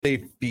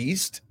They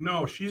feast?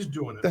 No, she's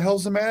doing it. The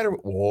hell's the matter?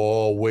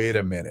 Whoa, wait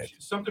a minute.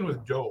 Something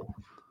with dough.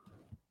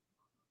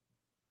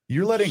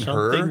 You're letting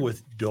Something her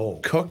with dough.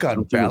 cook on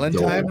Something with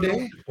Valentine's dough.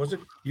 Day? Was it?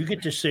 You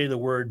get to say the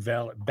word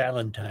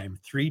Valentine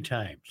 3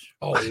 times.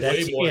 Oh,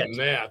 That's way more it. than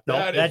that. No,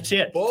 That is that's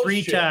it. 3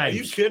 bullshit. times. Are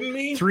you kidding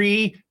me?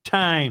 3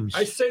 times.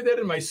 I say that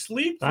in my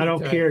sleep. I don't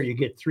 3 care. times. You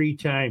get 3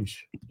 times.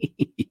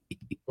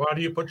 Why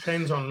do you put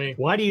chains on me?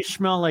 Why do you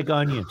smell like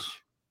onions?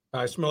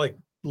 I smell like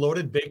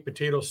loaded baked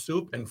potato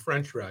soup and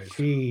French fries.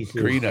 Jesus,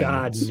 Green God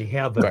onions. in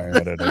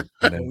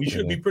heaven. We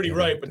should be pretty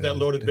right with that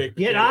loaded baked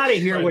Get potato out of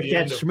here by with the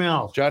that end of-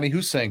 smell. Johnny,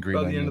 who sang Green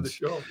By the end of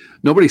the Onions? show.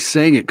 Nobody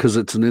sang it because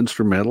it's an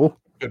instrumental,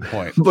 Good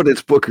point. but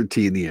it's Booker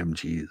T and the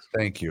MGs.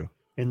 Thank you.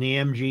 And the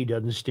MG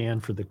doesn't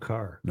stand for the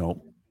car.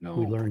 Nope. We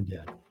learned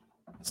that.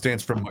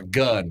 Stands for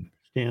McGun.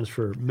 Stands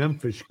for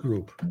Memphis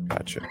Group.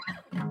 Gotcha.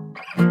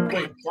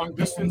 Wait, long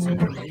distance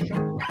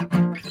information.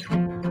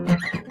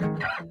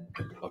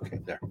 Okay,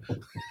 there.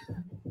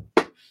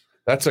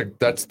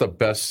 That's the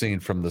best scene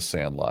from The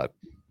Sandlot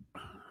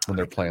when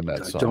they're playing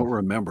that I song. don't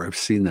remember. I've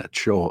seen that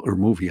show or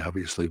movie,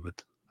 obviously,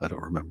 but I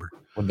don't remember.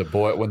 When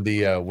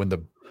the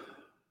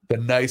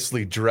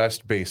nicely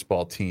dressed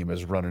baseball team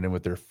is running in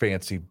with their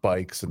fancy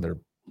bikes and their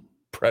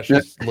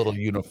precious little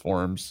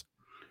uniforms,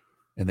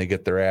 and they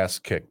get their ass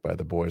kicked by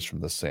the boys from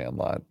The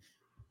Sandlot.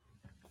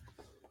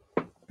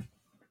 Have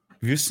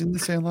you seen The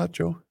Sandlot,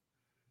 Joe?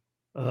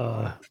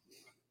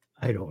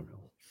 I don't know.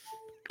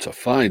 It's a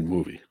fine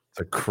movie. It's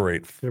a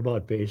great. They're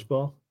about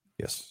baseball.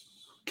 Yes.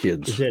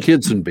 Kids, Is it-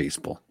 kids in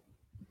baseball.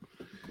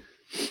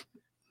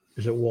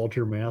 Is it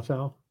Walter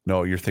Matthau?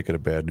 No, you're thinking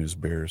of Bad News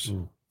Bears.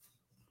 Mm.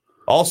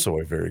 Also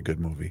a very good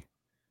movie.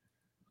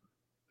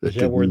 Is That that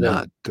did where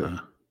not.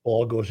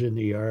 Ball goes in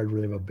the yard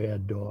where they have a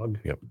bad dog.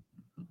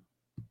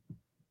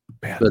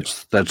 Bad.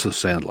 That's the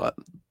Sandlot.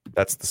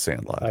 That's The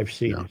Sandlot. I've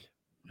seen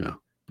Yeah. it.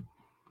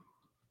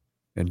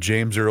 And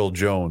James Earl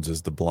Jones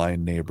is the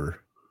blind neighbor.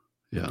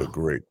 Yeah. The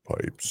Great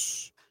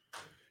Pipes.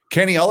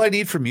 Kenny, all I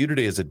need from you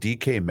today is a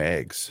DK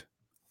Mags.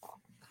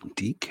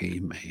 DK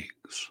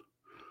Mags.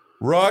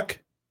 Ruck.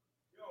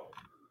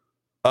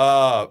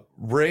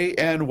 Ray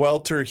and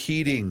Welter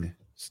Heating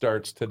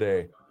starts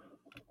today.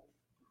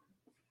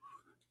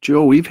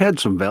 Joe, we've had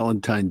some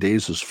Valentine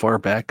days as far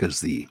back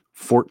as the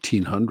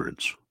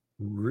 1400s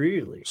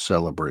Really?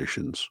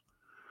 celebrations,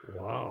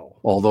 Wow.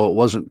 although it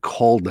wasn't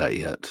called that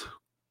yet.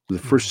 The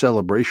first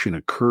celebration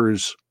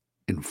occurs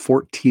in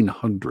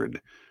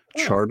 1400,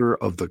 Charter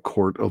of the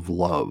Court of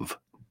Love,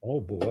 Oh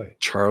boy.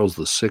 Charles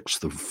VI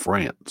of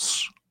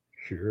France.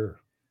 Sure.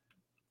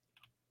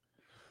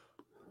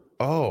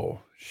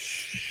 Oh,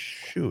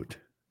 shoot.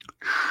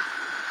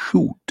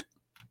 Shoot.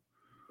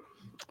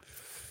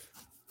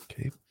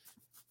 Okay.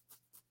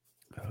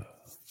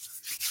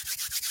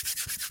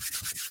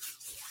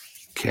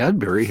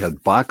 Cadbury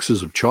had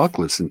boxes of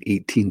chocolates in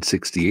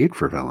 1868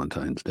 for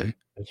Valentine's Day.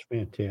 That's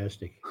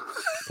fantastic.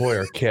 Boy,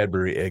 are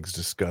Cadbury eggs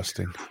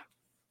disgusting.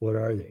 What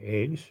are the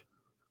eggs?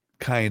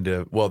 Kind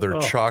of. Well, they're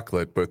Oh,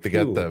 chocolate, but they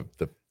got ew.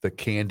 the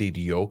candied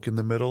yolk in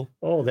the middle.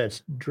 Oh,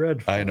 that's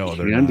dreadful. I know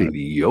they're Candied not.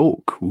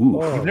 yolk.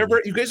 Ooh. Oh,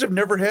 You guys have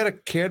never had a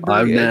Cadbury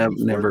I've egg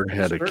before? never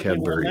had a certainly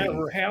Cadbury. will egg.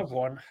 never have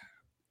one.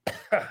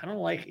 I don't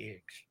like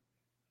eggs.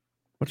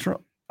 What's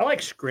wrong? I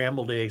like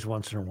scrambled eggs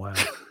once in a while.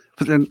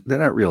 But they're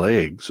not real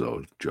eggs,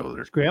 though, Joe.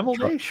 They're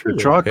Scrambled eggs? Sure. they're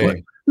they chocolate.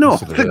 Hey, no,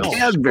 listen to the this.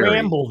 Cadbury.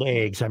 Scrambled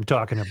eggs I'm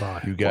talking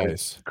about. You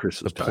guys,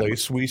 Chris the is talking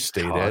place we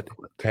stayed at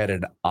chocolate. had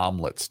an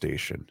omelet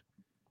station.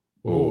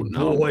 Oh,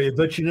 no. Boy, I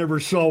bet you never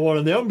saw one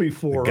of them The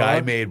before. guy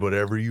huh? made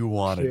whatever you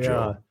wanted, Yeah.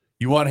 Joe.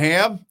 You want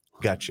ham?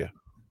 Gotcha.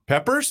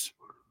 Peppers?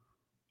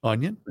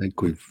 Onion? I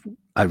think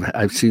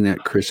I've seen that,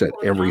 Chris, at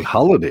every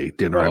holiday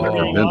dinner I've ever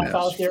Everything been off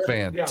out at. there,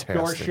 Fantastic.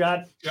 door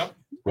shut. Yep.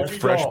 With There you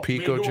fresh go.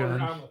 pico, Big door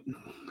John. omelet.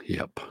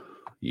 Yep.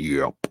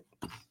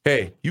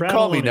 Hey, you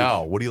call me Fratallone's.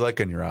 now. What do you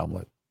like on your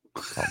omelet?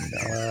 Call me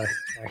now.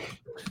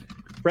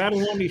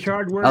 Fratallone's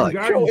Hardware I and like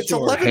Garden Joe, it's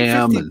Store.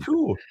 Ham and-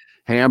 11:52.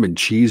 Ham and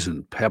cheese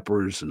and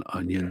peppers and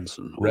onions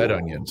and Red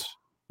onions,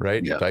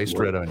 right? Yeah, Diced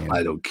well, red onion.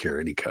 I don't care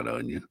any kind of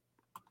onion.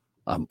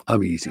 I'm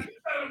easy.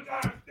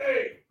 Valentine's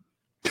Day.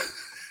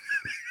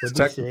 What'd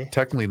you say?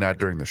 Technically not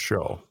during the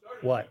show.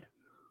 What?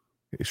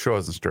 The show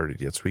hasn't started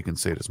yet, so he can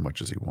say it as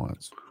much as he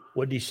wants.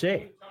 What'd he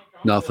say?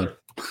 Nothing.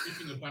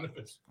 Reaping the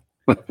benefits.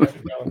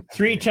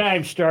 3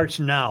 times starts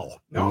now.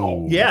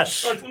 No. Yes.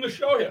 Start when the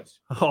show hits.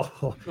 Oh,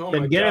 Oh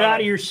then my get it God. out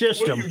of your What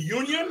system. are you,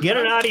 union? Get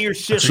it out of your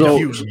system.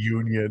 So-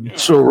 Union.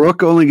 So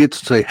Rook only gets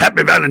to say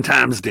Happy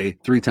Valentine's Day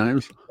 3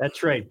 times.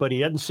 That's right, but he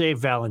doesn't say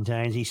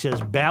Valentine's. He says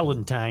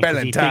Valentine because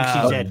he thinks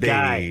he's that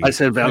guy. I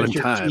said Mr.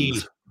 Valentine's.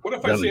 T. What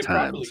if I say it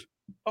properly? Valentine's.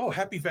 Oh,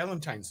 happy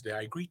Valentine's Day.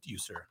 I greet you,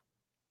 sir.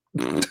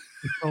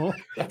 Oh,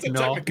 That's a No.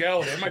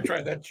 technicality. I might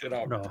try that shit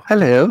out. no.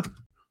 Hello.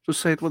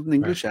 Just say it with an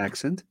English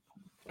accent.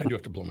 I do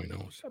have to blow my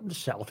nose. From the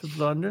south of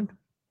London.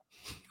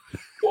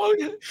 Well,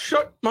 yeah,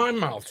 shut my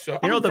mouth. So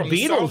You know, I'm the from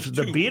Beatles, South,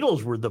 the too.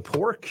 Beatles were the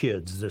poor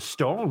kids. The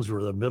Stones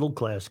were the middle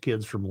class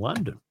kids from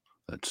London.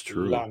 That's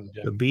true. The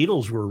London.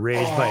 Beatles were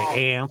raised by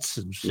aunts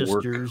and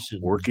sisters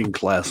and Working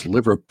class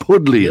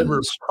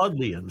Liverpudlians.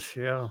 Liverpudlians.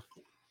 Yeah.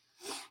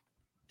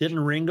 Didn't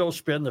Ringo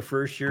spend the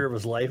first year of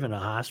his life in a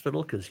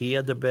hospital because he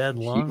had the bad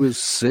He lung? was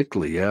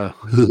sickly, yeah.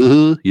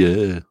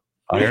 Yeah.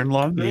 Iron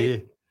lung. Yeah.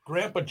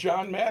 Grandpa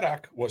John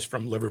Maddock was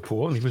from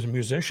Liverpool, and he was a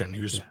musician.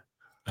 He was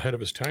ahead of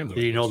his time.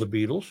 Did you know the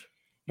Beatles?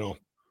 No,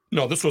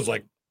 this is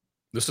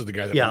the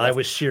guy that. Yeah, I left.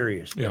 was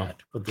serious. Yeah.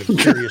 Matt, with the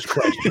serious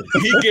question.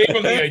 He gave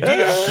him the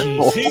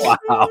idea.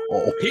 Wow.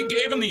 He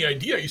gave him the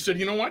idea. He said,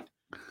 "You know what?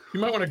 You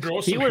might want to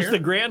grow some He was hair." the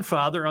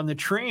grandfather on the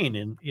train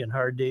in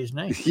Hard Day's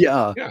Night.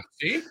 Yeah. Yeah,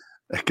 see?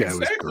 That guy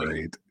Exactly. was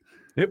great.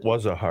 It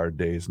was a hard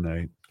day's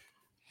night.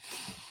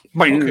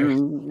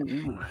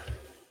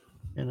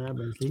 And I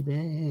was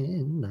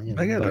sleeping.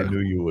 I got I a knew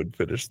you would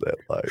finish that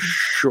line.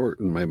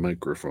 shorten my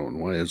microphone.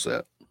 Why is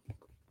that?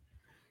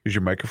 Is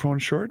your microphone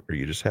short, or are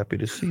you just happy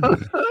to see me?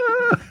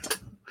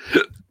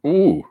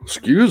 Ooh,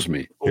 excuse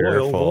me. Boy, oh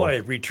Careful.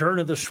 boy, Return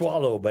of the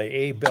Swallow by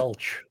A.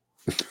 Belch.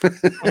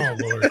 Oh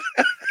Lord!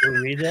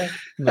 You read that?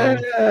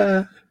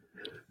 No.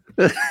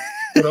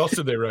 What else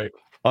did they write?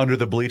 Under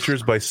the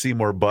Bleachers by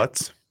Seymour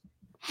Butts.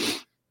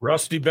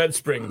 Rusty Bed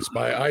Springs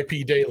by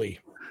I.P. Daily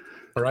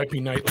or I.P.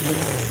 Nightly.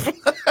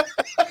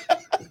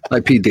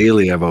 IP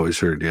Daily, I've always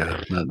heard. Yeah,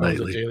 not Oh, is it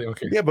nightly. Daily?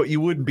 Okay. Yeah, but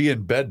you wouldn't be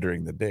in bed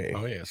during the day.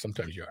 Oh yeah,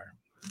 sometimes you are.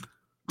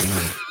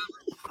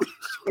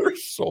 We're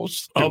so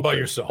stupid. All by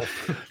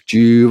yourself.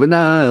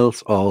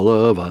 Juveniles, all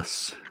of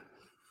us.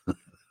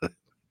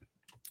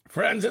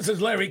 Friends, this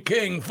is Larry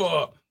King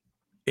for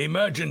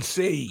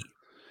Emergency.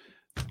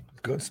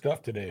 Good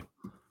stuff today.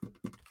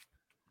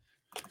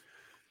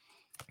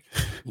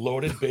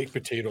 Loaded baked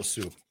potato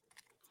soup.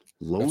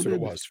 That's what it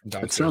Loaded. was. From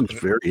That downstairs. sounds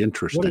very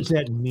interesting. What does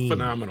that mean?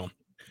 Phenomenal.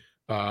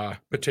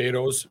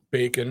 Potatoes,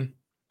 bacon,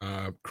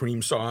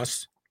 cream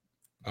sauce,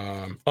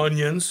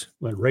 onions,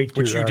 Went right to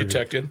which your you arteries.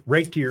 detected.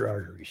 Right to your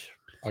arteries.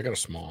 I got a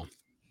small.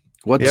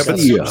 What's Yeah, but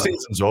the soup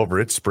season's over.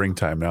 It's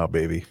springtime now,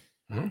 baby.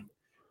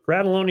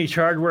 Fratelloni's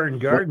Hardware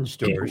and Garden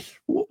Stores.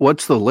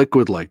 what's the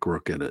liquid like,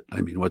 Rook, in it?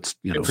 I mean, what's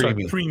It's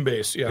creamy. like cream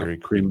base. Yeah. Very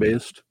cream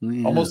based?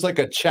 Yeah. Almost like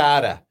a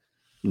chata.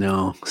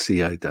 No,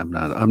 see, I'm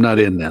not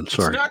in that. It's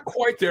Sorry, not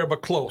quite there,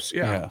 but close.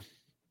 Yeah.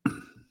 Yeah.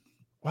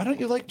 Why don't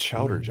you like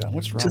chowder, John?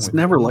 What's wrong just with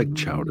never liked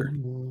chowder.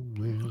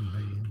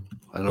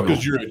 I don't know.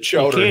 Because you're a You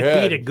chowder can't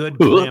head. beat a good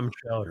clam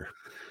chowder.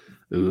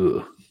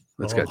 Ugh.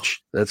 That's Oh.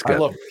 that's I got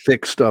love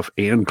thick stuff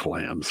and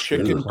clams.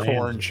 Chicken Ugh. Clams.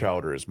 corn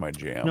chowder is my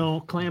jam. No,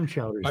 clam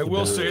chowder. is I the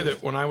will best. say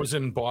that when I was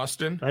in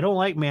Boston, I don't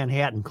like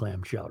Manhattan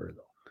clam chowder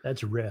though.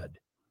 That's red.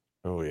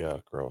 Oh yeah,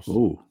 gross.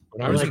 Ooh,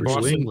 when I was like in New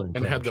Boston England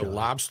and clam had the chowder.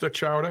 lobster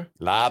chowder,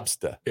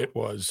 Lobster. it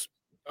was,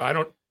 I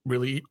don't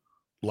really eat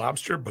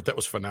lobster, but that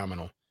was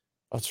phenomenal.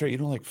 Oh, that's right. You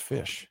don't like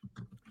fish.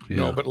 yeah.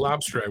 No, but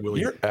lobster I will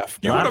eat. You're effed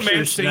You go to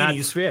Lobster's not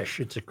Mancini's. fish.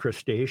 It's a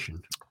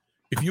crustacean.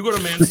 If you go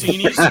to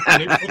Mancini's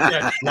and they put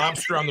that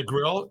lobster on the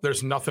grill,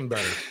 there's nothing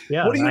better.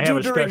 Yeah. What do and you I do have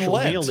a during special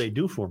Lent? meal they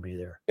do for me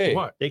there. Hey,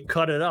 What? They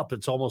cut it up.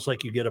 It's almost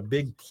like you get a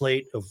big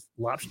plate of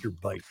lobster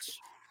bites.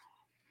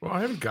 Well,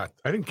 I didn't get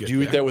do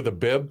you eat that with a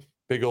bib?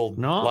 Big old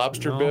No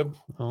lobster no, bib?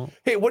 No.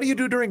 Hey, what do you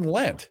do during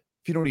Lent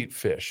if you don't eat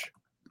fish?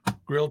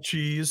 grilled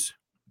cheese.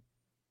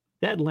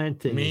 That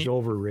Lent thing Meat. is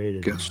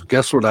overrated.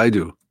 Guess what I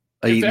do?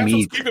 I If eat that's what's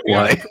meat. keeping me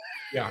out Why? of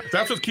Yeah, if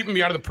that's what's keeping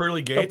me out of the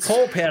pearly The gates.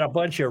 Pope had a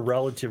bunch of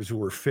relatives who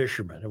were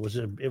fishermen. It was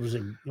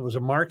a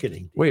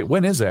marketing. Wait,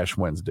 when is Ash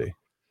Wednesday?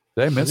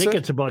 Did I I miss think it?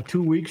 it's about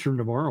 2 weeks from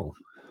tomorrow.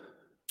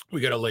 We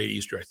got a late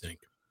Easter, I think.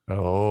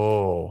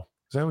 Oh,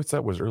 is that what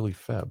that was early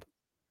Feb?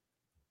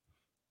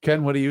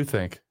 Ken, what do you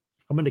think?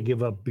 I'm going to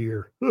give up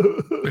beer.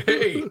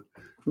 Hey,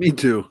 Me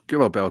too.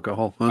 Give up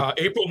alcohol. Huh?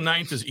 April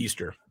 9th is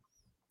Easter.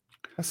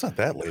 That's not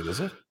that late, is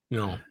it?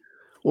 No.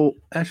 Well,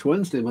 Ash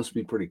Wednesday must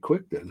be pretty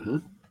quick then, huh?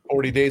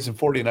 40 days and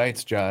 40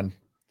 nights, John.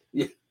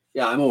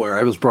 Yeah, I'm aware.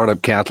 I was brought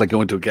up Catholic. I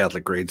went to a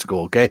Catholic grade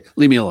school. Okay,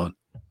 leave me alone.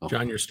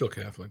 John, you're still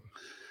Catholic.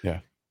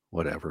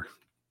 Whatever.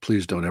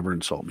 Please don't ever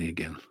insult me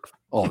again.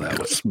 Oh, that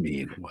was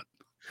mean. What?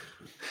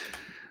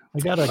 I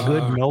got a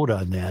good Uh, note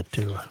on that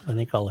too. I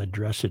think I'll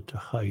address it to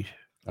Height.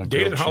 On Date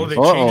grilled and holiday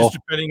cheese. Uh-oh. changes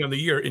depending on the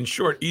year. In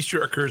short,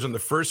 Easter occurs on the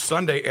first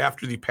Sunday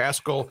after the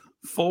Paschal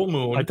full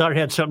moon, I thought it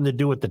had something to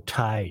do with the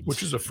tides.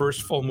 which is the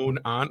first full moon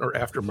on or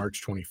after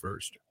March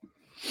 21st.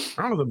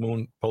 I don't know. The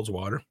moon pulls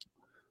water.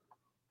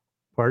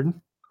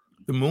 Pardon?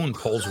 The moon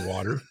pulls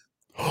water,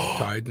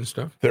 tide and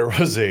stuff. There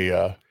was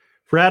a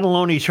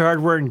Fratelloni's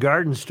Hardware and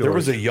Garden Store. there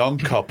was a young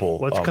couple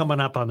What's coming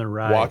up on the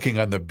ride? walking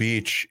on the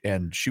beach,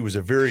 and she was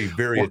a very,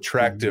 very What?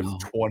 attractive No.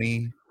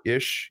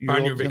 20-ish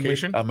On your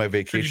vacation? on my Should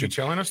you be vacation.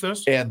 telling us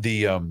this? And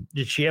the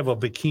Did she have a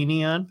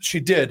bikini on? she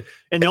did.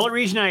 And the only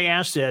reason I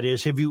asked that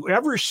is, have you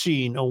ever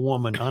seen a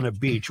woman on a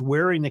beach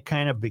wearing the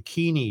kind of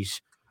bikinis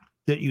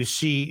that you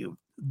see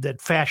that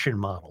fashion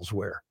models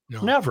wear? No.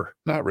 Never,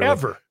 Not really.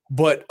 ever.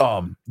 But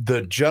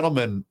the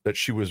gentleman that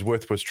she was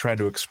with was trying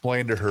to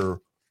explain to her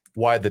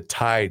why the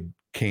tide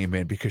came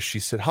in, because she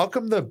said, "How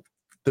come the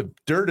the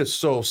dirt is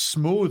so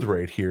smooth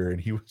right here, and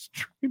he was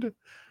trying to.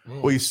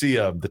 Well, you see,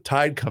 the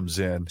tide comes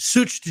in.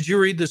 Such, did you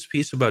read this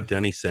piece about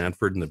Denny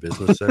Sanford in the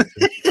business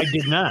section? I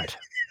did not.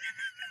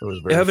 It was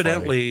very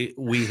Evidently,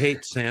 we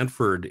hate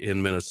Sanford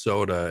in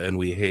Minnesota, and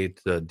we hate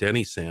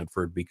Denny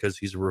Sanford because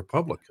he's a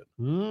Republican,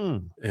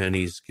 and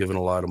he's given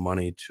a lot of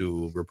money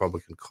to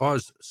Republican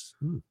causes.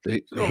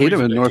 They hate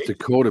him in North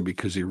Dakota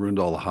because he ruined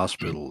all the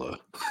hospital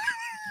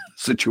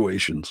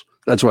situations.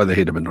 That's why they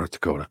hate him in North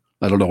Dakota.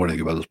 I don't know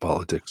anything about his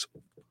politics.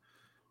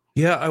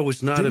 Yeah, I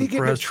was not Did he get in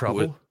impressed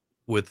trouble?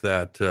 with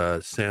that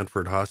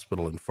Sanford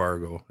Hospital in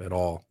Fargo at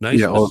all.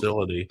 Nice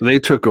facility. They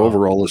took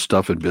over all the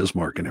stuff in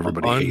Bismarck, and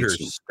everybody hates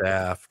him.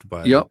 Understaffed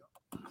by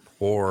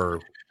poor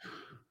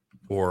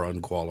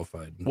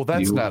unqualified. Well,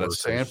 that's not a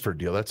workers. Sanford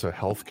deal. That's a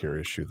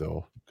healthcare issue,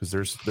 though, because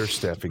there's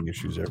staffing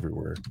issues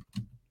everywhere.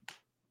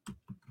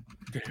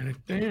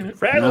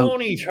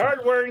 Fratallone's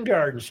Hardware and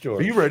Garden Store.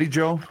 Are you ready,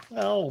 Joe?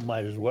 Oh,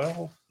 might as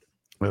well.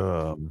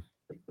 What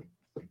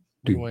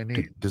do I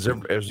need? Is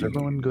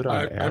everyone good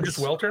on ads? I'm just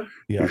Welter.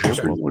 Yeah.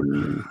 Just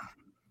Welter.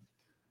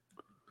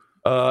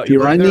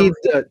 Do I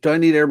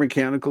need air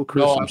mechanical,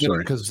 Chris? No, I'm sorry.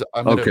 Because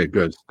I'm okay,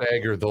 good.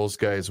 Stagger those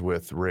guys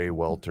with Ray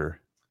Welter.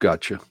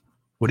 Gotcha.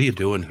 What are you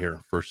doing here?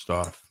 First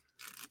off,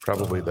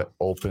 Probably the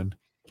open.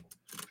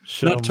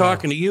 not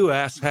talking to you,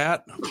 ass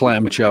hat.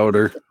 Clam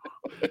chowder.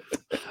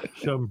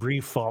 Some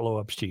brief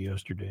follow-ups to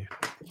yesterday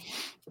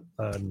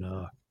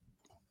on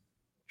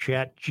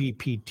Chat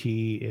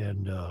GPT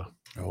and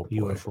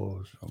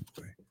UFOs.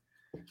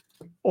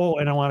 Oh,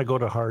 and I want to go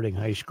to Harding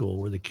High School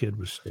where the kid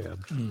was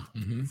stabbed.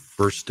 Mm-hmm.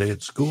 First day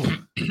at school.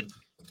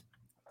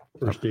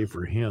 First day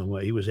for him.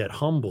 Well, he was at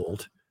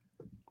Humboldt,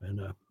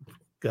 and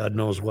God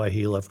knows why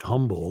he left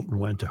Humboldt and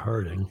went to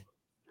Harding.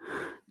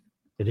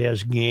 It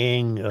has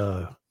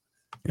gang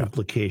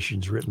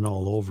implications written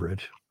all over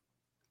it.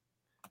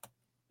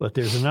 But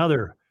there's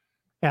another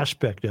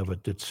aspect of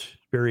it that's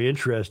very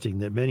interesting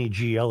that many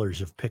GLers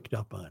have picked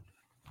up on.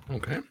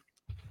 Okay.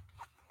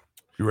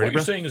 You What ready, you're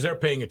bro? saying is they're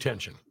paying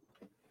attention.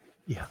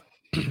 Yeah.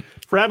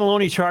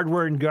 Fratallone's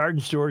Hardware and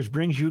Garden Stores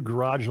brings you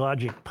Garage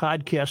Logic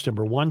podcast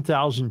number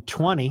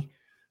 1020,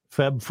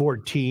 Feb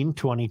 14,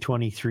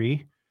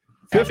 2023.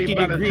 50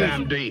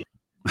 degrees.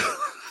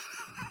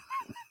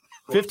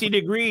 50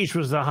 degrees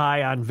was the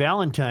high on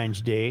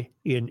Valentine's Day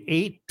in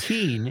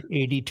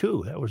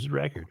 1882. That was the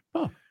record.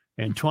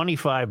 And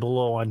 25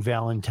 below on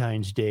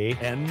Valentine's Day.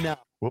 And now,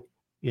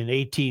 in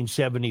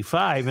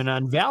 1875, and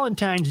on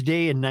Valentine's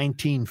Day in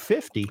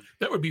 1950,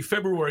 That would be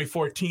February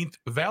 14th,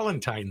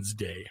 Valentine's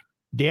Day.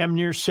 damn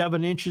near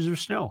 7 inches of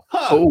snow.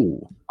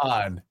 Oh,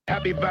 On.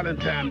 Happy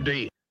Valentine's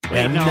Day.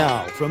 and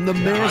now, from the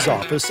mayor's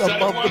office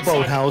above the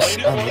boathouse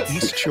on the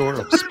east shore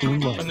of Spoon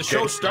When Lake, the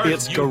show started,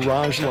 it's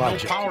Garage no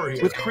Logic power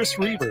here. with Chris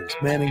Reavers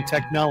manning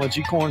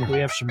Technology Corner, We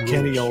have some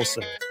Kenny rules.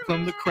 Olson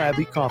from the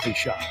Krabby Coffee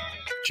Shop,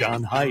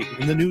 John Height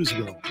in the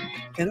newsroom,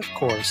 and of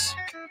course,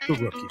 the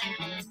Rookie.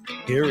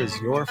 Here is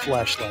your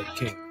flashlight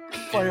king,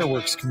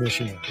 fireworks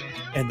commissioner,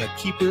 and the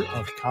keeper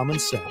of common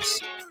sense,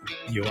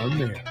 your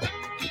mayor,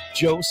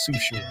 Joe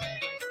Souchere.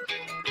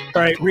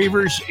 All right,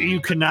 Reavers, you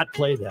cannot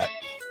play that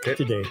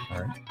today.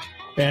 All right.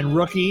 And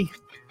Rookie,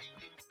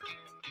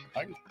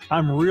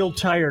 I'm real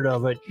tired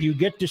of it. You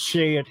get to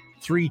say it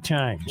 3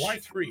 times. Why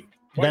 3?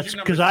 Why is That's your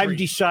number because I'm 3?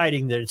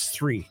 deciding that it's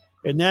 3.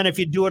 And then if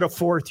you do it a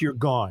 4th, you're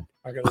gone.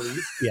 I gotta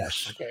leave.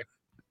 Yes. Okay.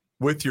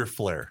 With your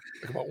flair.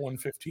 Like about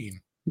 1:15.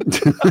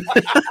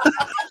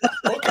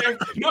 Okay.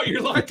 No,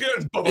 you're locked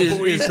in. Bubba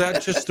Booey. Is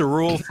that just the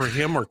rule for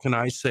him, or can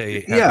I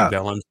say Happy Yeah.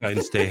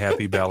 Valentine's Day,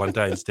 Happy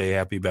Valentine's Day,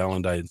 Happy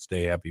Valentine's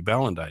Day, Happy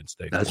Valentine's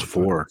Day? that's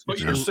 4. But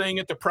you're saying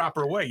it the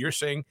proper way. You're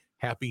saying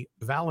Happy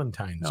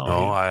Valentine's No. Day.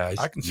 No, I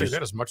I can say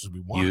that as much as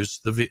we want. use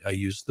the V. I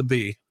use the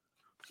B.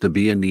 The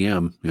B and the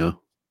M. Yeah.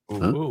 Ooh,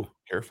 Huh? Ooh,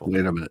 careful.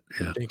 Wait a minute.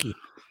 Yeah. stinky.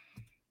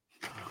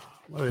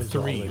 What is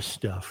all 3. this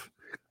stuff?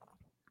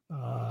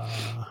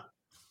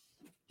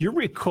 You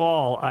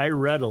recall I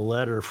read a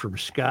letter from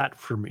Scott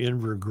from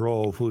Inver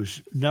Grove,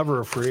 who's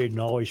never afraid and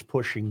always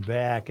pushing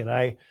back, and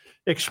I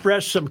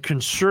expressed some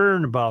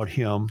concern about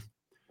him.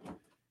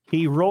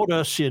 He wrote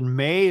us in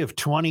May of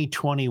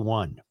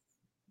 2021,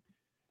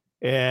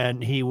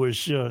 and he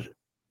was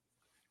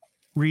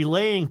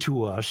relaying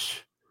to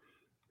us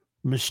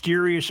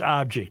mysterious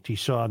object he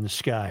saw in the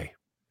sky.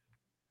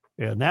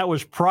 And that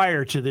was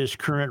prior to this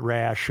current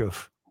rash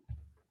of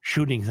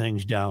shooting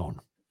things down.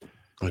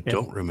 I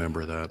don't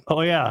remember that. Oh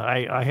yeah,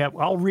 I have.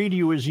 I'll read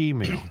you his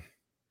email.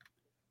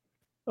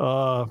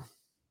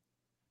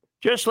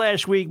 Just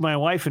last week, my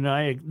wife and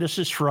I. This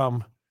is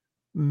from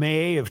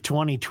May of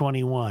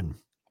 2021.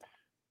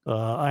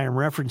 I am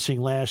referencing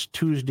last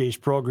Tuesday's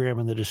program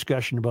and the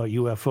discussion about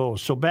UFOs.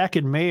 So back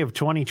in May of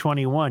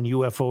 2021,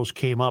 UFOs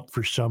came up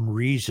for some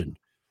reason,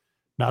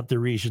 not the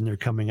reason they're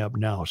coming up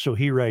now. So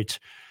he writes,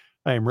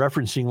 I am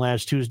referencing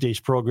last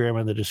Tuesday's program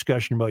and the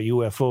discussion about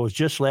UFOs.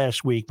 Just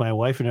last week, my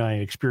wife and I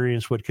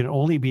experienced what can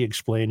only be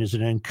explained as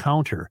an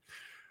encounter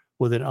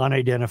with an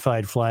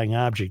unidentified flying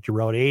object.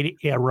 Around 8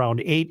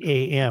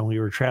 a.m., we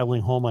were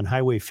traveling home on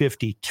Highway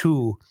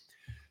 52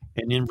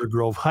 and Inver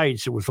Grove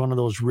Heights. It was one of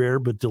those rare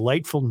but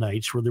delightful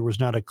nights where there was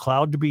not a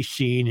cloud to be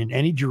seen in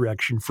any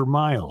direction for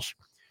miles.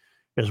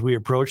 As we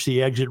approached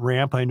the exit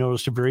ramp, I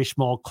noticed a very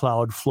small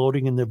cloud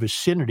floating in the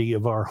vicinity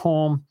of our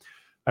home.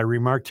 I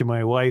remarked to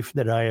my wife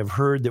that I have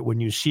heard that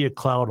when you see a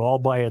cloud all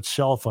by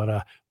itself on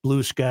a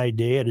blue sky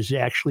day, it is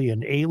actually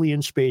an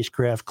alien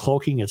spacecraft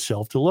cloaking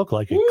itself to look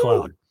like a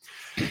cloud.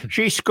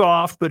 She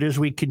scoffed, but as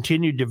we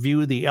continued to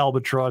view the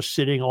albatross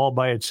sitting all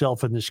by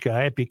itself in the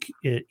sky,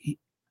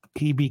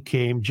 he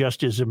became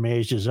just as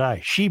amazed as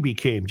I. She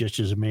became just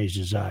as amazed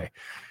as I.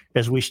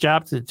 As we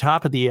stopped at the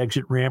top of the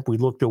exit ramp, we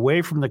looked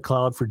away from the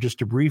cloud for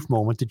just a brief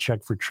moment to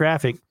check for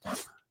traffic.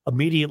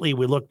 Immediately,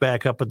 we looked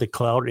back up at the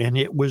cloud, and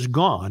it was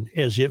gone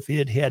as if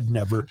it had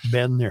never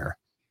been there.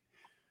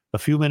 A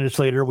few minutes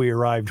later, we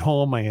arrived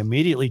home. I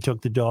immediately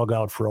took the dog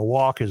out for a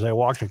walk. As I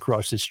walked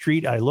across the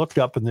street, I looked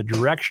up in the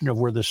direction of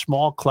where the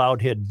small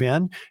cloud had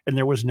been, and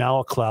there was now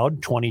a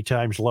cloud 20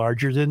 times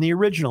larger than the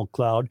original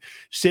cloud,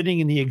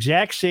 sitting in the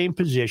exact same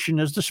position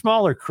as the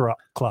smaller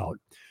cloud.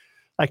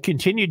 I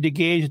continued to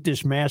gaze at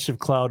this massive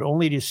cloud,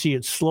 only to see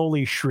it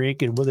slowly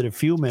shrink and within a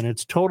few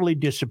minutes totally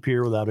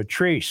disappear without a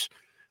trace,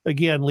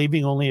 again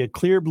leaving only a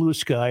clear blue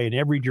sky in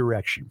every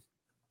direction.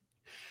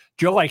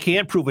 Joe, I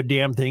can't prove a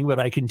damn thing, but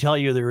I can tell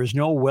you there is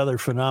no weather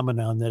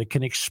phenomenon that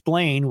can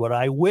explain what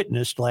I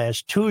witnessed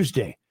last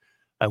Tuesday.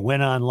 I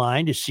went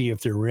online to see if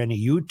there were any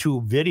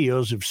YouTube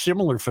videos of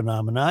similar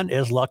phenomenon.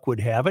 As luck would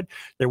have it,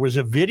 there was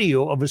a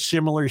video of a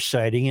similar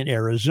sighting in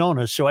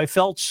Arizona, so I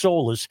felt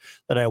solace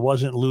that I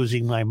wasn't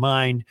losing my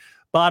mind.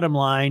 Bottom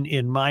line,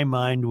 in my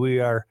mind, we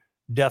are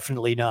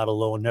definitely not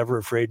alone, never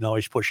afraid and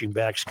always pushing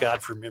back.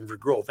 Scott from Inver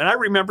Grove. And I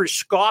remember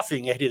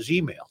scoffing at his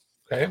email.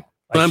 Okay.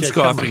 I'm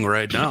scoffing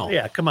right now.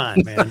 Yeah, come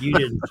on, man. You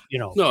didn't,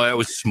 No, that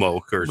was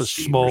smoke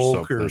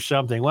or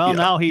something. Well,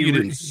 now he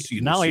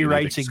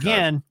writes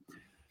again.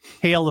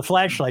 Hail the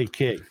Flashlight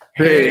King.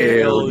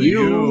 Hail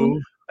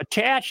you.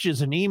 Attached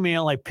is an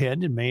email I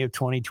penned in May of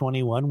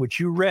 2021, which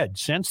you read.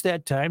 Since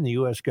that time, the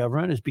U.S.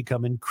 government has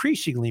become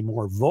increasingly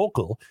more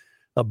vocal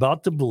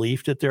about the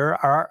belief that there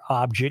are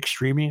objects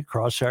streaming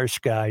across our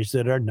skies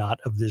that are not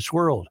of this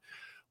world.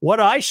 What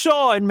I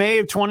saw in May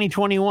of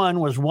 2021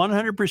 was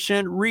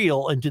 100%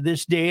 real, and to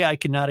this day, I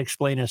cannot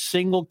explain a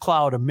single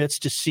cloud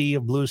amidst a sea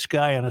of blue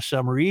sky on a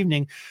summer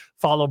evening,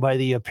 followed by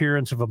the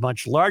appearance of a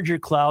much larger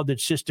cloud that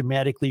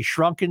systematically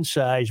shrunk in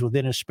size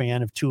within a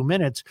span of 2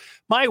 minutes.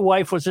 My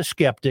wife was a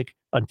skeptic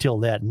until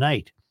that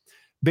night.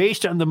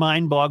 Based on the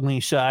mind-boggling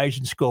size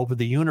and scope of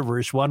the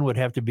universe, one would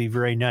have to be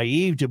very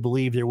naive to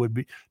believe there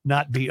would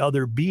not be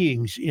other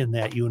beings in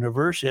that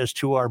universe. As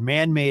to our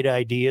man-made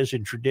ideas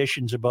and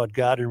traditions about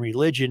God and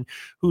religion,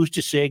 who's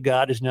to say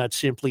God is not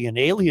simply an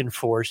alien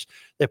force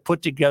that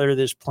put together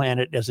this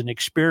planet as an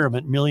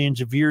experiment millions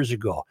of years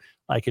ago?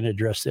 I can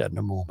address that in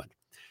a moment.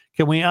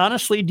 Can we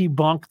honestly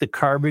debunk the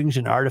carvings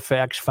and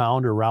artifacts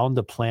found around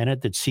the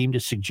planet that seem to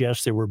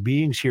suggest there were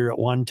beings here at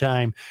one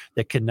time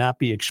that cannot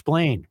be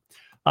explained?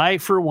 I,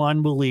 for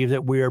one, believe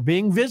that we are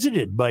being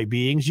visited by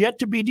beings yet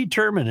to be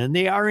determined, and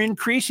they are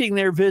increasing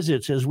their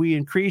visits as we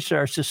increase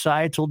our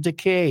societal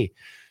decay.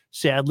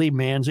 Sadly,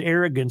 man's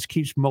arrogance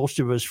keeps most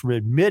of us from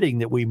admitting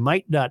that we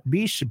might not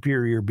be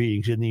superior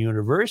beings in the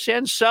universe,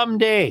 and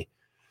someday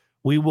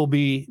we will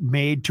be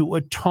made to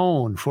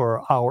atone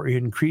for our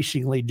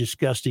increasingly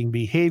disgusting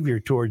behavior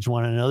towards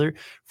one another.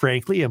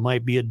 Frankly, it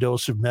might be a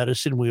dose of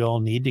medicine we all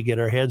need to get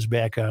our heads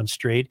back on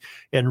straight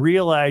and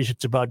realize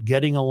it's about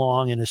getting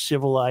along in a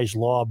civilized,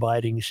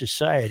 law-abiding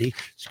society.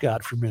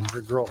 Scott from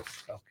Inver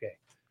Grove. Okay.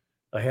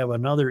 I have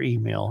another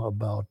email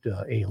about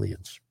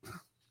aliens.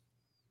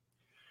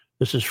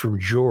 This is from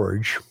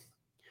George.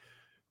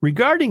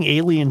 Regarding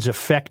aliens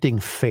affecting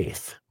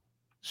faith.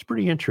 It's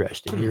pretty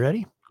interesting. You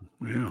ready?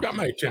 Yeah. Got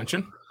my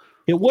attention.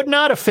 It would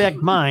not affect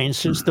mine,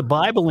 since the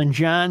Bible in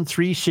John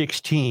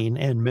 3:16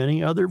 and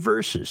many other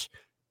verses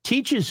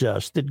teaches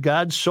us that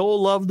God so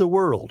loved the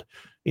world,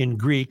 in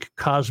Greek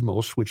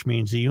cosmos, which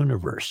means the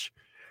universe.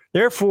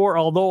 Therefore,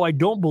 although I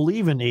don't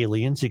believe in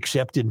aliens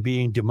except in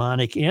being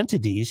demonic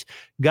entities,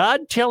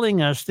 God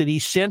telling us that he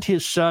sent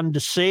his son to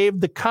save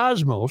the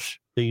cosmos,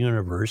 the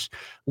universe,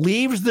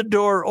 leaves the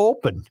door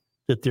open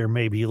that there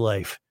may be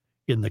life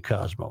in the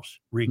cosmos.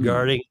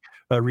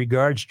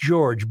 Regards,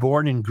 George,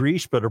 born in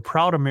Greece, but a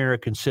proud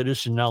American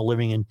citizen now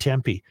living in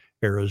Tempe,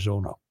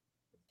 Arizona.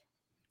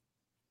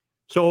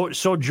 So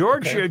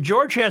George, okay.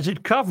 George has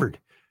it covered.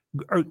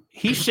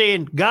 He's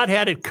saying God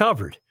had it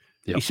covered.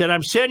 Yep. He said,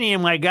 I'm sending you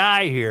my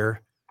guy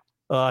here.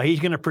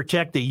 He's going to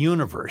protect the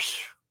universe.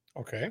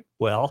 Okay.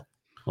 Well,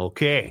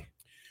 okay.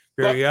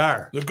 Here you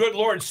are. The good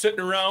Lord's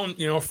sitting around,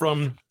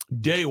 from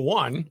day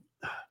one,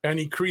 and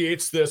he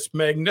creates this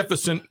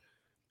magnificent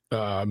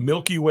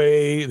Milky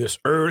Way, this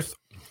Earth.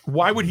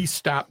 Why would he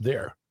stop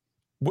there?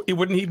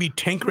 Wouldn't he be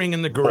tinkering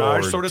in the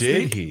garage, so to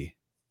speak? Did he?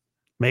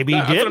 Maybe he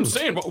did. That's what I'm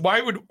saying. But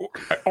why would?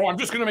 Oh, I'm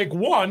just going to make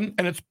one,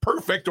 and it's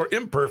perfect or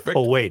imperfect.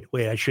 Oh, wait.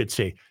 I should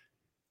say,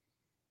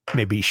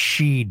 maybe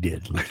she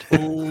didn't.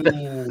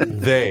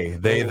 They,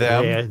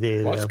 them.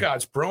 Yeah, What's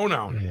God's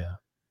pronoun? Yeah.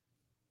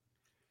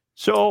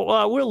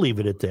 So we'll leave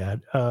it at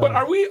that. But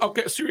are we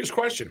okay? Serious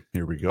question.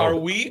 Here we go. Are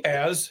we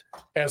as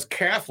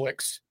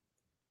Catholics?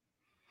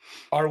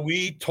 Are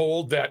we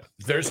told that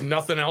there's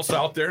nothing else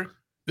out there?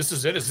 This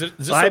is it. Is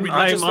this a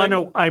religious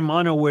thing? I'm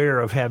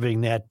unaware of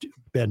having that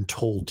been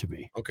told to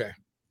me. Okay.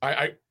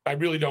 I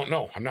really don't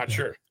know. I'm not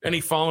sure. Any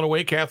fallen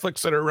away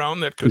Catholics that are around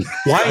that could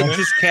Why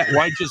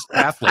just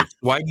Catholics?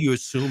 Why do you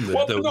assume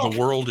that the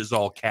world is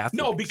all Catholic?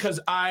 No,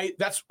 because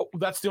that's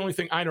the only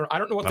thing I know. I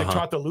don't know what they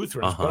taught the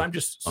Lutherans, but I'm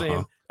just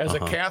saying as a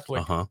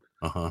Catholic,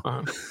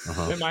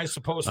 am I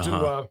supposed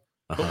to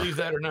believe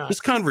that or not?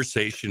 This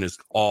conversation is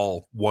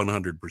all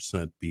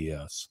 100%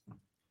 BS.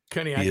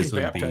 Kenny, I can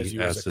baptize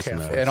you as a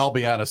Catholic. And I'll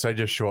be honest, I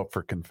just show up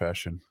for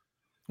confession.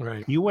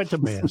 Right. You went to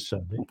Mass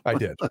Sunday. I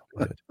did.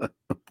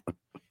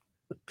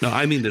 No,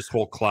 I mean this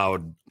whole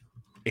cloud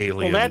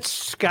alien. Well, that's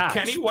Scott's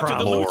Kenny, what did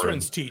the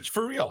Lutherans teach?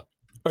 For real?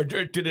 Or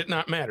did it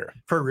not matter?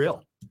 For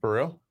real. For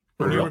real?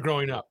 When you were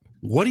growing up?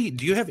 What do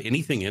you have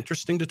anything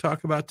interesting to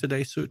talk about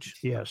today, Such?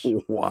 Yes.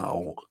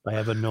 Wow. I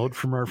have a note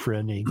from our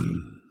friend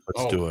Ingy.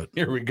 Let's do it.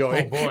 Here we go.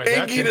 Oh, boy,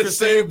 that's Ingy to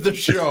save the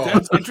show.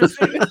 That's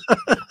interesting.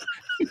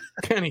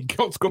 Kenny,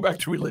 let's go back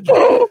to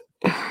religion.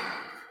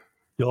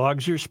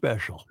 Dogs are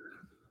special.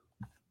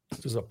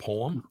 This is a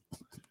poem.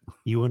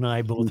 You and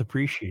I both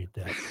appreciate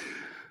that.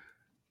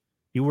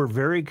 You were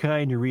very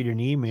kind to read an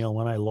email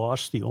when I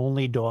lost the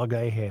only dog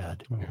I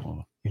had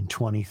in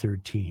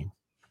 2013.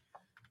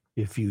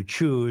 If you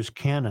choose,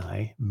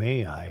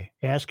 may I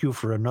ask you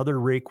for another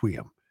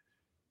requiem,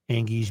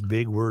 Angie's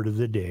big word of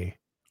the day,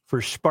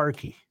 for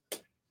Sparky,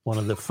 one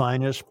of the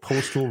finest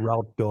postal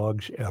route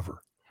dogs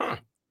ever.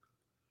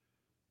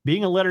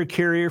 Being a letter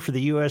carrier for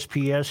the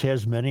USPS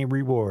has many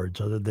rewards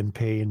other than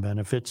pay and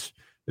benefits.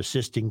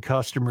 Assisting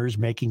customers,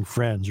 making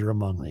friends are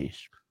among these.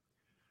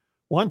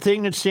 One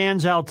thing that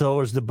stands out,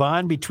 though, is the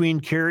bond between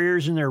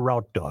carriers and their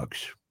route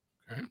dogs.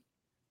 Okay.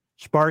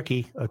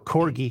 Sparky, a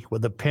corgi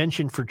with a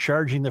penchant for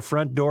charging the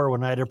front door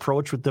when I'd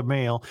approach with the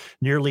mail,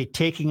 nearly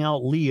taking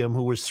out Liam,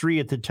 who was 3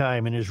 at the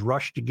time, in his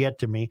rush to get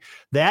to me.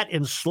 That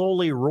and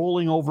slowly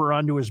rolling over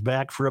onto his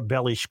back for a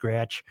belly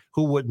scratch.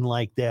 Who wouldn't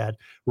like that?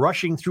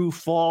 Rushing through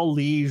fall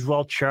leaves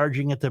while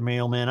charging at the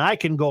mailman. I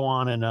can go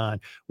on and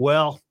on.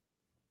 Well,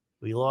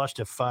 we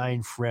lost a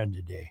fine friend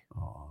today.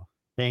 Oh,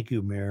 thank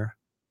you, Mayor.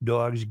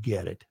 Dogs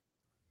get it.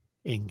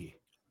 Ingy.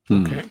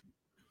 Okay.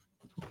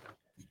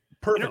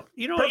 Perfect.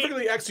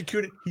 Perfectly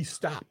executed. He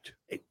stopped.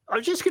 I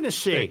was just going to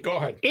say, Hey, go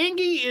ahead.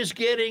 Ingy is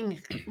getting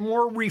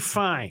more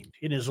refined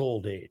in his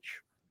old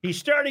age. He's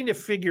starting to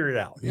figure it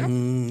out.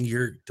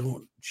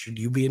 Should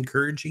you be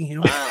encouraging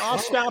him? I'll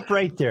stop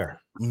right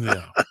there.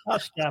 Yeah. I'll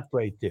stop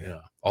right there.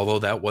 Yeah. Although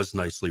that was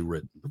nicely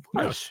written.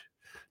 Yes.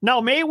 Now,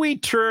 may we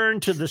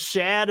turn to the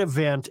sad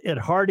event at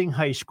Harding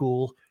High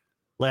School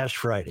last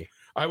Friday?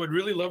 I would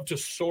really love to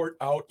sort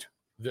out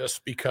this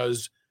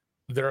because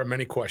there are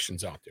many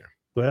questions out there.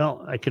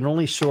 Well, I can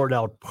only sort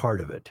out part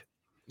of it.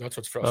 That's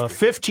what's A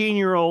frustrating.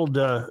 15-year-old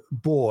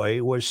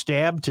boy was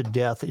stabbed to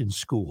death in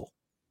school.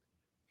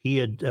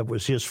 That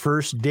was his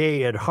first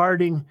day at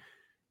Harding.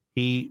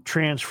 He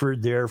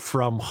transferred there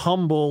from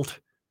Humboldt.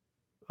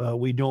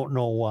 We don't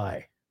know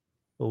why.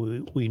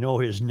 We know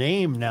his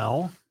name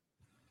now.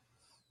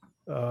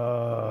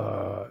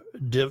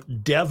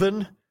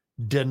 Devin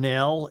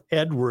Donnell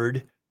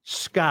Edward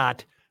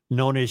Scott,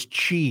 known as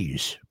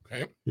Cheese.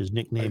 Okay. His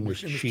nickname was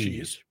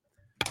Cheese.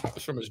 That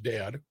was from his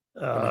dad.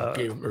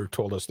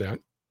 Told us that.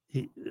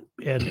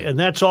 And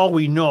that's all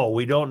we know.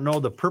 We don't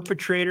know the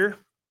perpetrator,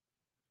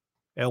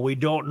 and we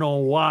don't know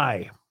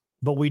why.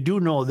 But we do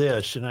know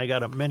this, and I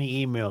got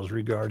many emails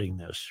regarding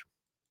this.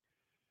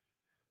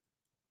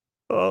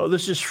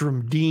 This is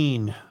from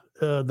Dean.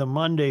 The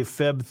Monday,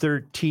 Feb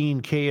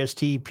 13,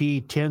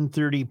 KSTP,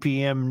 10:30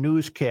 p.m.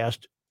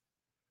 newscast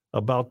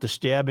about the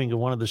stabbing of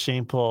one of the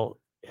St. Paul,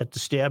 the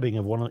stabbing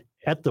of one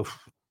at the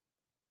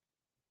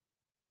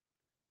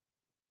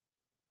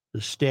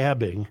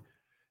stabbing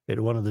at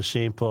one of the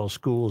St. Paul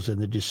schools and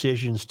the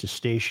decisions to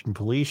station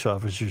police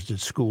officers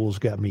at schools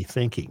got me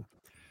thinking.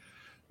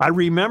 I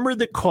remember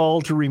the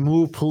call to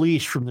remove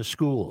police from the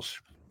schools.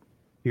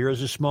 Here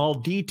is a small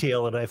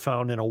detail that I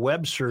found in a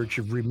web search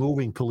of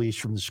removing police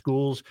from the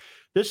schools.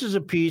 This is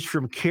a piece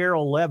from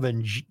Carol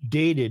Levin,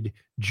 dated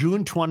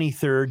June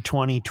 23rd,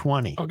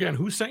 2020. Again,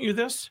 who sent you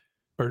this?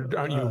 Or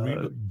aren't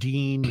you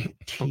Dean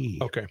T.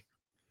 Okay.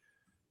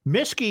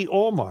 Miski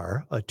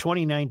Omar, a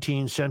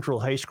 2019 Central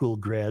High School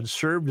grad,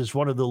 served as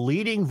one of the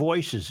leading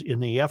voices in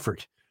the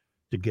effort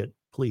to get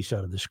police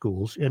out of the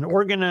schools and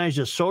organized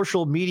a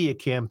social media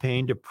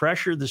campaign to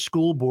pressure the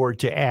school board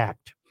to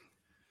act.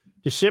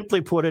 To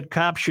simply put it,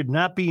 cops should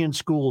not be in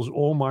schools,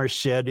 Omar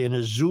said in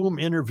a Zoom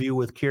interview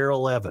with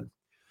Carol Levin.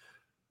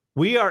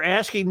 We are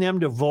asking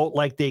them to vote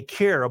like they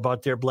care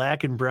about their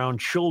black and brown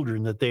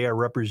children that they are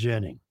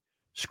representing.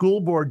 School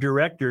board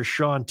director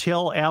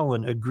Chantel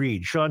Allen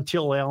agreed.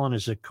 Chantel Allen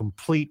is a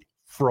complete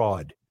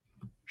fraud.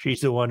 She's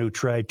the one who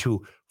tried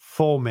to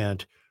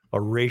foment a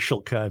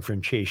racial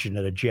confrontation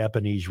at a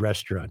Japanese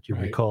restaurant. You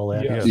recall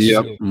that? Yes.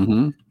 Yep.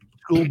 Mm-hmm.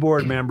 School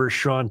board member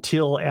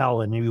Chantel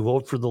Allen, you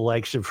vote for the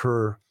likes of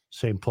her,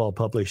 St. Paul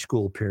Public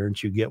School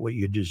parents, you get what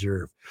you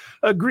deserve.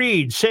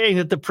 Agreed, saying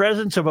that the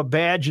presence of a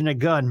badge and a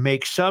gun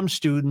makes some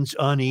students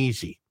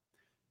uneasy.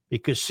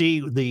 Because,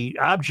 see, the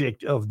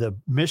object of the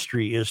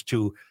mystery is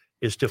to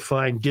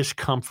find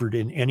discomfort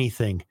in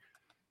anything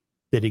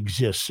that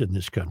exists in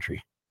this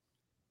country.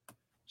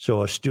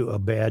 So a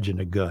badge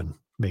and a gun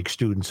makes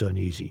students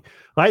uneasy.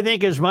 I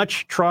think as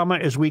much trauma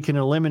as we can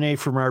eliminate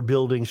from our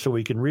buildings so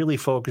we can really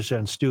focus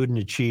on student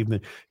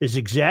achievement is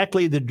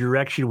exactly the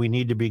direction we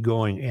need to be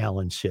going,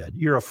 Alan said.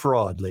 You're a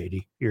fraud,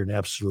 lady. You're an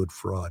absolute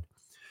fraud.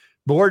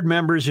 Board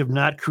members have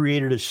not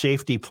created a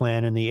safety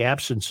plan in the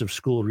absence of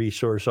school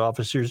resource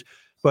officers,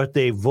 but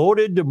they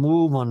voted to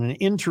move on an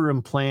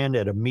interim plan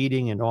at a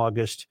meeting in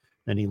August,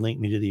 and he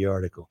linked me to the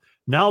article.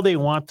 Now they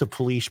want the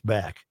police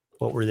back.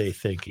 What were they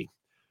thinking?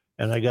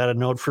 And I got a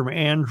note from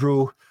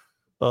Andrew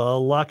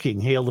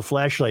Lucking. Hail the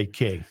Flashlight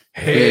King.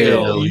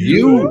 Hail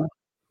you.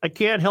 I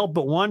can't help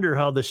but wonder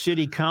how the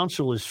city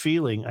council is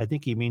feeling, I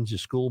think he means the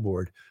school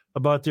board,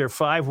 about their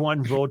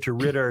 5-1 vote to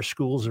rid our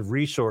schools of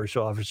resource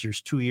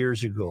officers 2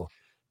 years ago.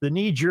 The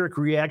knee-jerk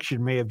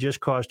reaction may have just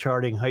cost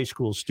Harding High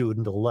School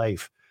student a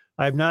life.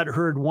 I've not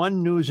heard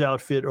one news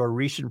outfit or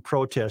recent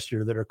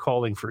protester that are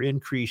calling for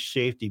increased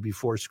safety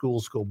before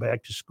schools go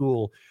back to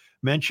school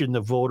mention the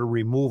voter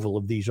removal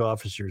of these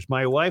officers.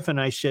 My wife and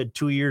I said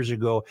 2 years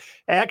ago,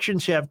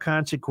 actions have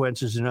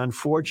consequences, and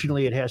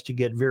unfortunately it has to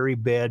get very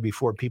bad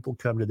before people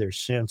come to their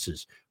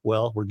senses.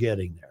 Well, we're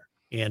getting there.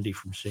 Andy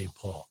from St.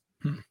 Paul.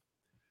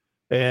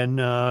 And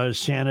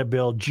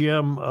Sanibel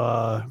Jim,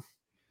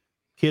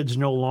 kids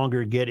no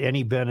longer get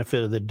any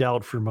benefit of the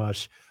doubt from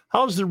us.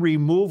 How's the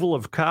removal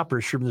of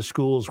coppers from the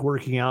schools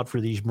working out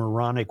for these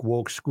moronic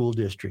woke school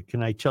district?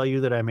 Can I tell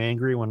you that I'm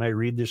angry when I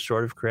read this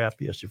sort of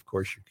crap? Yes, of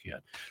course you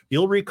can.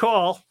 You'll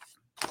recall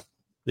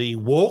the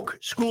woke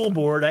school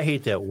board. I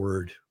hate that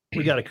word.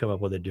 We got to come up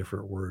with a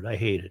different word. I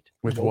hate it.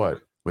 With woke.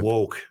 what? With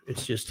Woke.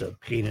 It's just a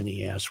pain in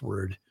the ass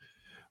word.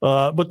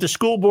 But the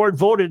school board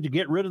voted to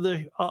get rid of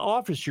the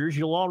officers.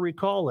 You'll all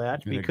recall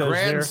that because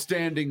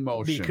grandstanding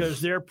motion. Because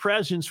their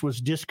presence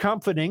was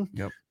discomforting.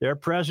 Yep. Their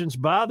presence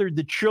bothered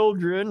the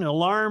children,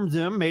 alarmed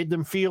them, made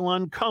them feel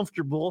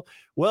uncomfortable.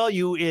 Well,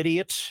 you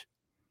idiots,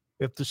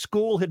 if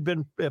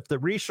the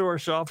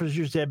resource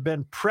officers had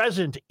been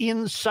present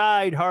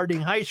inside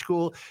Harding High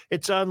School,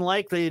 it's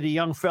unlikely that a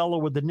young fellow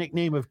with the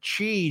nickname of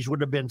Cheese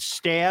would have been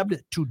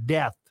stabbed to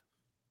death.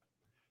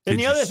 And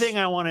the other thing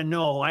I want to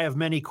know, I have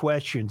many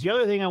questions. The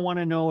other thing I want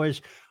to know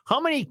is how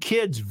many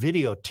kids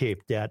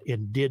videotaped that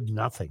and did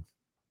nothing?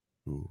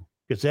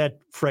 Because that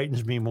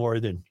frightens me more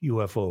than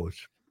UFOs.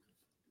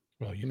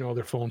 Well,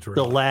 their phones were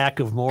the lack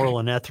of moral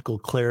and ethical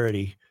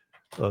clarity.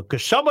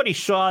 Because somebody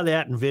saw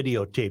that and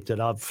videotaped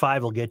it.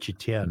 5 will get you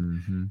 10.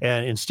 Mm-hmm.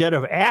 And instead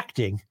of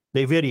acting,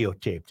 they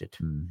videotaped it.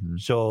 Mm-hmm.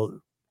 So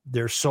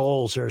their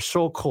souls are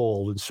so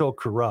cold and so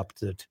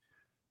corrupt that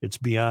it's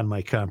beyond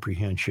my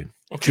comprehension.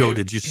 Okay. Joe,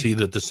 did you see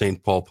that the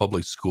St. Paul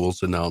Public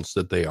Schools announced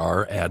that they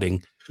are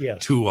adding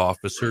 2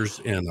 officers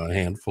in a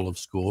handful of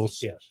schools?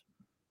 Yes.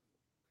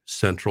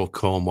 Central,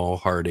 Como,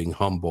 Harding,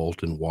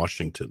 Humboldt, and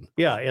Washington.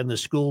 Yeah, and the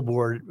school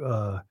board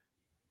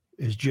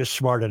is just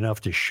smart enough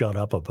to shut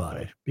up about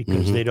it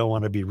because they don't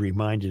want to be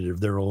reminded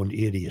of their own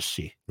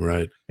idiocy.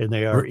 Right. And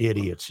they are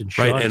idiots. And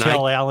Sean,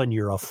 tell Alan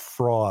you're a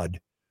fraud.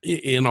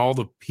 In all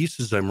the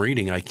pieces I'm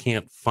reading, I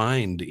can't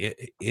find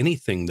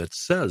anything that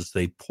says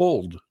they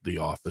pulled the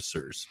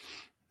officers.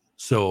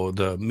 So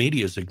the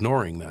media is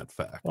ignoring that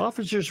fact.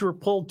 Officers were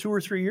pulled 2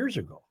 or 3 years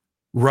ago.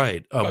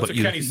 Right. But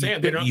Kenny's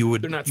saying they're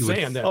not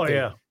saying that. Oh,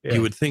 yeah.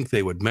 You would think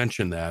they would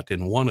mention that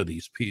in one of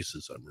these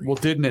pieces I'm reading. Well,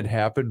 didn't it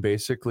happen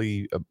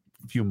basically a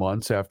few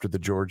months after the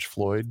George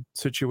Floyd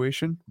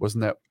situation?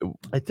 Wasn't that?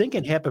 I think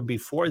it happened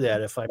before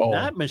that. If I'm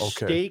not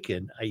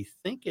mistaken, I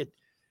think it.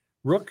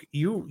 Rook,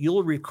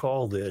 you'll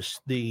recall this.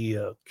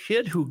 The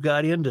kid who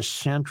got into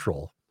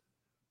Central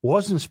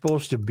wasn't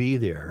supposed to be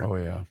there. Oh,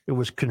 yeah. It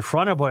was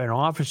confronted by an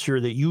officer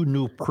that you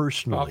knew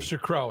personally. Officer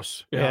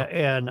Krause. Yeah.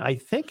 And I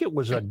think it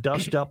was a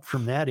dust up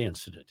from that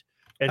incident.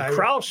 And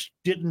Krause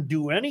didn't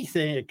do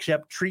anything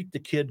except treat the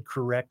kid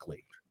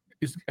correctly.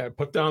 He's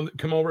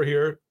come over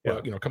here,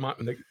 come out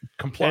and they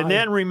comply. And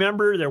then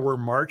remember, there were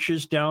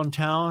marches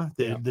downtown.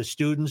 The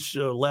students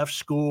left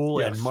school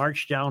and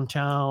marched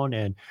downtown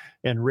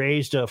and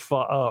raised a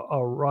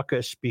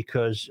ruckus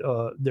because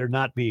they're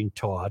not being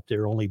taught.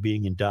 They're only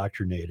being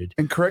indoctrinated.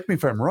 And correct me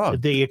if I'm wrong.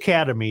 The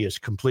academy is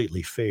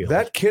completely failed.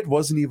 That kid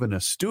wasn't even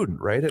a student,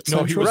 right?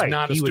 No, he was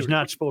not a student. He was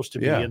not supposed to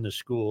be in the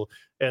school.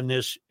 And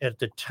this, at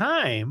the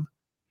time,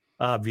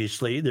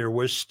 obviously, there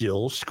was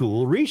still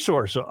school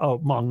resource,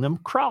 among them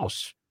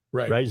Krause.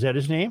 Right? Is that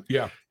his name?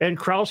 Yeah. And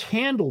Krause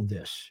handled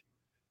this.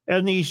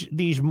 And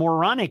these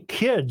moronic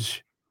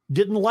kids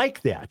didn't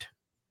like that.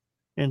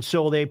 And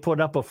so they put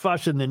up a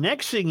fuss. And the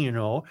next thing you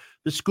know,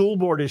 the school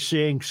board is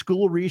saying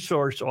school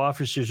resource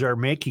officers are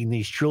making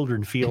these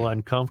children feel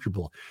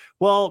uncomfortable.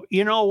 Well,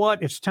 you know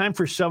what? It's time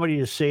for somebody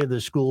to say to the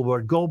school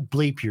board, go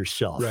bleep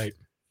yourself. Right.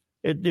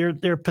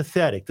 They're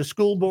pathetic. The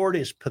school board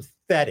is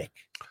pathetic.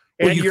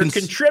 And you you're can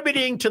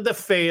contributing to the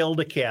failed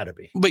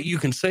academy. But you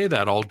can say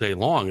that all day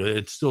long.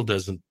 It still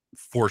doesn't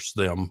force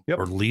them Yep.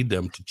 or lead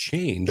them to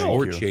change Thank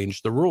or you.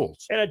 change the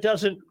rules. And it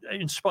doesn't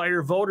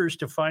inspire voters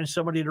to find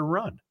somebody to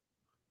run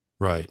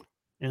Right.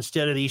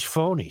 instead of these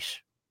phonies.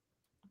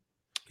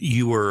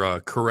 You were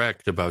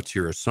correct about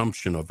your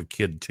assumption of a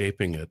kid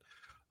taping it.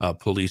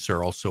 Police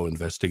are also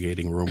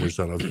investigating rumors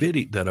on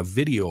a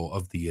video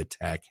of the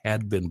attack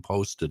had been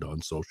posted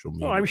on social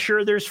media. Oh, I'm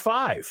sure there's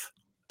 5,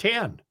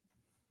 10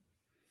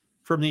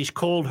 from these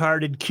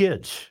cold-hearted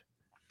kids.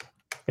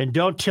 And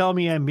don't tell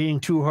me I'm being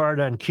too hard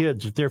on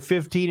kids. If they're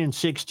 15 and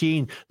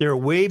 16, they're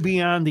way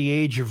beyond the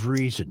age of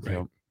reason.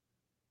 Yep.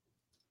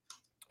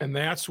 And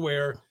that's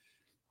where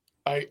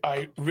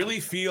I really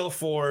feel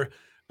for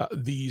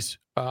these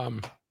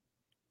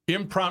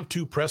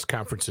impromptu press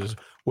conferences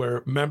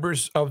where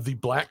members of the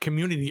Black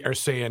community are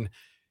saying,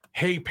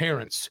 hey,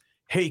 parents,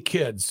 hey,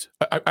 kids.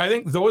 I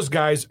think those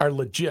guys are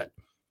legit.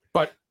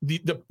 But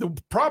the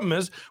problem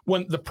is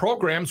when the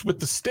programs with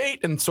the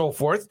state and so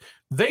forth,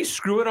 they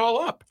screw it all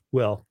up.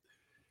 Well,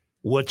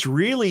 what's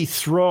really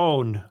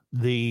thrown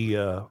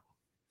the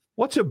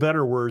what's a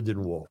better word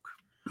than woke?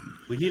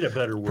 We need a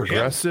better word.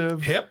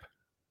 Progressive. Hip.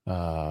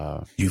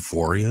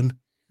 Euphorian?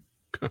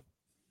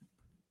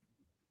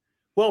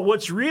 Well,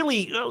 what's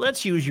really,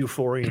 let's use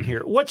Euphorian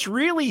here. What's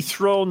really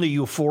thrown the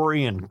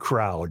Euphorian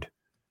crowd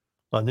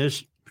on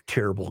this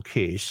terrible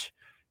case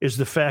is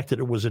the fact that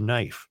it was a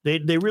knife. They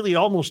really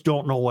almost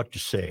don't know what to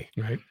say.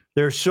 Right.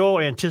 They're so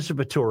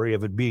anticipatory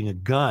of it being a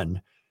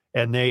gun,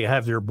 and they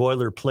have their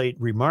boilerplate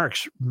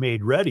remarks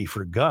made ready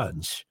for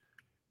guns.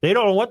 They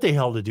don't know what the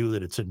hell to do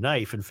that it's a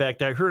knife. In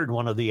fact, I heard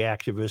one of the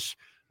activists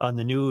on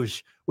the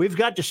news, we've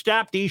got to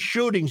stop these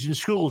shootings in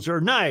schools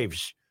or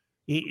knives.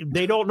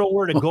 They don't know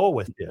where to go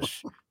with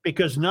this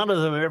because none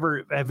of them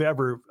have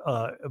ever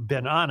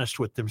been honest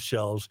with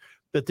themselves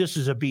that this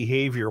is a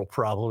behavioral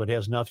problem. It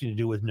has nothing to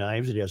do with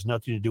knives. It has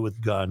nothing to do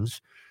with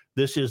guns.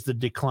 This is the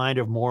decline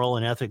of moral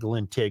and ethical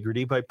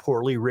integrity by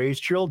poorly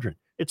raised children.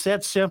 It's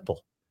that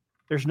simple.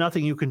 There's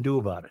nothing you can do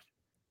about it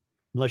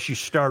unless you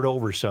start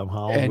over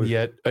somehow. And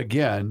yet,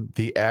 again,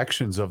 the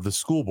actions of the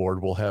school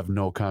board will have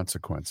no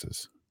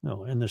consequences.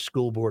 No, and the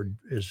school board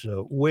is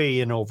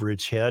way in over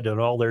its head, and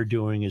all they're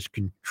doing is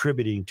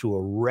contributing to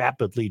a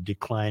rapidly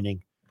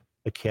declining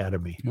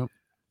academy. Yep.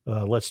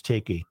 Let's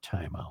take a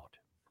timeout.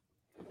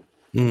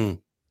 Can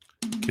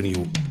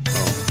you?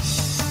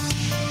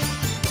 Oh.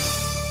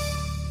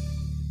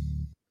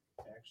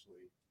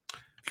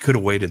 Could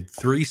have waited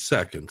 3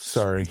 seconds.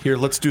 Sorry. Here,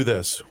 let's do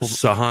this.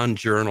 Sahan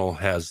Journal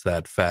has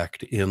that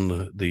fact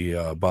in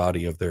the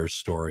body of their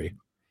story.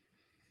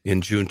 In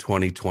June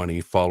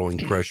 2020, following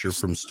pressure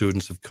from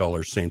students of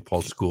color, St.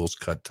 Paul schools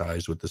cut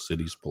ties with the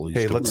city's police.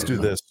 Hey, let's do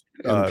this.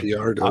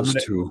 NPR does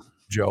gonna- too.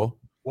 Joe,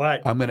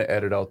 What? I'm going to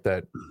edit out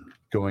that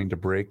going to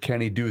break.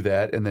 Kenny, do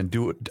that, and then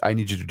do it. I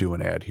need you to do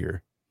an ad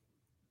here,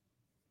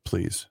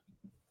 please.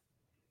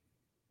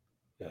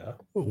 Yeah.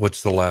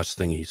 What's the last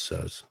thing he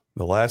says?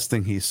 The last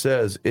thing he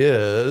says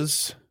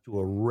is, To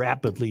a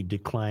rapidly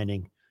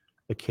declining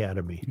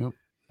academy.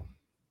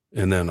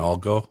 And then I'll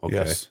go. Okay.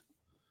 yes.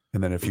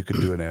 And then if you could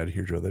do an ad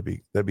here, Joe,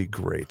 that'd be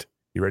great.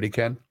 You ready,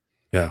 Ken?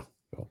 Yeah.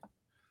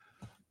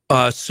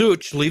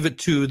 Such, leave it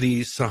to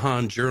the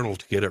Sahan Journal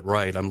to get it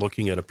right. I'm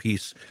looking at a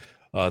piece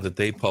that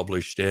they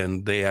published,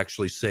 and they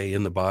actually say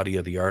in the body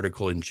of the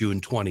article, in June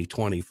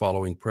 2020,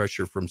 following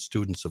pressure from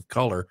students of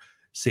color,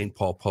 St.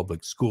 Paul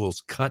Public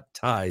Schools cut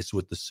ties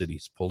with the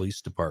city's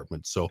police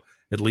department. So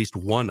at least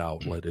one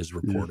outlet is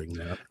reporting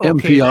that.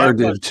 Okay, NPR that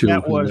did was- too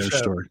that in was, their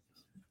story.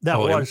 That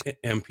was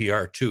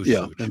NPR too.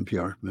 Yeah, Such.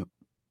 NPR. Yep.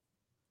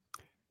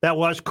 That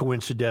was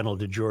coincidental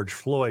to George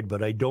Floyd,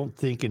 but I don't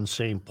think in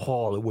St.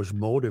 Paul it was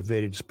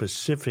motivated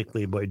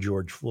specifically by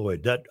George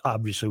Floyd. That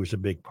obviously was a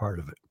big part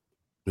of it.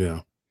 Yeah.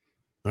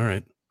 All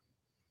right.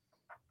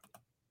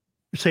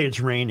 Say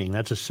it's raining.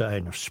 That's a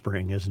sign of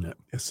spring, isn't it?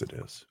 Yes, it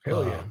is.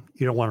 Hell yeah.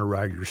 You don't want to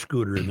ride your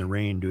scooter in the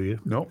rain, do you?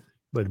 Nope.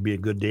 But it'd be a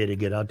good day to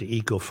get out to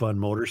EcoFun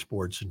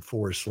Motorsports in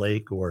Forest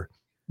Lake or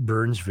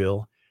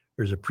Burnsville.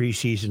 There's a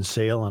preseason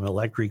sale on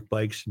electric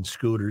bikes and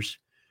scooters.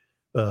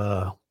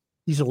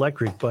 These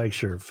electric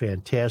bikes are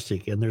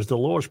fantastic, and there's the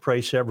lowest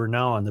price ever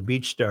now on the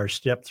BeachStar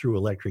step-through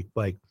electric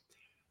bike.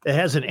 It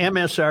has an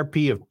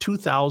MSRP of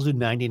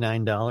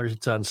 $2,099.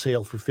 It's on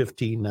sale for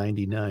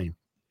 $1,599.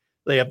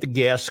 They have the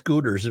gas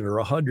scooters that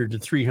are $100 to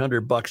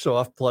 $300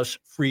 off, plus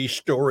free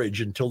storage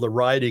until the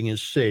riding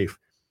is safe.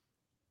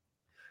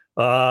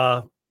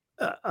 I'm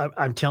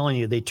telling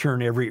you, they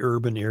turn every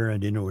urban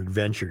errand into an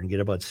adventure and get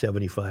about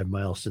 75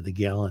 miles to the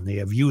gallon. They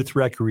have youth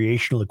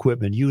recreational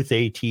equipment, youth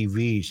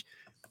ATVs.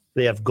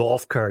 They have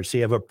golf carts. They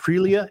have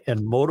Aprilia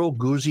and Moto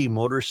Guzzi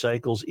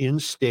motorcycles in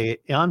stock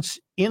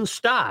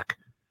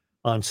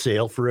on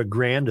sale for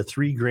 $1,000 to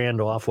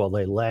 $3,000 off while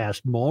they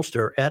last. Most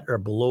are at or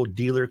below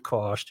dealer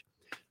cost.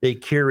 They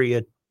carry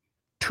a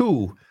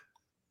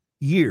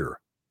 2-year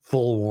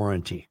full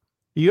warranty.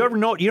 You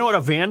know what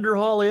a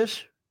Vanderhall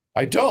is?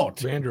 I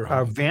don't. A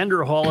Vanderhall.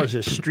 Vanderhall is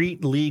a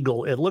street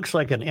legal. It looks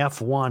like an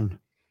F1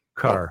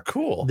 car. Oh,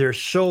 cool. They're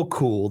so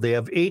cool. They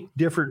have 8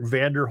 different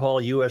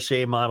Vanderhall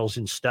USA models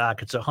in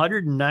stock. It's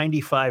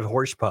 195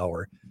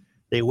 horsepower.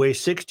 They weigh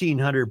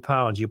 1,600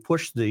 pounds. You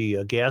push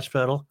the gas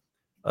pedal,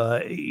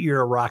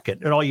 you're a rocket.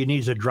 And all you need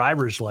is a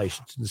driver's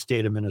license in the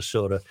state of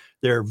Minnesota.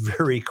 They're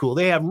very cool.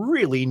 They have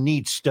really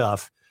neat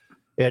stuff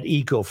at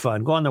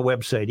EcoFun. Go on the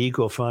website,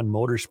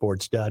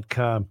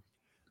 ecofunmotorsports.com.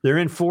 They're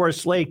in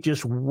Forest Lake,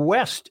 just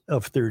west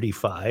of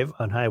 35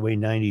 on Highway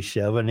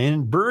 97,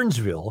 in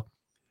Burnsville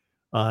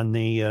on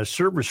the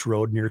service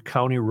road near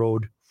County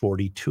Road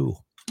 42.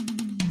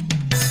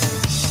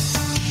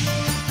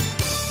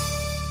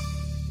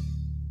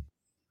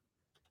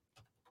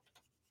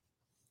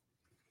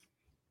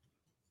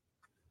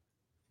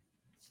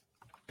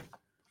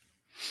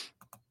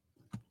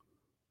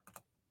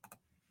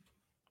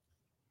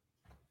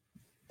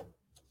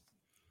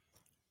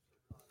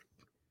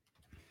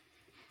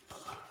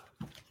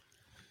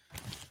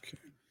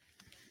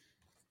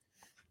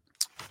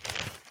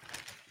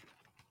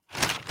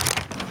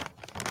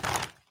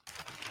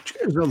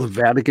 You guys know the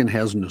Vatican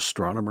has an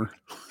astronomer,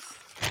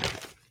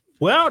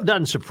 Well, it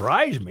doesn't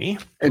surprise me.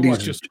 and Let's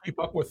he's just keep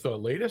up with the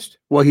latest.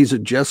 he's a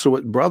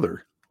Jesuit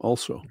brother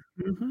also,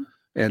 Mm-hmm.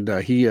 and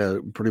he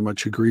pretty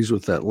much agrees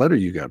with that letter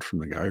you got from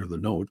the guy or the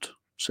note.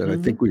 Said, I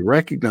Mhm. think we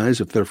recognize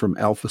if they're from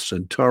Alpha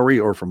Centauri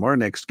or from our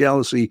next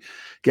galaxy,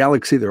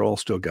 they're all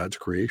still God's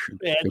creation.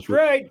 That's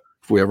right.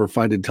 If we ever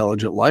find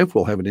intelligent life,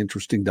 we'll have an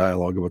interesting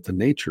dialogue about the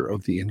nature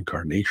of the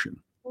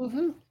incarnation.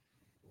 Mm-hmm.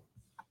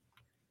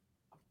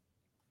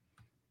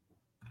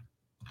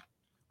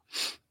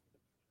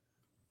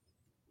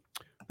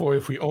 Boy,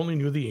 if we only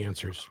knew the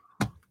answers.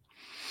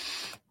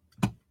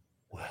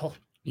 Well,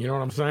 You know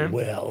what I'm saying?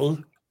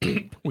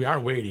 We are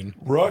waiting.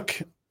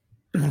 Rook,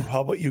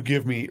 how about you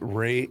give me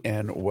Ray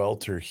and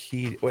Welter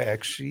heat? Well,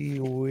 actually,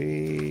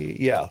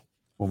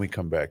 when we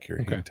come back here.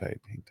 Okay. Hang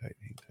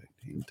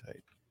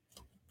tight.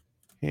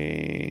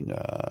 Hang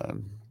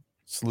on.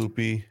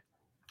 Sloopy,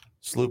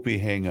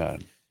 hang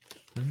on.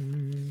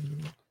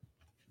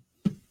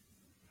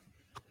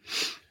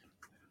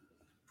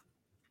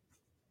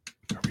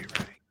 Are we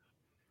ready?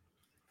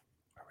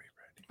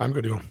 I'm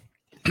going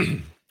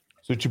to.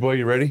 Suchi boy,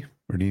 you ready?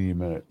 Or do you need a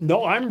minute?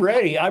 no, I'm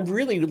ready. I'd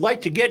really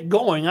like to get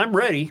going. I'm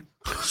ready.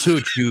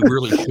 Such, you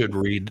really should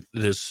read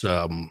this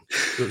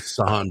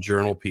Sahan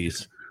Journal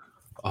piece.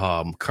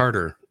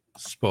 Carter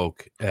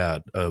spoke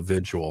at a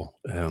vigil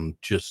and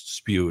just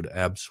spewed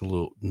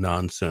absolute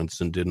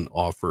nonsense and didn't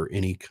offer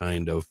any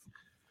kind of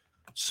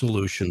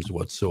solutions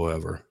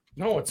whatsoever.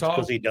 No, it's all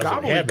Because he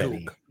doesn't have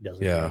any. gobbledygook.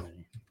 Doesn't Yeah. have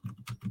any.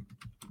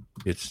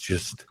 It's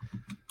just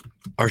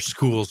our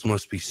schools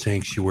must be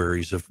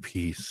sanctuaries of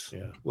peace.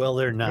 Yeah. Well,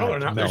 they're not. No, they're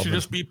not. They should Melvin.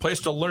 just be a place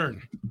to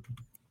learn.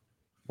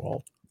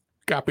 Well,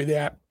 Copy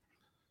that.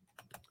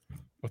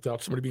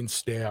 Without somebody being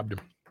stabbed.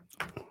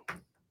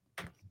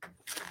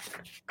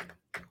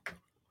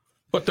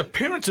 But the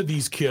parents of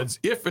these kids,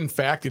 if in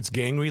fact it's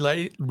gang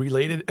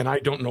related, and I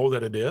don't know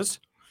that it is,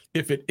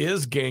 if it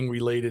is gang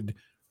related,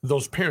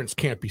 those parents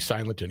can't be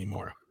silent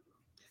anymore.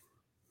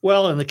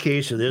 Well, in the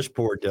case of this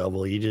poor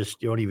devil, you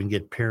don't even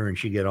get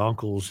parents. You get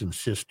uncles and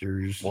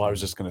sisters. I was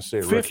just going to say,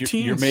 Rick,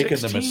 15, you're making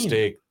the 16.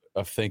 mistake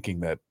of thinking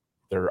that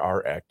there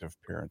are active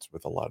parents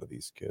with a lot of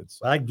these kids.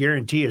 I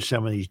guarantee you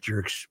some of these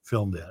jerks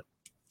filmed that.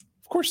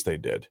 Of course they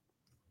did.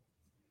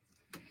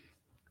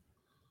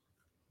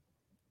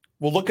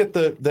 Well, look at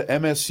the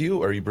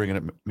MSU. Are you bringing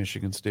up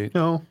Michigan State?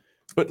 No.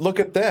 But look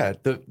at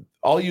that. The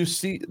only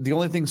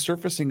thing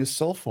surfacing is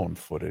cell phone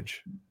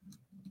footage.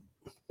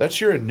 That's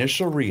your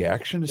initial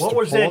reaction is What to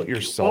was pull that? out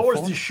your cell What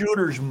phone? was the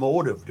shooter's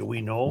motive? Do we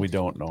know? We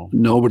don't know.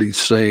 Nobody's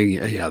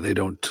saying, they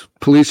don't.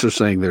 Police are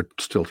saying they're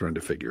still trying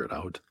to figure it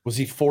out. Was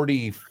he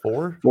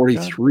 44?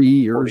 43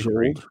 years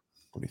 43. old.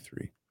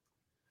 43.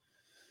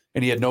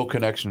 And he had no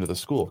connection to the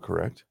school,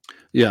 correct?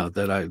 Yeah,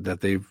 that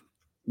they've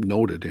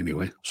noted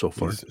anyway so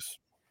far. Jesus.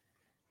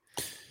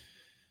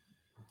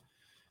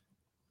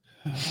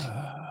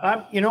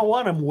 You know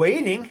what? I'm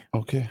waiting.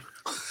 Okay.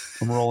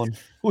 I'm rolling.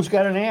 Who's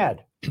got an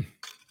ad?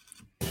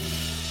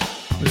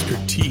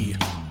 Mr. T.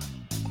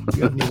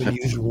 You haven't even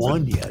used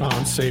one yet. Oh,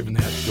 I'm saving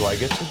that. Do I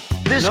get to?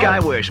 This No. guy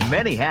wears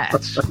many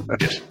hats,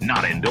 just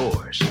not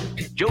indoors.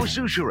 Joe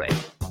Souchere.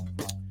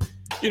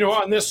 You know,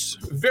 on this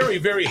very,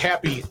 very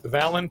happy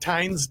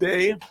Valentine's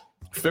Day,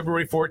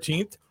 February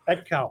 14th.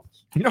 That counts.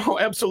 No,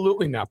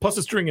 absolutely not. Plus,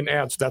 it's during an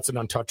ad, so that's an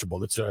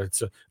untouchable.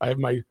 I have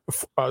my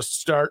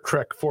Star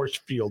Trek force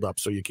field up,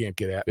 so you can't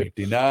get at me.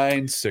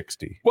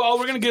 59.60. Well,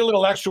 we're going to get a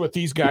little extra with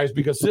these guys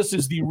because this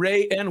is the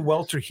Ray and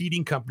Welter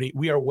Heating Company.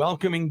 We are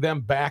welcoming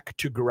them back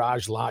to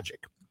Garage Logic.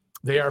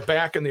 They are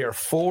back and they are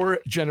 4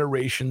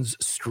 generations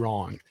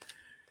strong.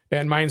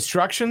 And my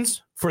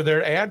instructions for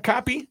their ad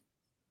copy?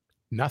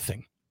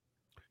 Nothing.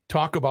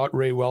 Talk about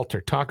Ray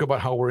Welter. Talk about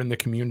how we're in the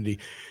community.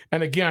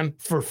 And again,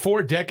 for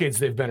 4 decades,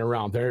 they've been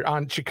around. They're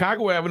on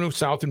Chicago Avenue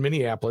South in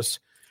Minneapolis.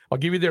 I'll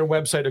give you their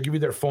website. I'll give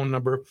you their phone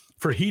number.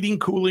 For heating,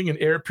 cooling, and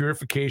air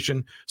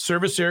purification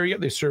service area,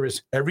 they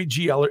service every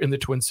GLer in the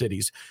Twin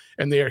Cities.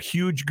 And they are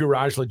huge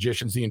garage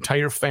logicians. The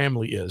entire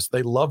family is.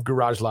 They love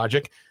Garage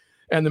Logic.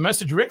 And the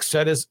message Rick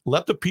said is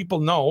let the people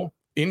know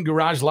in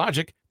Garage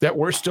Logic that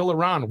we're still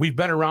around. We've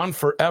been around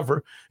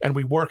forever, and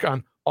we work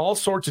on all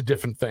sorts of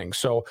different things.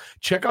 So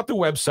check out the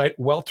website,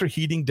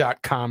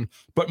 welterheating.com.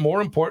 But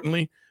more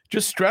importantly,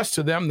 just stress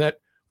to them that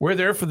we're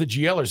there for the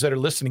GLers that are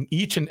listening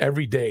each and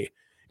every day.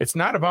 It's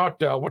not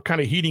about what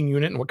kind of heating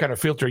unit and what kind of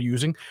filter you're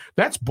using.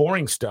 That's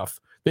boring stuff.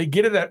 They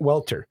get it at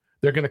Welter.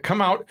 They're going to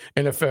come out,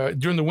 and if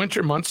during the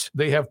winter months,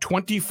 they have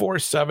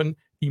 24/7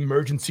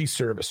 emergency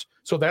service.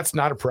 So that's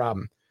not a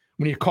problem.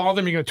 When you call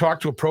them, you're going to talk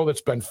to a pro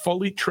that's been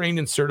fully trained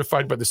and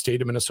certified by the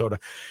state of Minnesota.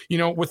 You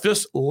know, with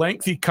this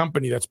lengthy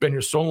company that's been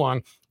here so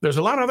long, there's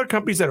a lot of other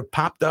companies that have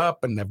popped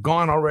up and have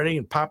gone already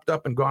and popped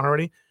up and gone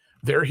already.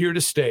 They're here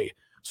to stay.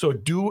 So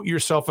do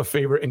yourself a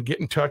favor and get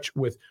in touch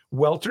with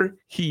Welter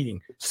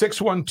Heating,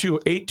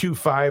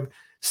 612-825-6867,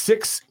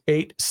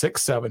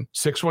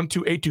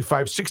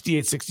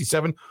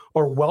 612-825-6867,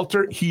 or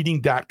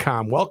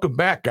welterheating.com. Welcome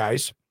back,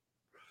 guys.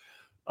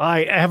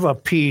 I have a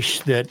piece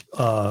that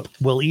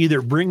will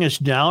either bring us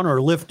down or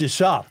lift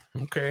us up.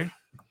 Okay.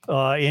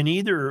 In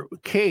either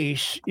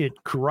case, it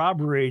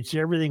corroborates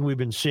everything we've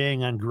been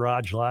saying on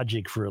Garage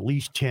Logic for at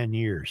least 10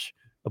 years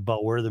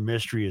about where the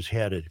mystery is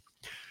headed.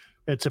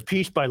 It's a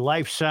piece by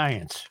Life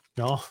Science.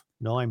 No,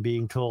 I'm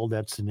being told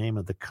that's the name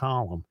of the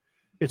column.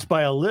 It's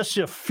by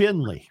Alyssa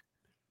Finley.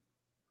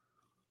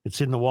 It's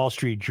in the Wall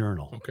Street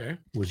Journal. Okay.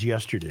 It was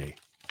yesterday.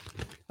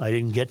 I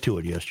didn't get to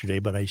it yesterday,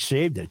 but I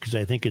saved it because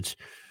I think it's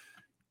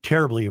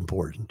terribly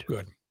important.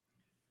 Good.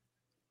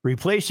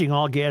 Replacing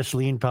all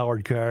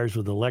gasoline-powered cars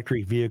with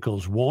electric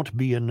vehicles won't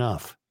be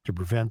enough to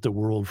prevent the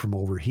world from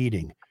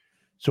overheating.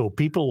 So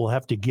people will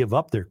have to give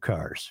up their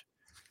cars.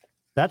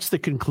 That's the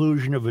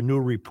conclusion of a new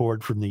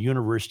report from the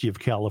University of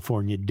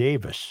California,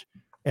 Davis,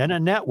 and a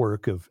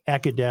network of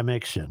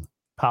academics and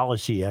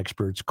policy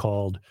experts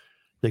called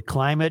the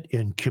Climate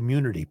and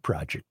Community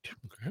Project.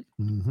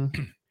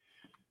 Okay.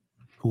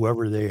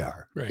 Whoever they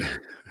are. Right.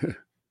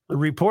 The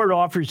report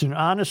offers an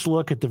honest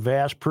look at the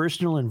vast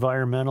personal,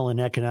 environmental, and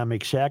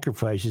economic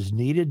sacrifices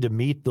needed to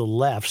meet the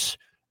left's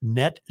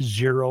net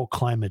zero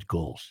climate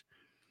goals.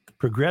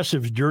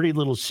 Progressive's dirty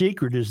little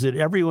secret is that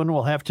everyone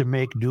will have to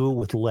make do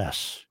with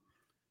less.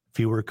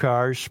 Fewer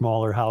cars,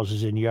 smaller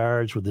houses and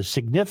yards with a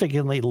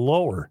significantly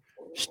lower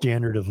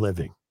standard of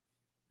living.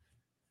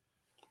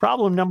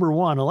 Problem number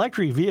one,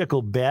 electric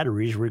vehicle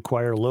batteries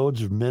require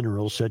loads of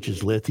minerals such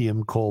as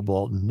lithium,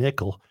 cobalt, and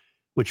nickel,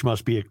 which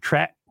must be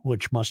extracted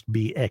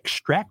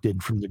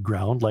from the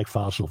ground like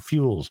fossil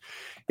fuels.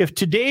 If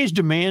today's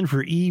demand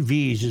for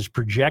EVs is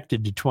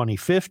projected to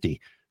 2050,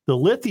 the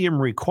lithium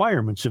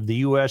requirements of the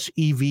U.S.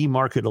 EV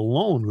market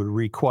alone would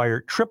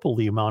require triple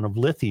the amount of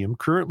lithium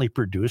currently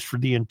produced for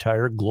the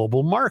entire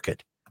global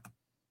market.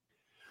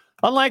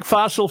 Unlike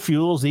fossil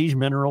fuels, these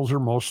minerals are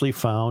mostly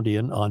found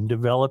in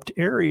undeveloped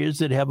areas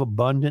that have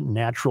abundant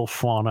natural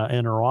fauna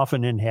and are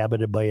often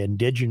inhabited by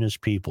indigenous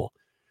people.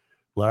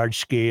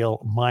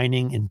 Large-scale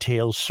mining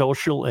entails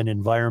social and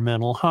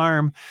environmental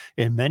harm,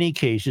 in many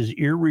cases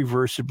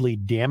irreversibly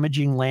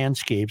damaging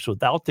landscapes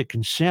without the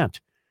consent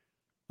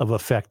of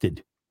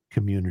affected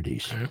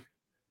communities. Okay.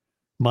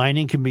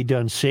 Mining can be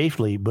done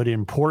safely, but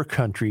in poor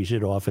countries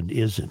it often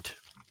isn't.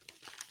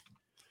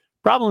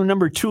 Problem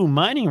number two,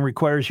 mining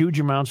requires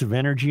huge amounts of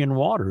energy and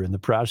water, and the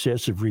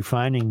process of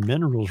refining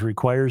minerals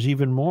requires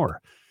even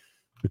more.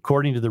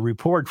 According to the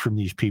report from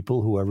these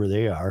people, whoever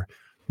they are,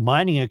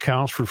 mining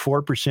accounts for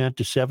 4%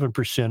 to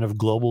 7% of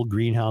global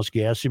greenhouse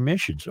gas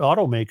emissions.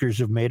 Automakers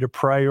have made a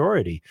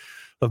priority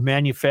of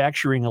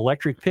manufacturing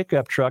electric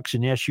pickup trucks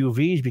and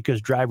SUVs because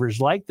drivers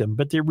like them,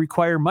 but they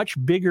require much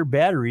bigger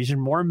batteries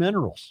and more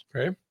minerals.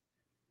 Okay.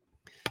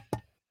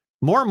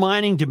 More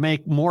mining to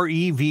make more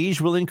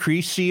EVs will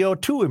increase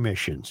CO2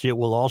 emissions. It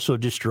will also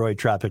destroy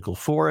tropical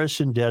forests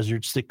and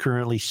deserts that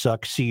currently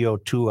suck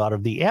CO2 out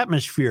of the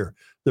atmosphere,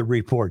 the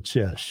report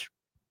says.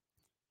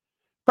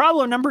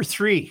 Problem number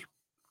three.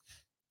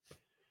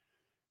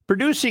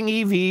 Producing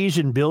EVs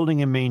and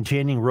building and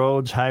maintaining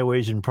roads,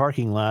 highways, and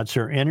parking lots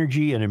are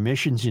energy and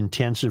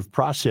emissions-intensive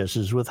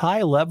processes with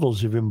high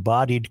levels of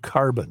embodied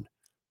carbon,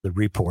 the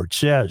report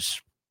says.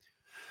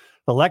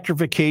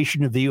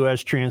 Electrification of the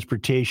U.S.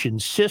 transportation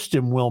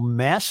system will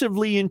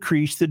massively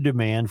increase the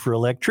demand for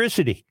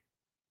electricity,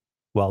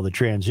 while the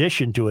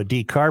transition to a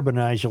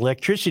decarbonized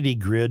electricity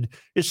grid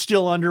is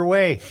still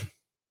underway.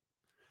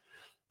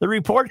 The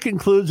report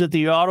concludes that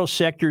the auto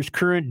sector's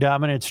current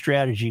dominant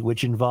strategy,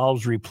 which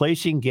involves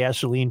replacing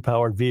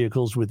gasoline-powered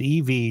vehicles with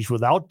EVs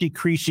without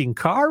decreasing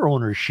car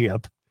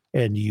ownership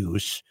and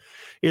use,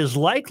 is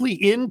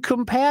likely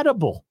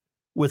incompatible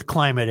with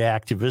climate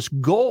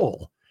activists'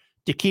 goal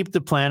to keep the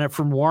planet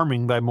from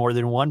warming by more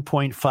than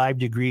 1.5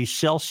 degrees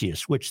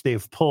Celsius, which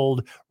they've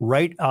pulled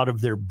right out of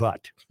their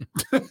butt.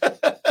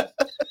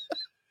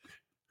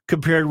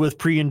 Compared with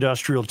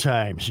pre-industrial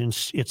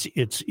times.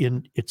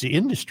 It's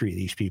industry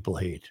these people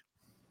hate.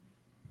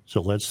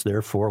 So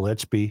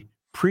let's be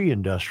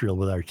pre-industrial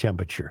with our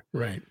temperature.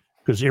 Right.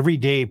 Because every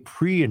day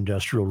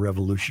pre-industrial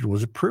revolution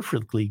was a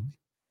perfectly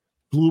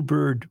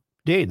bluebird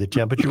day. The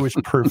temperature was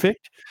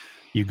perfect.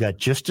 You got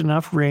just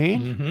enough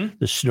rain. Mm-hmm.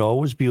 The snow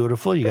was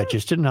beautiful. You got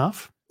just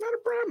enough. Not a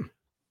problem.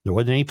 There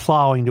wasn't any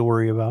plowing to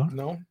worry about.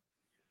 No.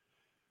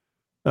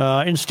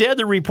 Instead,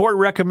 the report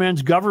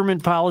recommends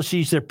government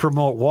policies that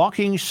promote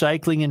walking,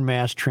 cycling, and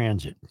mass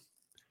transit.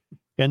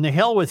 And the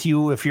hell with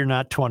you if you're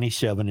not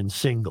 27 and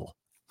single.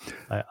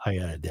 I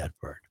added that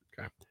part.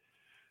 Okay.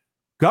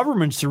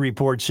 Governments, the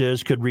report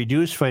says, could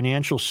reduce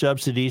financial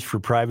subsidies for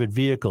private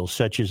vehicles,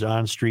 such as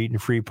on-street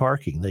and free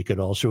parking. They could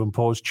also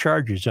impose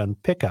charges on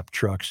pickup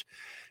trucks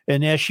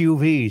and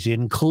SUVs,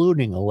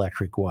 including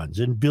electric ones,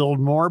 and build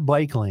more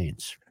bike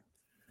lanes.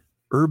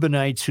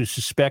 Urbanites who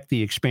suspect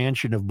the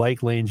expansion of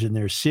bike lanes in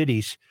their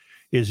cities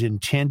is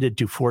intended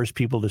to force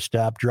people to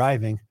stop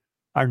driving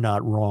are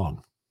not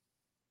wrong.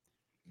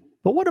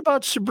 But what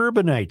about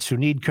suburbanites who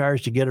need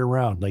cars to get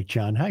around, like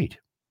John Haidt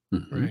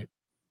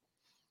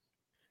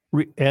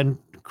Right. and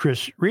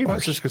Chris I was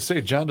Reavers? just going to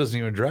say, John doesn't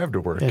even drive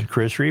to work. And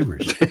Chris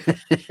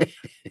Reavers.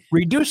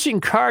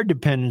 Reducing car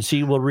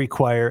dependency will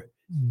require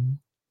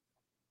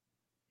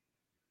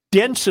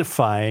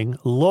densifying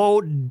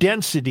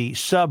low-density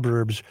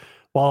suburbs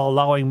while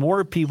allowing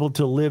more people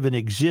to live in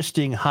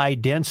existing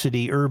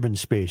high-density urban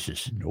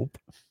spaces. Nope.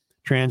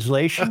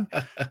 Translation,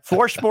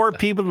 force more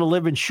people to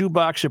live in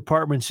shoebox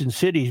apartments in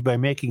cities by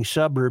making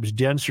suburbs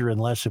denser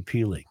and less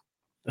appealing.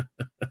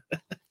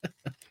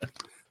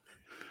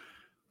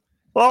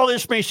 All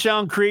this may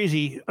sound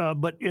crazy,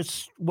 but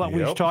it's what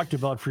we've Yep. talked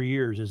about for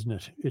years, isn't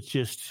it? It's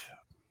just,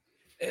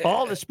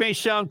 all this may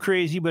sound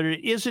crazy, but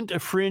it isn't a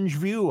fringe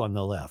view on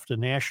the left. The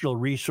National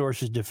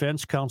Resources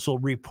Defense Council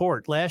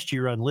report last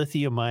year on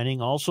lithium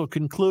mining also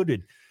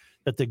concluded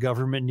that the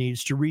government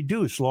needs to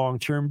reduce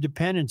long-term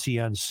dependency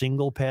on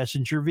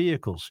single-passenger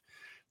vehicles.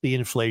 The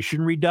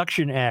Inflation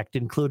Reduction Act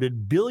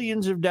included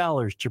billions of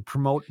dollars to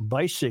promote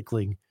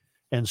bicycling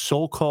and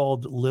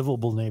so-called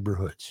livable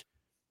neighborhoods.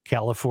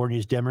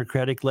 California's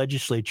Democratic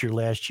legislature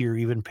last year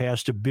even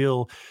passed a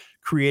bill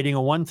creating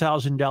a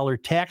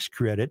 $1,000 tax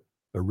credit,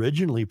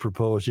 originally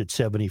proposed at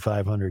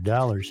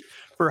 $7,500,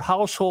 for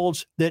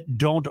households that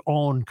don't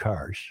own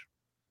cars.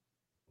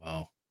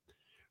 Wow.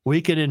 We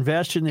can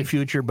invest in the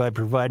future by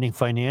providing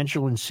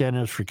financial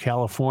incentives for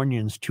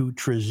Californians to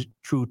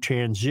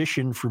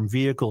transition from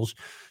vehicles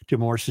to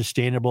more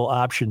sustainable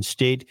options,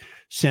 State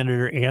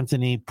Senator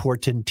Anthony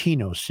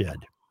Portantino said.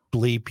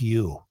 Bleep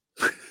you.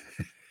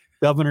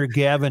 Governor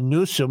Gavin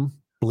Newsom,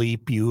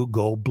 bleep you,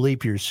 go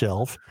bleep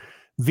yourself,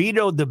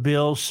 vetoed the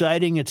bill,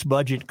 citing its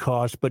budget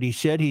costs, but he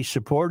said he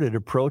supported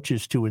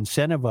approaches to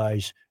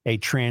incentivize a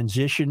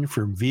transition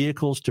from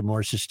vehicles to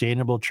more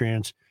sustainable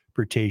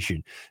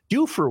transportation.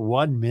 Do for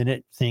 1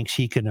 minute thinks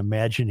he can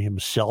imagine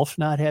himself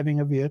not having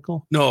a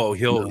vehicle? No,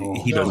 he No.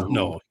 doesn't.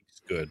 No,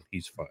 he's good.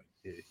 He's fine.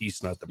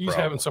 He's not the He's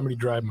problem. having somebody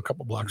drive him a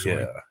couple blocks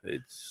away. Yeah,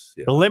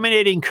 yeah.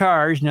 Eliminating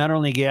cars, not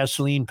only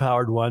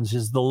gasoline-powered ones,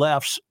 is the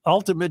left's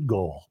ultimate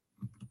goal.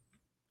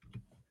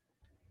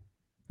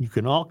 You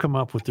can all come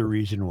up with the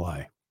reason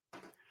why.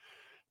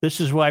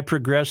 This is why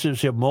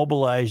progressives have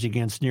mobilized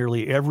against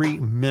nearly every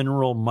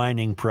mineral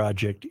mining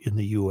project in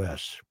the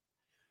U.S.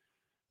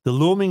 The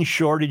looming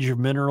shortage of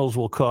minerals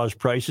will cause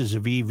prices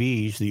of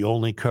EVs, the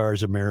only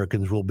cars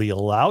Americans will be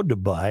allowed to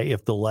buy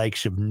if the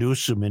likes of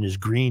Newsom and his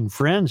green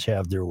friends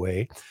have their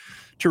way,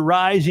 to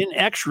rise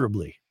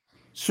inexorably.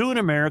 Soon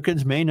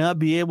Americans may not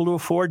be able to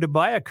afford to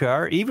buy a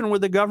car, even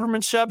with a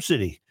government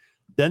subsidy.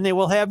 Then they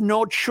will have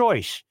no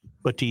choice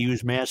but to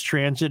use mass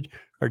transit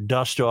or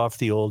dust off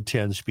the old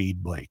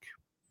 10-speed bike.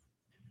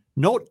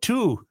 Note,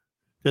 too,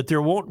 that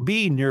there won't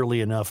be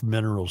nearly enough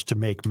minerals to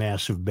make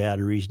massive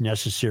batteries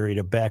necessary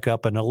to back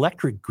up an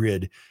electric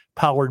grid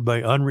powered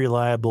by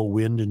unreliable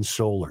wind and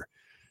solar.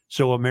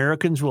 So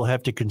Americans will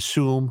have to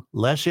consume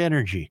less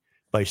energy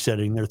by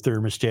setting their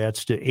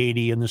thermostats to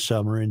 80 in the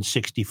summer and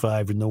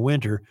 65 in the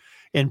winter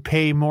and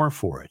pay more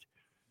for it.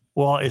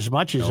 Well, as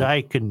much as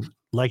I can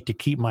like to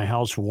keep my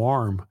house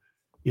warm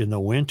in the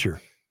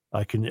winter,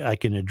 I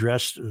can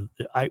address,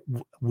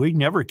 we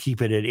never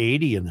keep it at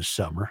 80 in the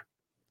summer.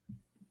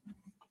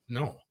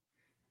 No.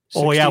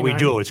 Oh, yeah, we 69.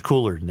 do. It's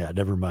cooler than that.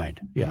 Never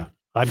mind. Yeah,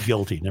 I'm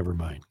guilty. Never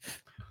mind.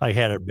 I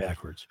had it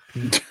backwards.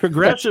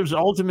 Progressives'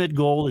 ultimate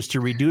goal is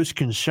to reduce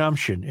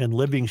consumption and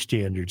living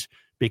standards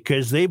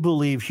because they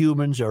believe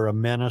humans are a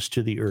menace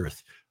to the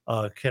earth.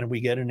 Can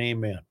we get an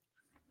amen?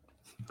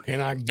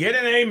 Can I get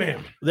an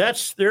amen?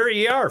 There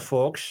you are,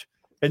 folks.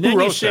 And then Who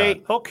you wrote say,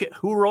 that? okay,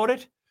 who wrote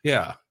it?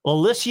 Yeah.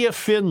 Alicia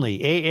Finley,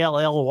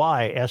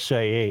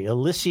 Alllysia.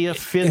 Alicia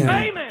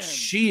Finley.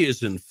 She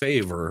is in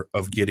favor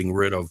of getting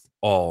rid of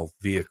all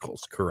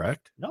vehicles,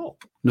 correct? No,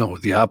 No,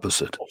 the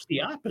opposite. it's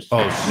the opposite.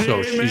 Oh,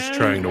 so she's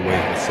trying to wake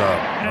us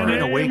up. All I'm going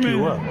to right. wake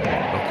you up.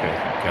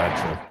 Okay,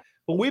 gotcha.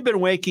 Well, we've been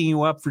waking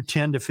you up for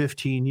 10 to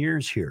 15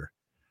 years here.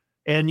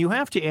 And you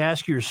have to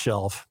ask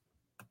yourself,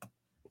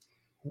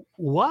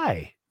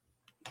 why?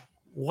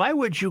 Why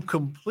would you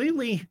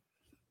completely,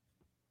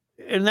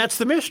 and that's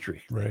the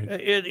mystery. Right.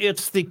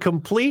 It's the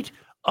complete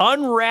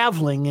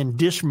unraveling and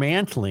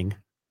dismantling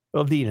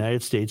of the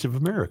United States of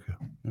America.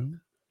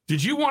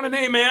 Did you want an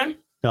amen?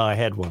 No, I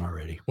had one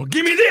already. Well,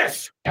 give me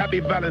this. Happy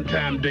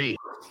Valentine's Day.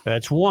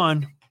 That's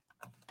one.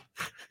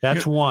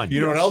 That's one.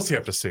 You know what else you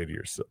have to say to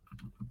yourself?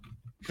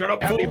 Shut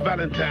up, Happy fool.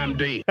 Valentine's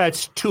Day.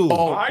 That's two.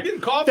 Oh, I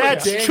didn't call for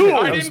That's that. two.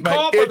 I That was didn't my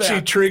call for itchy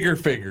that. trigger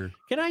finger.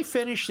 Can I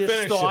finish this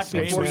Finish thought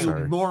this, before Amen. you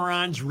Sorry.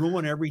 morons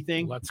ruin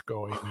everything? Let's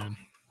go, amen.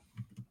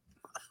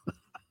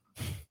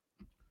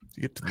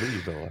 You get to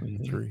leave though on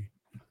 3.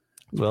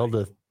 Well,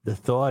 the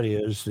thought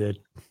is that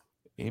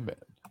Amen.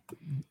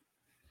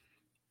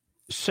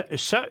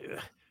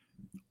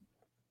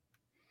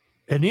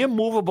 an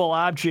immovable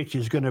object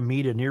is going to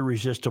meet an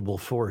irresistible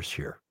force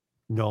here.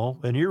 No,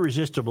 an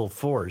irresistible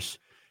force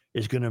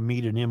is going to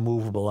meet an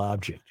immovable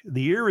object.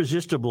 The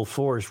irresistible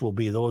force will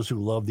be those who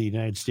love the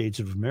United States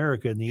of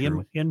America, and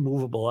the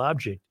immovable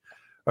object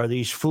are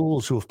these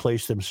fools who have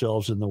placed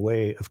themselves in the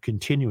way of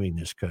continuing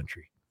this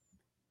country.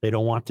 They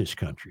don't want this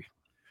country.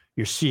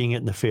 You're seeing it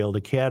in the failed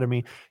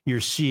academy. You're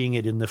seeing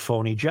it in the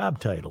phony job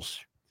titles.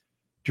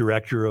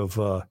 Director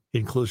of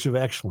Inclusive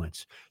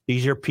Excellence.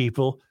 These are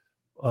people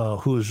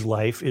whose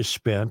life is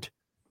spent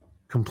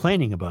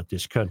complaining about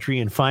this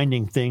country and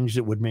finding things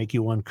that would make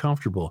you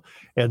uncomfortable.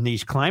 And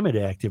these climate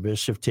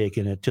activists have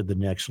taken it to the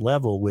next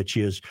level, which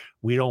is,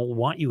 we don't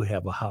want you to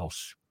have a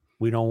house.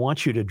 We don't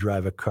want you to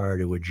drive a car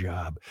to a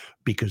job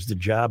because the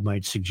job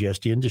might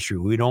suggest industry.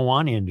 We don't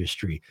want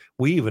industry.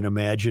 We even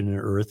imagine an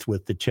Earth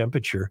with the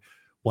temperature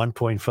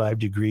 1.5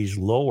 degrees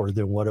lower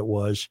than what it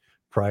was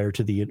prior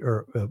to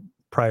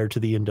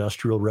the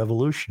Industrial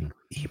Revolution.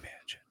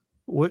 Imagine.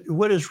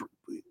 What is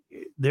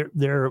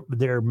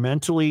they're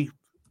mentally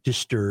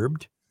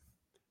disturbed.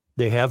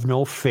 They have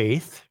no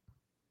faith.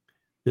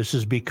 This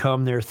has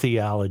become their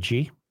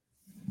theology,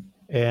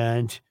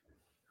 and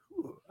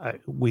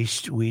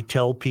we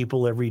tell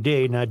people every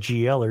day, not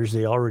GLers,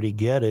 they already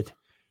get it,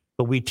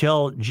 but we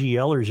tell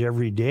GLers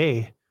every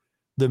day,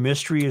 the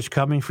mystery is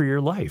coming for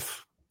your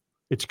life.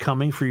 It's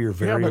coming for your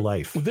very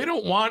life. They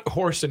don't want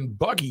horse and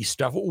buggy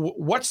stuff.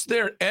 What's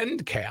their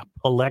end cap?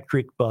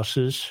 Electric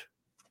buses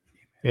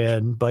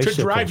and bicycles.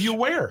 To drive you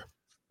where?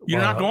 You're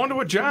not going to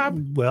a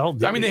job? Well,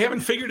 I mean, they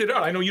haven't figured it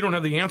out. I know you don't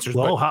have the answers.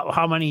 Well, but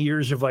how many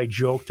years have I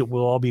joked that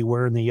we'll all be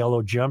wearing the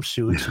yellow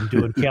jumpsuits and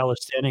doing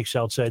calisthenics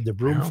outside the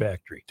broom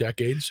factory?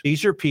 Decades.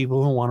 These are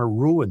people who want to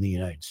ruin the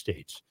United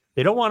States.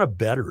 They don't want to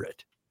better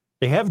it.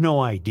 They have no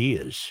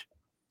ideas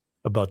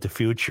about the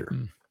future.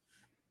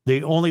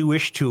 They only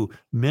wish to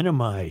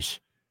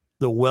minimize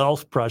the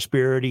wealth,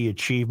 prosperity,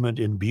 achievement,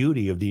 and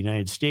beauty of the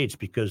United States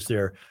because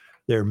they're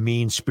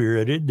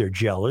mean-spirited, they're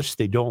jealous,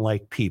 they don't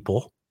like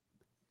people,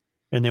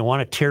 and they want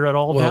to tear it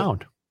all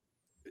down.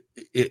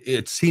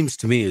 It seems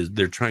to me as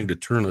they're trying to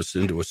turn us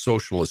into a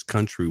socialist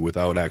country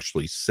without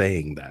actually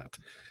saying that.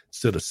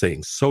 Instead of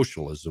saying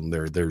socialism,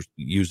 they're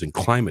using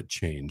climate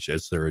change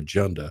as their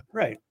agenda,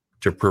 right,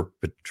 to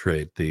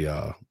perpetrate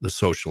the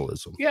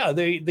socialism. Yeah,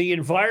 the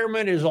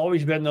environment has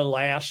always been the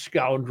last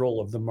scoundrel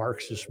of the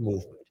Marxist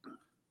movement.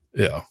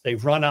 Yeah,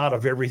 they've run out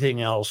of everything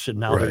else, and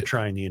now they're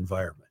trying the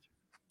environment,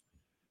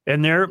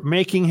 and they're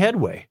making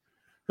headway.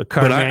 The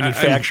car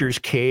manufacturers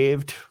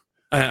caved.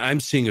 I'm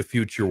seeing a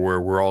future where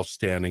we're all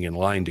standing in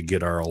line to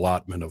get our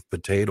allotment of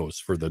potatoes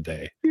for the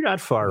day. You're not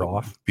far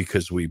off,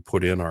 because we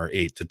put in our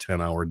 8 to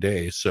 10 hour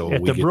day. So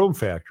at the broom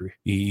factory,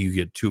 you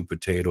get 2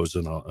 potatoes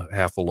and a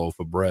half a loaf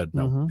of bread.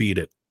 Now beat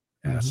it,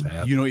 ass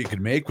hat. You know what you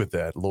can make with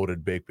that?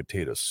 Loaded baked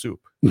potato soup.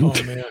 Oh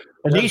man!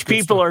 And these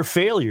people are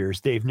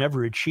failures. They've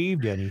never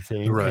achieved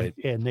anything, right?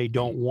 And they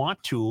don't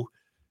want to,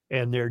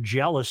 and they're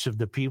jealous of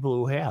the people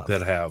who have.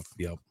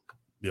 Yep.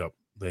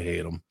 They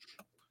hate them.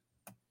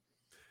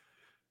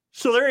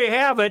 So there you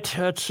have it.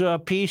 That's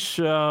a piece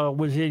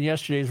was in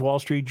yesterday's Wall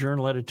Street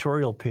Journal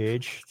editorial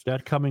page. It's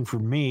not coming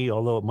from me,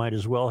 although it might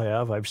as well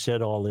have. I've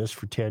said all this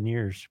for 10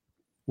 years.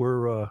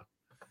 We're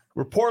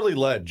poorly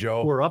led,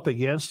 Joe. We're up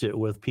against it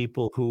with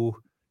people who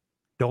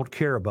don't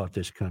care about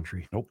this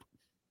country. Nope.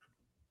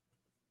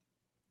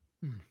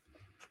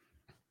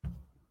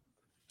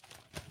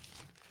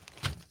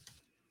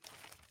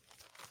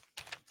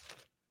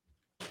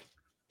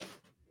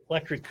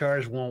 Electric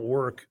cars won't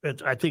work.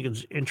 I think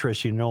it's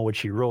interesting to know what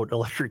she wrote.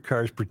 Electric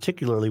cars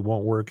particularly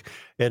won't work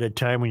at a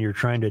time when you're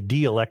trying to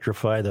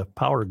de-electrify the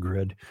power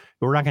grid.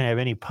 We're not going to have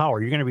any power.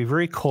 You're going to be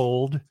very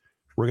cold.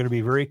 We're going to be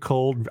very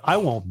cold. I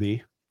won't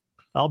be.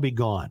 I'll be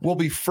gone. We'll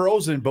be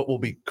frozen, but we'll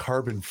be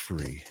carbon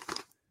free.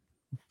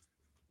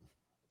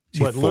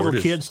 But little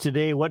kids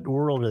today, what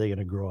world are they going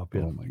to grow up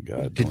in? Oh my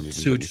God! Did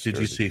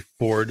you see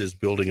Ford is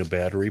building a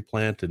battery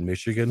plant in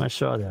Michigan? I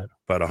saw that.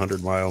 About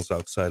 100 miles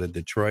outside of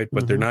Detroit,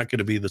 but they're not going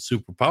to be the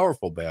super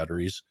powerful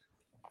batteries.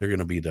 They're going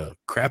to be the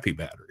crappy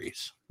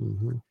batteries.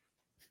 Is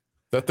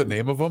that the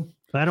name of them?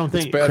 I don't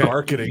think it's bad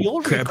marketing.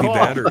 Crappy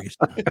batteries.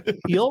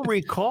 You'll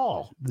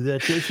recall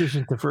that this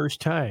isn't the first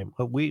time.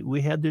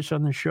 We had this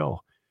on the show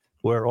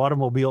where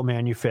automobile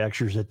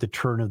manufacturers at the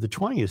turn of the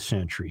 20th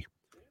century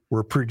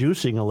were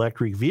producing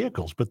electric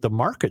vehicles, but the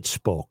market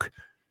spoke,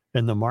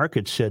 and the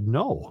market said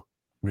no.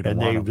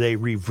 And they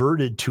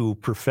reverted to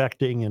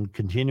perfecting and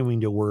continuing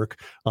to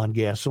work on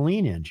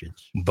gasoline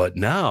engines. But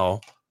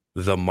now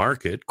the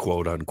market,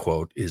 quote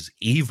unquote, is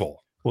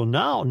evil. Well,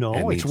 now,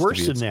 no, it's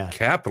worse than that.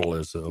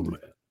 Capitalism.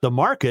 The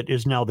market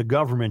is now the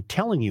government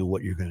telling you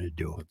what you're going to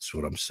do. That's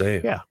what I'm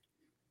saying. Yeah.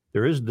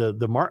 There is the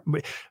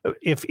market.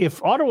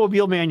 If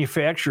automobile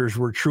manufacturers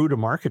were true to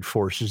market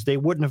forces, they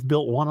wouldn't have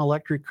built one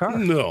electric car.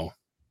 No.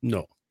 These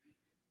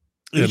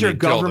And are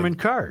government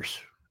cars.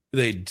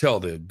 They'd tell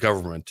the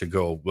government to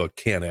go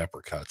can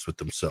apricots with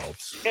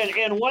themselves.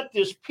 And what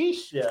this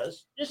piece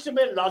says, just a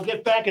minute, I'll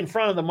get back in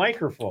front of the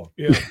microphone.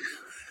 Yeah.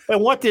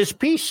 And what this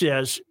piece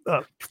says,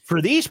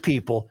 for these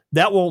people,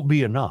 that won't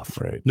be enough.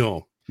 Right.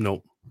 No.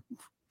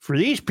 For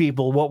these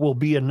people, what will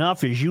be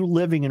enough is you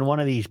living in one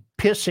of these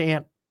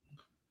pissant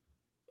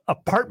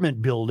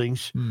apartment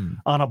buildings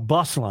on a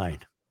bus line.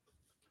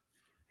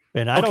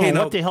 And I don't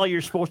know what the hell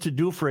you're supposed to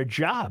do for a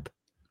job.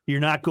 You're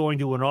not going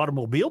to an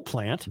automobile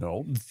plant.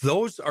 No.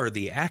 Those are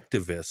the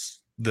activists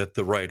that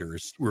the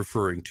writer's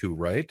referring to,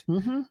 right?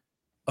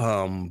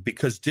 Mm-hmm.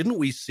 Because didn't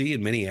we see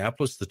in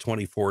Minneapolis the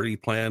 2040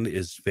 plan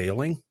is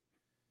failing?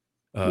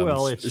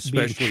 Well, it's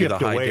especially being the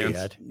chipped high away dens-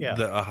 at. Yeah.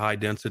 the high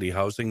density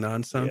housing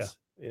nonsense.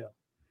 Yeah.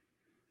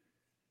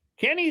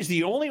 Kenny's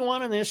the only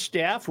one on this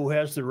staff who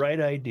has the right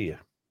idea.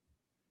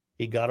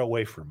 He got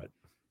away from it.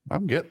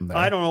 I'm getting there.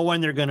 I don't know when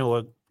they're going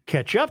to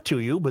catch up to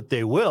you, but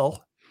they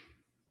will.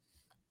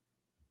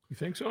 You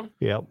think so?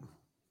 Yep.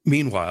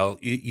 Meanwhile,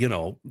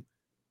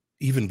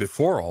 even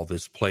before all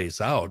this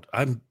plays out,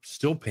 I'm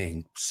still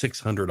paying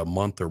 $600 a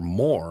month or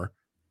more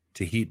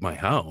to heat my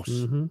house.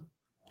 Mm-hmm.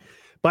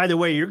 By the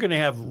way, you're going to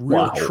have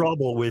real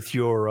trouble with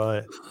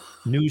your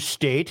new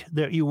state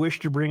that you wish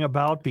to bring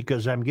about,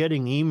 because I'm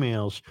getting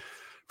emails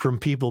from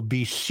people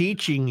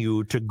beseeching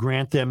you to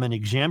grant them an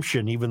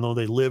exemption, even though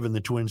they live in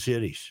the Twin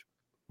Cities.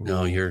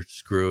 No, you're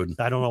screwed.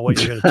 I don't know what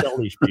you're going to tell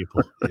these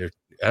people. You're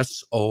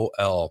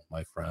SOL,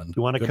 my friend.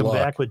 You want to Good come luck.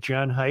 back with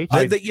John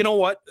Haidt? You know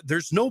what?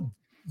 There's no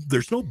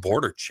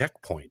border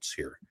checkpoints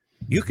here.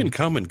 You can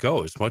come and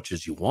go as much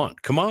as you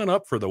want. Come on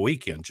up for the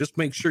weekend. Just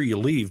make sure you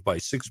leave by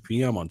 6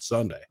 p.m. on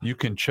Sunday. You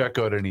can check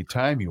out any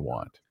time you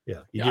want. Yeah,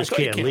 Yeah, you I just thought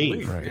can't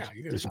leave. Right. Yeah,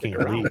 you Just gotta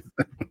can't stick around. leave.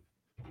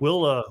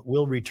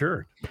 We'll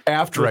return.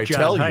 After With I John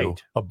tell you Haidt.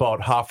 about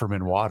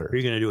Hofferman water. Are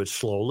you going to do it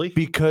slowly?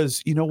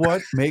 Because you know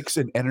what makes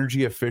an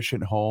energy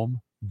efficient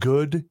home?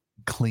 Good,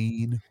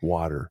 clean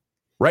water.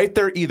 Right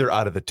there, either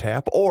out of the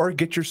tap or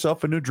get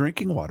yourself a new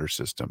drinking water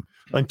system.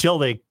 Until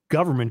the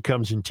government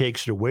comes and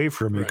takes it away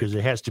from you, Right. because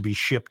it has to be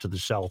shipped to the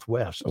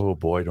Southwest. Oh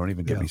boy, don't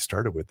even get Yeah. me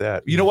started with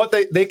that. You know what?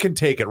 They can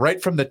take it right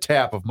from the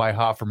tap of my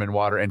Hofferman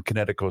water and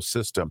Connecticut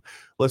system.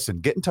 Listen,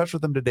 get in touch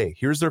with them today.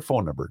 Here's their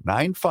phone number: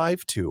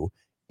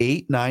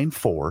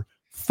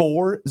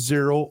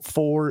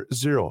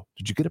 952-894-4040.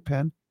 Did you get a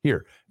pen?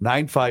 Here,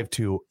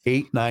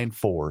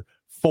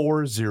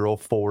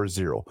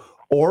 952-894-4040.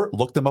 Or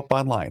look them up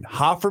online,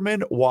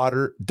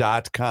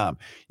 HoffermanWater.com.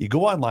 You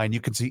go online, you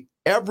can see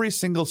every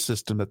single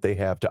system that they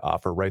have to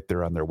offer right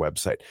there on their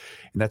website.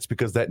 And that's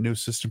because that new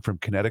system from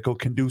Connecticut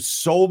can do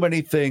so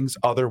many things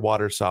other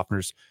water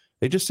softeners,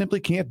 they just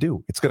simply can't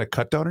do. It's going to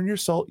cut down on your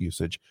salt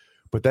usage,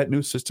 but that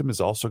new system is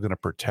also going to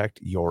protect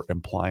your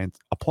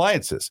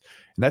appliances.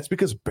 And that's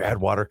because bad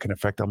water can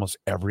affect almost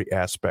every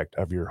aspect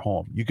of your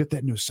home. You get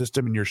that new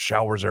system and your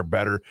showers are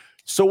better.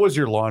 So is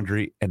your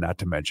laundry, and not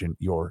to mention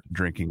your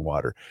drinking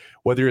water.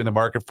 Whether you're in the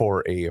market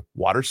for a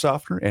water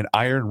softener, an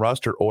iron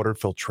rust or odor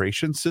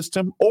filtration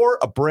system, or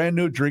a brand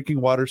new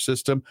drinking water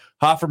system,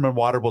 Hofferman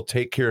Water will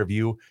take care of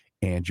you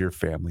and your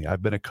family.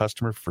 I've been a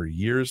customer for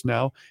years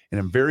now,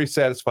 and I'm very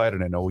satisfied,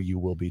 and I know you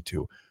will be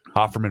too.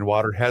 Hofferman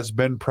Water has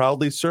been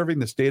proudly serving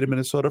the state of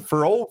Minnesota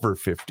for over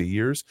 50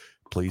 years.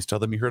 Please tell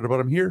them you heard about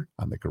them here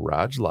on the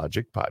Garage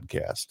Logic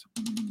podcast.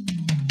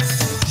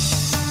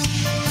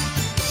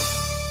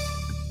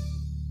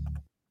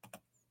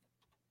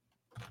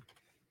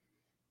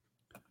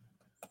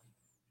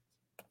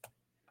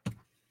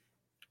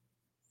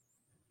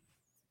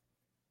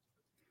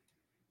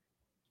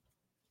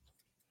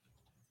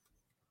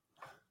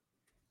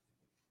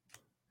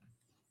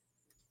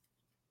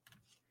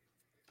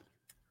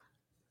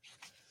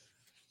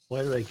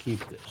 Why did I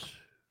keep this?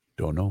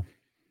 Don't know.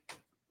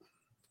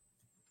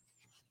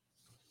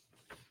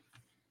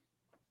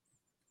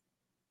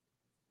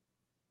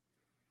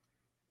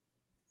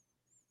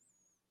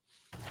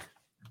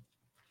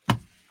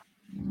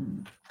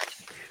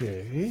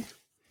 Okay.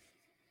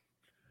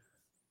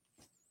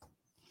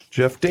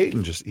 Jeff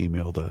Dayton just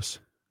emailed us.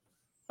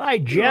 Hi,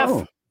 Jeff.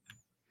 Oh.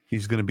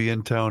 He's going to be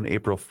in town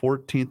April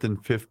 14th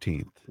and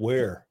 15th.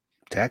 Where?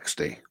 Tax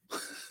day.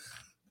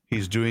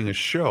 He's doing a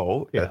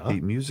show at Yeah.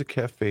 the Music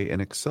Cafe in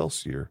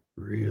Excelsior.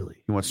 Really?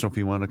 He wants to know if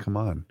you want to come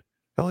on.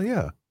 Hell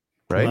yeah.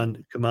 Right?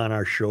 Come on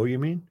our show, you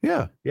mean?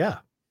 Yeah. Yeah.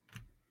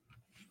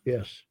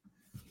 Yes.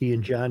 He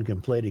and John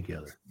can play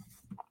together.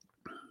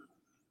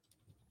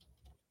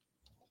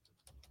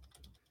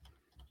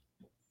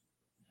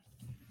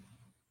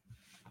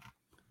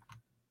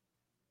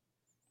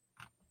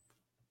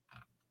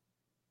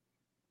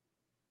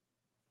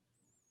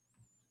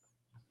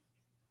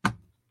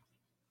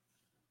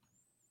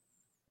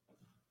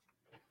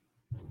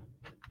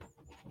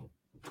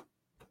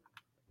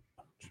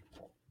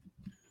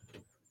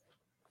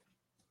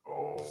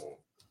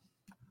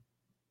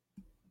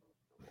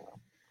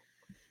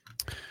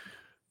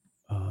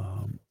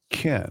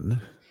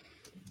 can.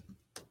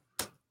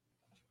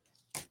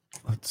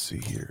 Let's see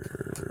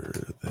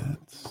here.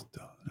 That's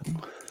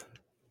done.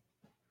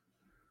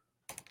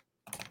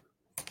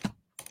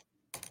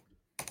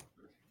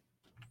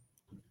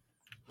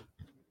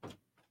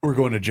 We're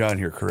going to John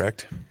here,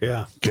 correct?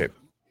 Yeah. Okay.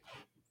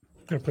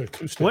 Gonna put a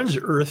 2 step. When's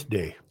Earth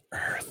Day?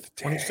 Earth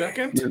Day.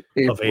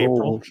 22nd? Of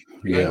April.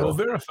 I Yeah, will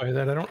verify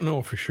that. I don't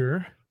know for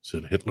sure. Is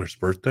it Hitler's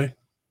birthday?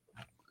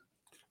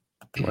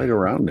 right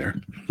around there.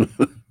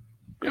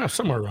 Yeah,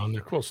 somewhere around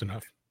there, close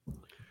enough.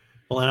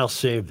 Well, then I'll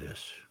save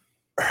this.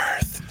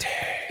 Earth Day.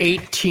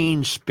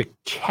 18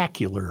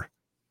 spectacular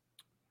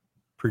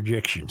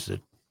predictions that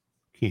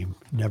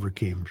never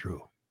came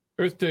true.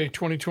 Earth Day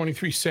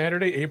 2023,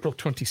 Saturday, April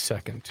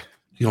 22nd.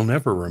 You'll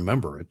never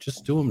remember it.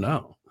 Just do them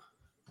now.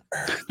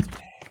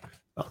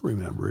 I'll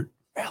remember it.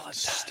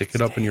 Stick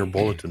it up in your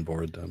bulletin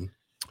board then.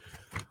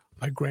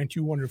 I grant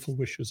you wonderful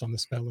wishes on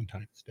this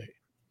Valentine's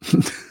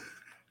Day.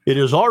 It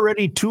is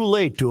already too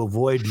late to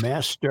avoid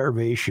mass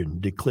starvation,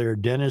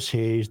 declared Dennis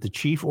Hayes, the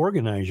chief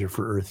organizer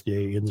for Earth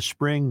Day, in the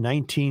spring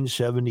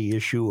 1970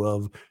 issue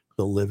of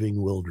The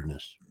Living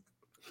Wilderness.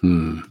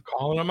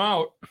 Calling them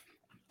out.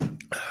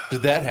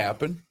 Did that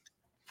happen?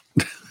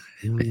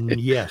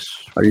 Yes.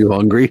 Are you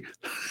hungry?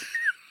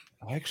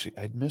 Actually,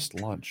 I'd missed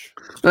lunch.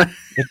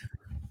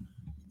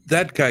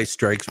 That guy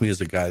strikes me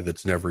as a guy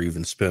that's never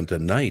even spent a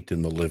night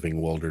in the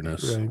living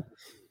wilderness Right.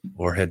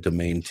 or had to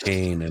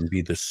maintain and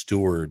be the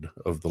steward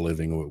of the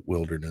living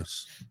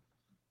wilderness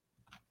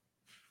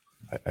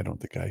I don't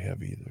think I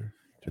have either.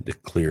 to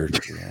clear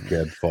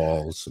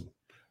deadfalls and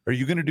Are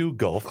you going to do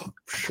golf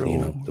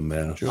clean show? up the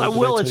mess. Joe, I did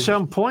will I at tell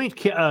some point.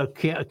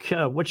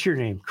 What's your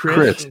name?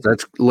 Chris,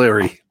 that's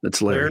Larry. That's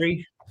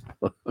Larry.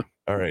 Larry?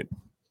 All right.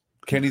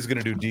 Kenny's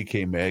going to do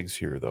DK Mags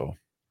here, though.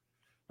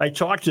 I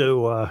talked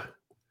to, oh,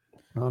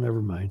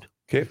 never mind.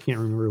 Okay. I can't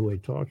remember who I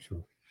talked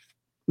to.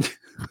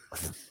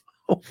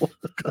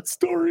 That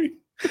story.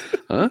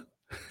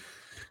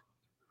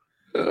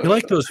 You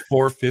like those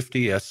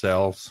 450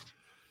 SLs?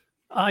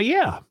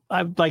 Yeah.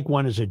 I'd like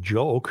one as a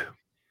joke.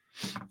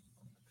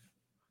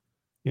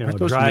 You know, Aren't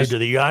those drive to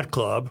the yacht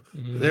club.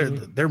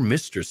 They're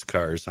mistress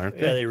cars, aren't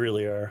Yeah, they? they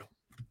really are.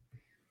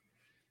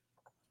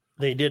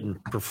 They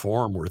didn't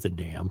perform worth a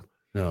damn.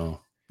 No.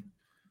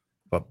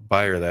 But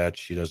buy her that.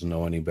 She doesn't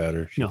know any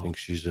better. She No. thinks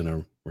she's in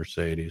a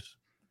Mercedes.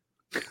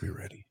 You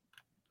ready?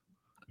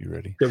 You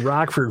ready? The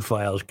Rockford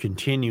Files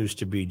continues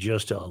to be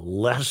just a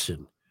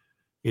lesson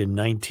in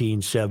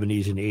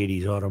 1970s and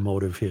 80s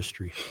automotive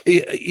history.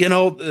 You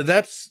know,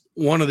 that's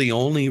one of the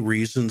only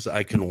reasons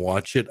I can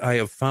watch it. I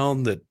have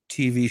found that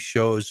TV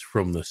shows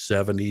from the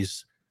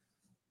 70s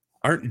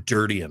aren't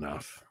dirty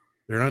enough.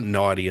 They're not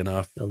naughty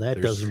enough. Well,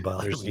 that doesn't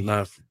bother There's me.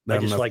 not I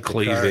just enough like the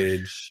car.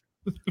 cleavage.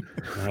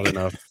 Not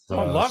enough.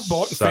 Love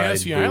Boat and side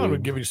Fantasy Island would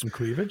boob. give you some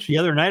cleavage. The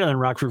other night on the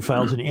Rockford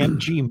Files, an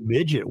MG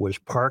midget was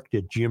parked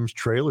at Jim's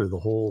trailer the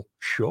whole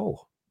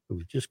show. It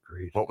was just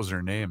great. What was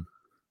her name?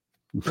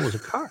 It was a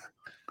car.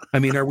 I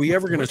mean, are we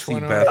ever going to Which see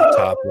one are Beth they?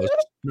 topless?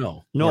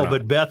 No. No, we're not.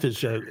 but Beth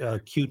is a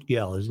cute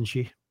gal, isn't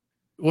she?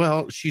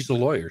 Well, she's a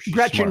lawyer. She's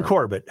Gretchen smart.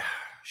 Corbett.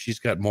 She's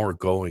got more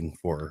going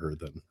for her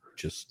than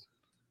just,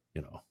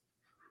 you know.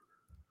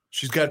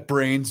 She's got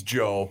brains,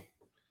 Joe.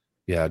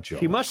 Yeah, Joe.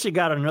 She must have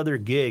got another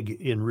gig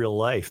in real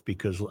life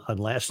because on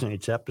last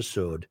night's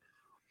episode,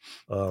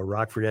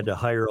 Rockford had to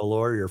hire a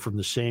lawyer from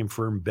the same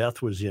firm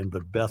Beth was in,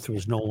 but Beth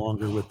was no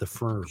longer with the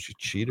firm. She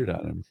cheated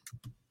on him.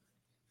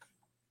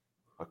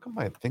 How come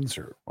my things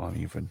are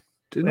uneven?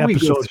 Didn't we go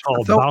Episode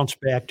through- called Bounce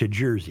Back to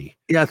Jersey.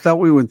 Yeah, I thought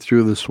we went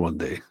through this one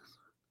day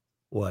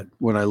What?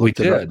 when I looked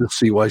it up did. to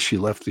see why she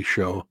left the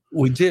show.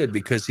 We did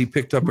because he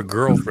picked up a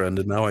girlfriend,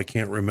 and now I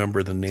can't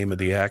remember the name of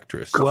the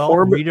actress. Well,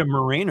 Corbett- Rita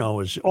Moreno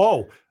is,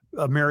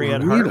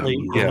 Mariette Rita, Hartley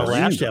in yeah, the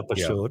last Rita,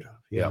 episode.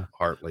 Yeah,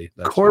 Hartley.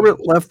 That's Corbett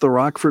what it left the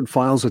Rockford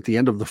Files at the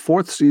end of the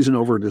 4th season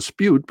over a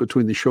dispute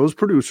between the show's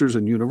producers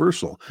and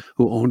Universal,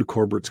 who owned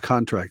Corbett's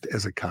contract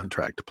as a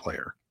contract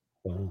player.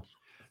 In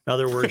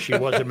other words, she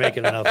wasn't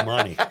making enough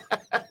money.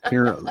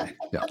 Apparently,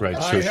 yeah. was. Right. I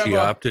So have she a-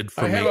 opted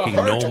for I have a making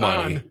heart no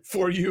money. on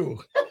for you.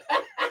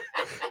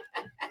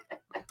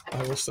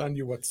 I will send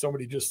you what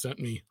somebody just sent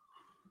me.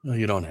 No,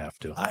 you don't have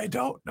to. I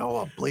don't know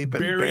a bleeping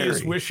Barry is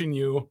Barry. wishing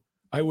you.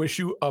 I wish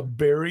you a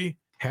very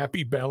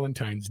happy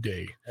Valentine's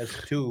Day. That's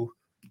two.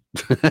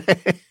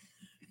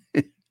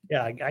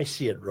 Yeah, I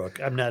see it,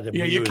 Rook. I'm not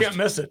Yeah, you amused. can't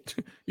miss it.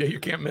 Yeah, you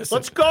can't miss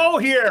Let's it. go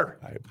here.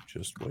 I'm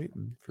just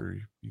waiting for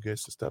you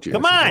guys to stop.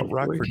 Come talking on. about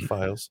Rockford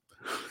Files.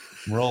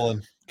 I'm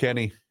rolling.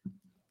 Kenny.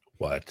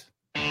 What?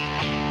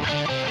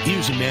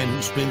 Here's a man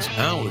who spends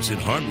hours in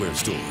hardware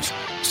stores,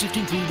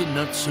 sifting through the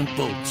nuts and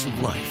bolts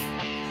of life.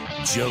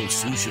 Joe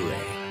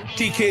Souchere.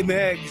 TK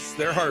Mags,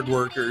 they're hard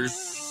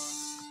workers.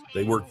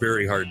 They work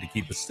very hard to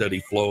keep a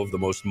steady flow of the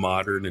most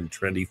modern and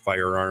trendy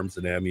firearms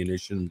and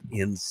ammunition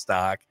in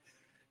stock.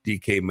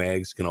 DK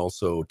Mags can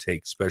also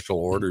take special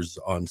orders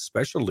on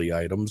specialty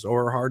items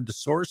or hard to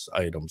source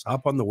items.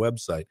 Hop on the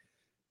website,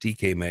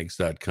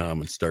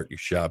 dkmags.com, and start your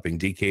shopping.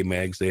 DK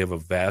Mags, they have a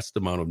vast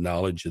amount of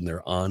knowledge in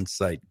their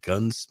on-site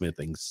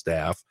gunsmithing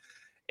staff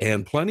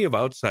and plenty of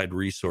outside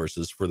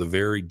resources for the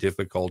very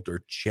difficult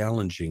or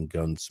challenging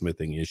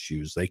gunsmithing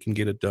issues. They can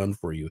get it done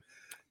for you.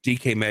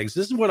 DK Mags,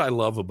 this is what I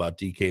love about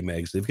DK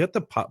Mags. They've got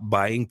the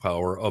buying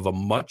power of a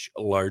much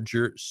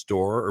larger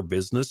store or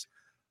business,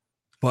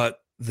 but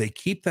they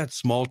keep that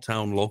small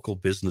town local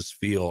business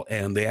feel,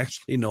 and they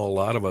actually know a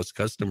lot of us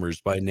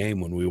customers by name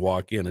when we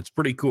walk in. It's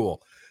pretty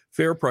cool.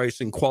 Fair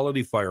pricing,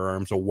 quality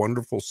firearms, a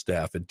wonderful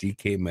staff at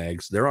DK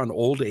Mags. They're on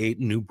Old 8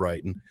 in New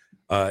Brighton,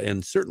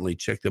 and certainly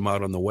check them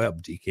out on the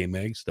web,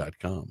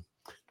 dkmags.com.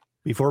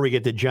 Before we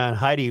get to John,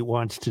 Heidi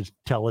wants to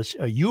tell us,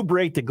 you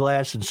break the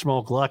glass and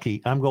smoke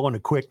lucky. I'm going a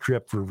quick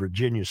trip for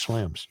Virginia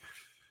Slims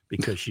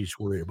because she's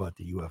worried about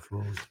the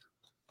UFOs.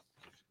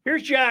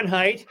 Here's John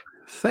Height.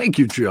 Thank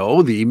you,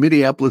 Joe. The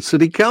Minneapolis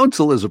City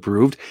Council has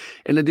approved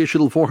an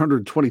additional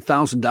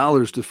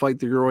 $420,000 to fight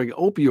the growing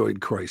opioid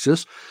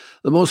crisis.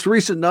 The most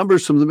recent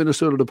numbers from the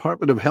Minnesota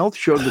Department of Health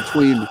showed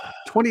between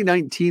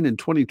 2019 and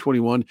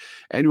 2021,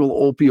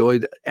 annual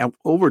opioid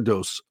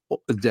overdose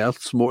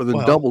deaths more than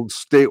doubled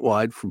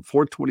statewide from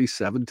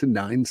 427 to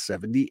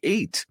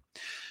 978.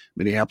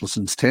 Minneapolis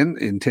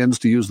intends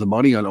to use the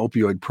money on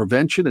opioid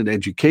prevention and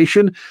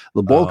education.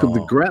 The bulk of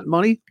the grant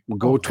money will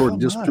go toward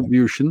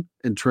distribution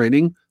and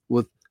training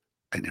with,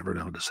 I never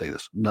know how to say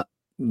this,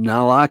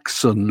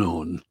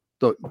 naloxone,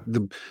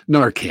 the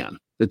Narcan.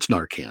 It's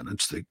Narcan.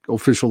 It's the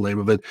official name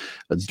of it,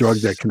 a drug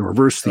that can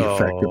reverse the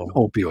effect of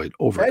opioid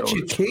overdose.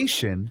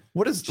 Education?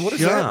 What does John,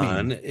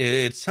 that mean?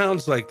 It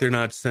sounds like they're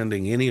not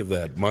sending any of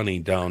that money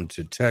down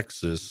to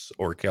Texas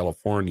or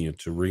California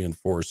to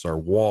reinforce our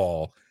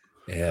wall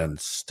and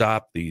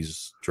stop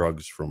these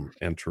drugs from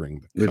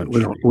entering the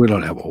country. We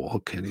don't have a wall,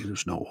 Kenny.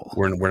 There's no wall.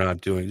 We're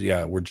not doing.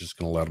 Yeah, we're just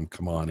going to let them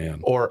come on in.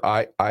 Or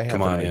I have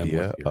an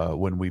idea.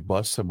 When we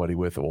bust somebody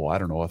with, I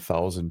don't know,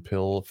 1,000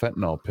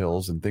 fentanyl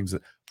pills and things.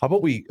 How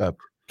about we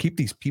keep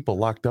these people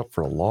locked up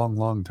for a long,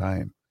 long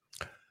time?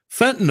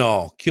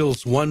 Fentanyl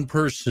kills one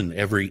person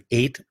every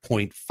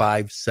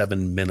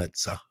 8.57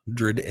 minutes,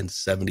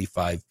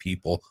 175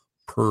 people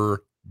per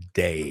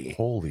day.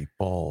 Holy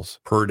balls.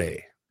 Per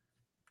day.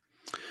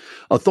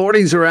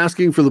 Authorities are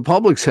asking for the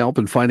public's help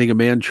in finding a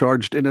man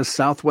charged in a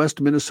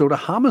Southwest Minnesota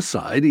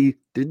homicide. He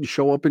didn't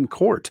show up in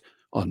court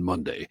on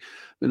Monday.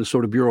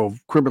 Minnesota Bureau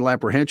of Criminal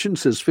Apprehension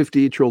says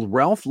 58-year-old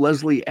Ralph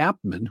Leslie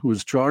Appman, who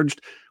was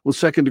charged with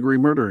second-degree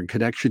murder in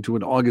connection to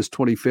an August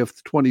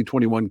 25th,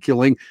 2021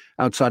 killing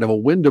outside of a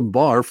Wyndham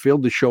bar,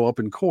 failed to show up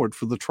in court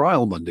for the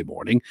trial Monday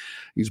morning.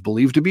 He's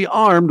believed to be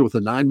armed with a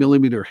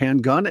 9mm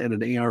handgun and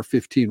an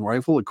AR-15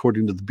 rifle,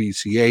 according to the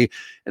BCA,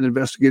 and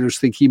investigators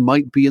think he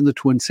might be in the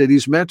Twin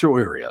Cities metro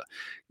area.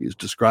 He's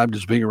described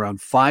as being around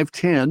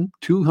 5'10",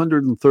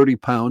 230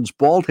 pounds,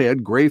 bald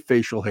head, gray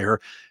facial hair,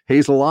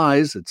 hazel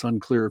eyes. It's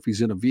unclear if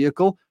he's in a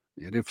vehicle,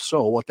 and if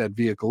so, what that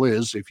vehicle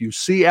is. If you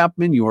see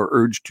Appman, you are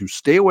urged to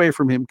stay away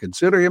from him,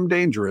 consider him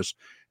dangerous,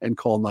 and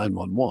call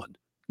 911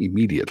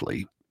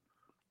 immediately.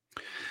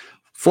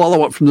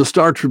 Follow-up from the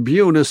Star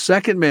Tribune, a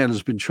second man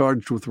has been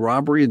charged with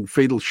robbery and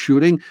fatal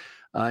shooting.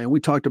 And we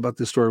talked about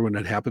this story when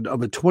it happened,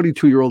 of a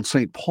 22-year-old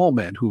St. Paul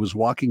man who was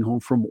walking home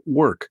from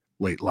work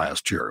late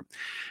last year.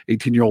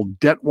 18-year-old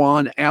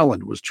Detwan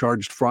Allen was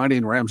charged Friday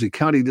in Ramsey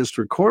County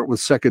District Court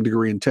with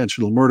second-degree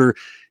intentional murder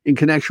in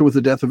connection with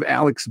the death of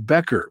Alex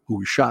Becker, who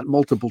was shot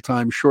multiple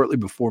times shortly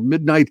before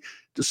midnight,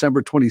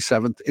 December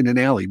 27th, in an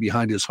alley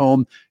behind his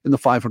home in the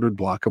 500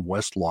 block of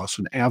West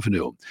Lawson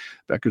Avenue.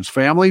 Becker's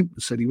family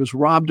said he was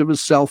robbed of his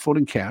cell phone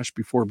and cash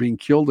before being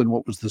killed in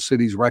what was the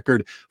city's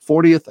record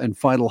 40th and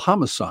final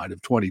homicide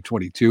of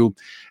 2022.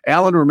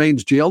 Allen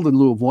remains jailed in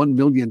lieu of $1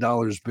 million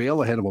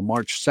bail ahead of a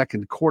March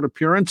 2nd court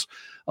appearance.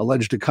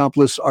 Alleged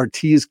accomplice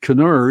Artis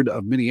Kennard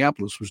of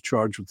Minneapolis was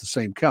charged with the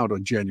same count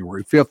on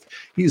January 5th.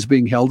 He's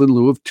being held in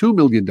lieu of $2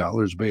 million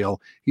bail.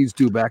 He's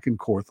due back in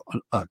court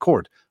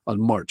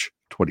on March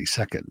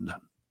 22nd.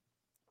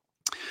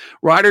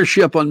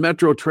 Ridership on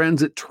Metro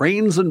Transit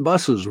trains and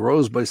buses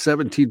rose by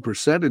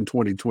 17% in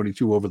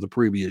 2022 over the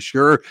previous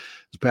year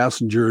as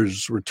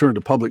passengers returned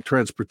to public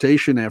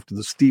transportation after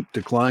the steep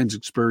declines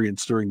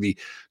experienced during the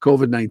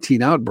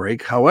COVID-19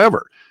 outbreak.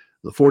 However,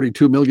 the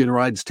 42 million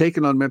rides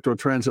taken on Metro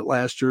Transit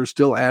last year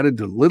still added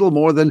to little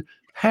more than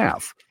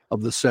half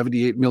of the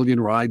 78 million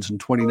rides in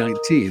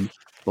 2019,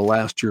 the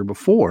last year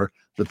before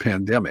the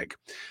pandemic.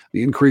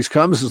 The increase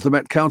comes as the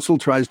Met Council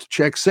tries to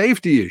check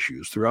safety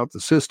issues throughout the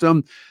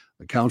system.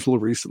 The council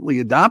recently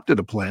adopted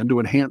a plan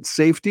to enhance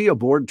safety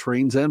aboard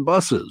trains and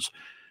buses.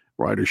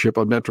 Ridership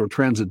on Metro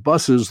Transit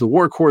buses, the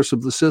workhorse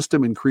of the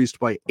system, increased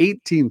by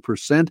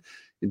 18%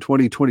 in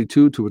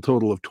 2022 to a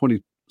total of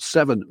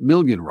 27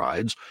 million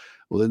rides.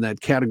 Within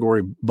that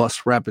category,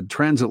 bus rapid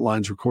transit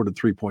lines recorded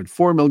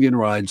 3.4 million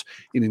rides,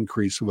 an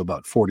increase of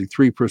about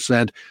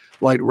 43%.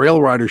 Light rail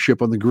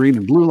ridership on the green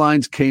and blue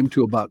lines came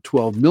to about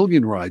 12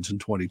 million rides in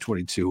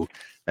 2022.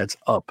 That's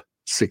up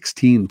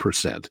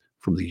 16%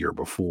 from the year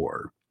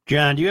before.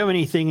 John, do you have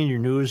anything in your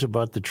news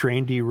about the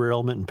train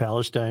derailment in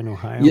Palestine,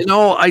 Ohio?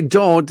 I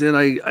don't. And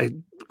I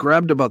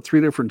grabbed about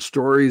 3 different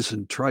stories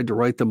and tried to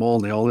write them all,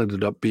 and they all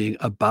ended up being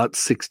about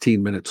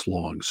 16 minutes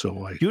long.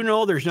 So Do you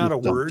know there's not a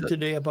just dumped word it.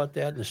 today about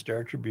that in the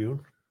Star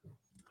Tribune?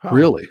 How?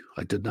 Really,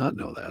 I did not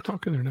know that. How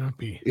can there not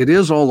be? It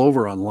is all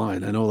over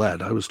online. I know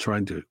that. I was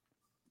trying to,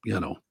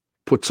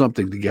 put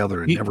something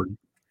together and You- never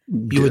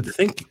You would did.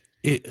 think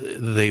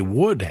they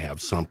would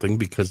have something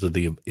because of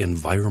the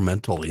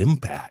environmental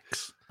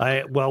impacts.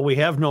 We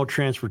have no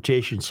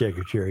transportation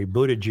secretary.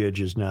 Buttigieg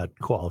is not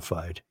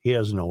qualified. He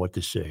doesn't know what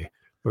to say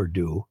or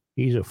do.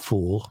 He's a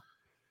fool.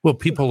 Well,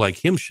 people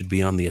like him should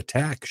be on the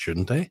attack,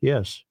 shouldn't they?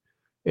 Yes.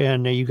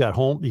 And you got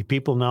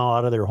people now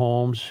out of their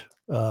homes,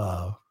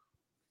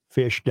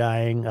 fish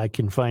dying. I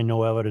can find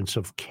no evidence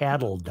of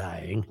cattle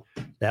dying.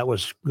 That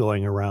was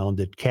going around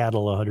that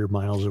cattle 100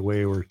 miles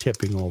away were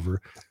tipping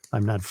over.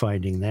 I'm not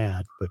finding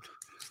that, but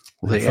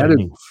Well, I'm they added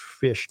finding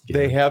fish dead.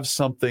 They have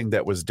something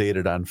that was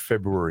dated on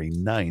February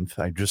 9th.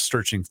 I'm just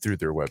searching through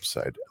their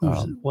website.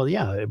 Well,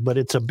 yeah, but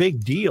it's a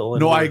big deal.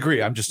 and No, I we're- agree.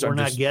 We're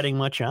not getting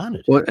much on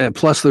it. Well, and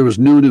plus there was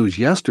new news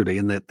yesterday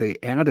in that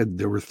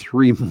there were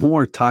 3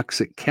 more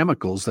toxic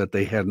chemicals that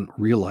they hadn't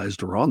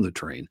realized were on the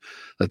train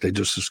that they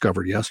just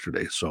discovered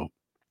yesterday. So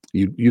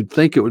you'd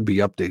think it would be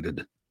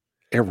updated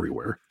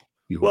everywhere.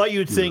 You'd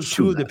would think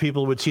assume too that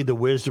people would see the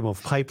wisdom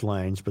of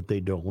pipelines, but they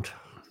don't.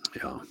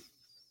 Yeah.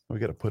 We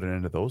got to put an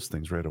end to those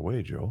things right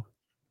away, Joe.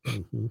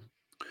 Mhm.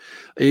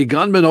 A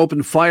gunman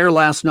opened fire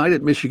last night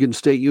at Michigan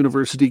State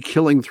University,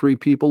 killing 3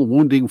 people,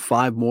 wounding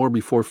 5 more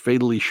before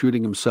fatally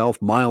shooting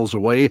himself miles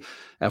away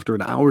after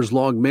an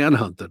hours-long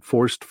manhunt that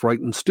forced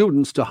frightened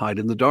students to hide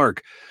in the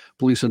dark.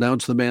 Police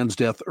announced the man's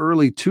death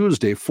early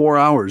Tuesday, 4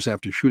 hours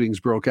after shootings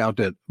broke out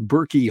at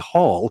Berkey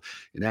Hall,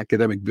 an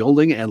academic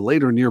building, and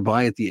later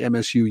nearby at the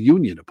MSU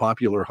Union, a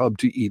popular hub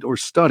to eat or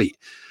study.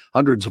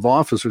 Hundreds of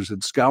officers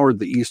had scoured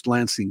the East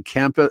Lansing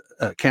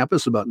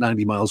campus about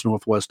 90 miles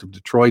northwest of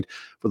Detroit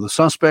for the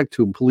suspect,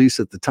 whom police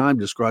at the time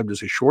described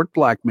as a short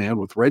black man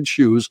with red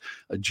shoes,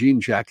 a jean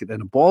jacket,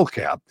 and a ball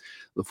cap.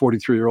 The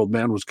 43-year-old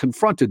man was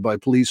confronted by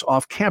police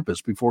off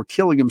campus before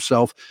killing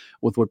himself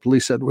with what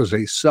police said was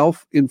a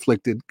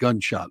self-inflicted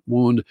gunshot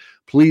wound.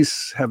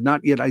 Police have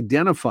not yet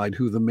identified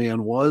who the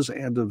man was,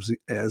 and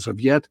as of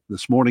yet,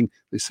 this morning,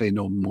 they say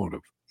no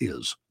motive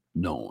is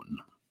known.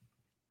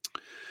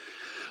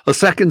 A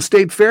second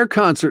state fair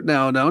concert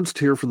now announced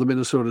here for the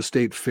Minnesota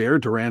State Fair.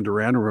 Duran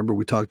Duran, remember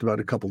we talked about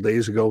it a couple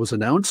days ago, was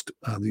announced.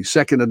 The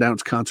second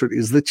announced concert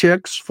is the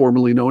Chicks,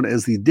 formerly known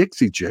as the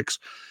Dixie Chicks.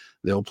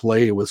 They'll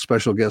play with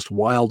special guest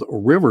Wild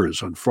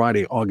Rivers on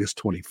Friday, August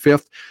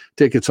 25th.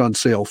 Tickets on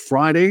sale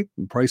Friday.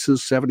 Prices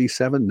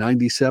 $77,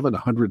 $97,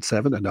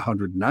 $107, and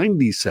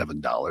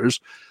 $197.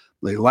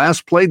 They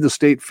last played the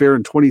state fair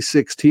in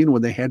 2016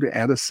 when they had to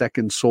add a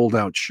second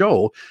sold-out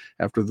show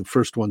after the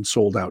first one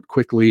sold out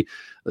quickly.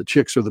 The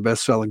Chicks are the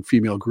best-selling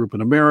female group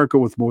in America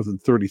with more than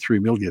 33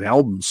 million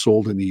albums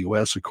sold in the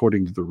U.S.,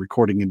 according to the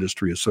Recording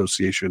Industry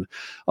Association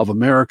of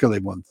America.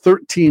 They've won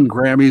 13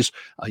 Grammys.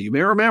 You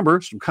may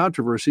remember some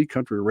controversy.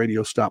 Country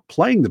radio stopped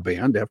playing the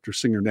band after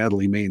singer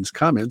Natalie Maine's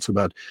comments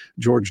about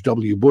George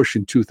W. Bush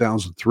in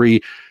 2003.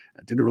 It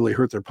didn't really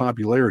hurt their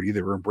popularity.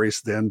 They were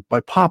embraced then by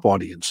pop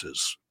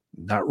audiences.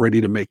 Not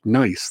Ready to Make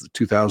Nice, the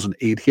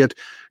 2008 hit,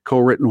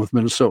 co-written with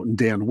Minnesotan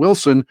Dan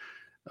Wilson,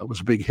 was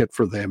a big hit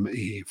for them,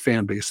 a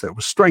fan base that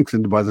was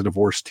strengthened by the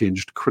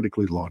divorce-tinged,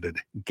 critically lauded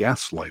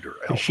Gaslighter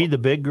album. Is she the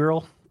big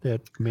girl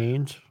that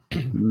means?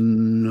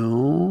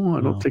 No,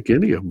 I don't No. think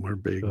any of them are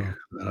big. No.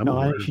 that I'm No,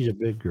 I aware think of. she's a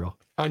big girl.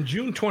 On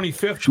June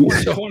 25th, Sure.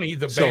 2020,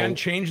 the So- band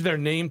changed their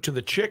name to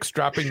the Chicks,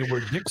 dropping the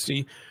word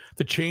Dixie.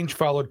 The change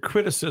followed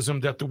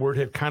criticism that the word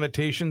had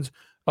connotations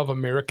of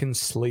American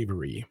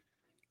slavery.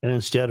 And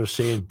instead of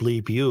saying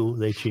bleep you,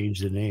 they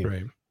changed the name.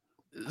 Right.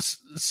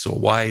 So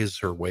why is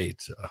her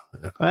weight?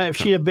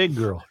 She's a big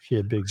girl. She's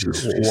a big girl.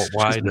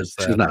 Why she's does not,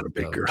 that? she's not a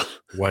big girl.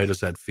 Why does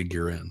that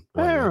figure in?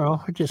 I don't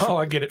know. Oh,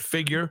 I get it.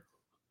 Figure.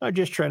 I'm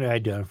just trying to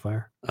identify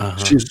her.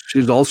 Uh-huh.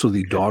 She's also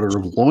the daughter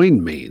of Lloyd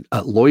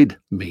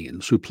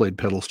Maines, who played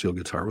pedal steel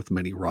guitar with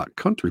many rock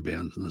country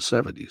bands in the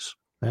 70s.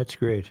 That's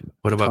great.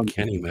 What about Tom-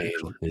 Kenny Mayne?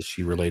 Is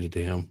she related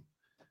to him?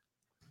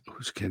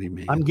 Who's Kenny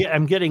Maine?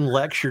 I'm getting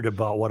lectured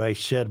about what I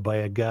said by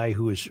a guy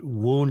who has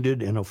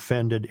wounded and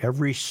offended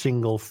every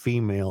single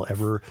female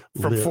ever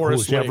From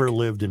Forest who's ever Lake.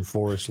 lived in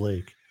Forest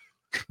Lake.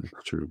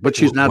 True, but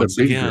she's not a Once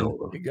big again, girl.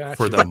 though. You got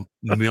For you.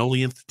 the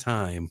millionth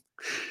time,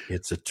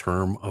 it's a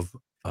term of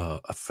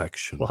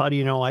affection. Well, how do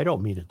you know I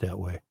don't mean it that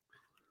way?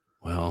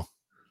 Well,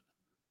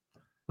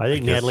 I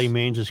think guess- Natalie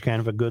Maines is kind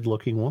of a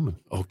good-looking woman.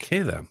 okay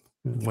then.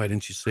 Why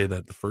didn't you say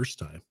that the first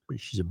time? But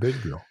she's a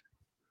big girl.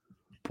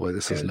 Boy,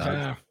 this is not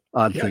Uh,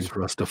 odd yes. thing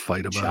for us to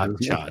fight Cha about.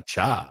 isn't it?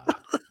 cha cha.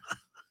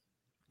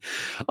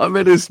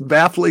 Amid this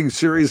baffling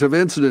series of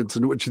incidents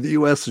in which the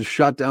U.S. has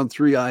shot down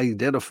three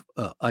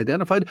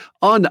unidentified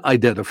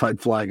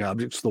flying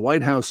objects, the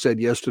White House said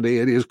yesterday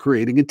it is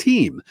creating a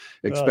team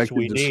expected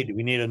we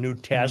need a new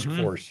task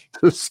force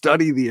to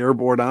study the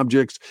airborne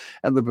objects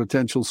and the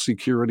potential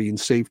security and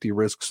safety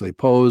risks they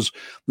pose.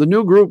 The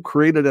new group,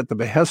 created at the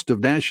behest of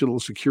National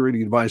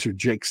Security Advisor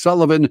Jake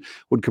Sullivan,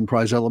 would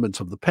comprise elements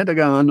of the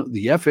Pentagon,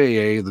 the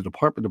FAA, the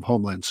Department of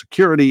Homeland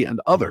Security, and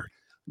other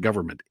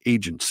government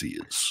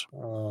agencies.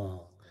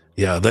 Oh.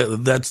 Yeah, they're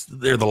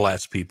the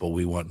last people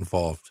we want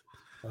involved.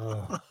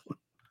 Oh.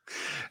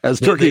 As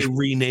They Turkish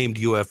renamed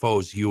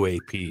UFOs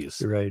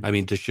UAPs. Right. I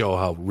mean, to show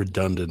how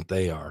redundant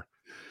they are.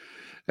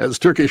 As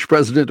Turkish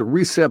President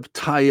Recep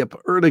Tayyip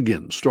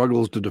Erdogan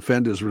struggles to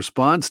defend his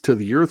response to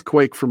the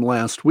earthquake from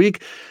last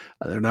week,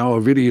 there are now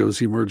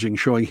videos emerging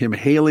showing him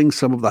hailing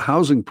some of the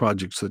housing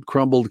projects that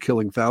crumbled,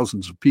 killing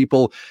thousands of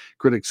people.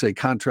 Critics say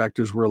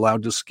contractors were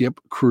allowed to skip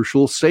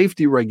crucial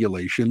safety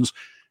regulations,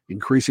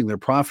 increasing their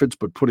profits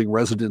but putting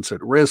residents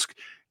at risk.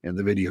 And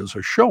the videos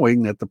are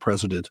showing that the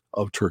president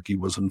of Turkey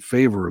was in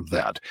favor of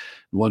that.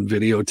 One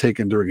video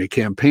taken during a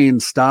campaign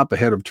stop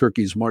ahead of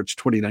Turkey's March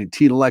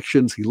 2019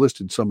 elections, he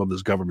listed some of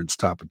his government's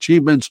top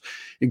achievements,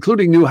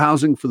 including new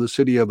housing for the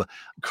city of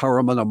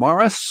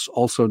Kahramanmaraş,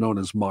 also known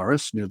as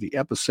Maras, near the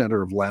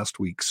epicenter of last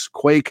week's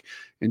quake.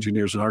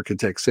 Engineers and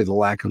architects say the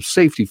lack of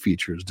safety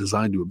features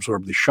designed to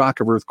absorb the shock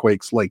of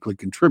earthquakes likely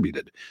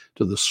contributed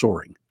to the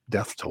soaring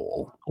death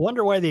toll. I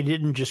wonder why they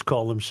didn't just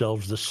call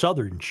themselves the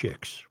Southern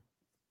Chicks.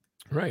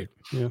 Right.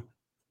 Yeah.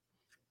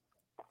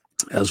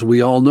 As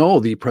we all know,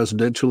 the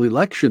presidential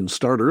elections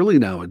start early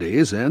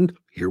nowadays, and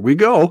here we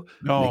go.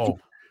 No,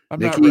 I'm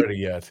Nikki- not ready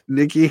yet.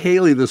 Nikki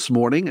Haley this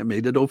morning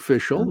made it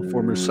official. The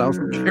former South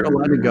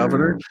Carolina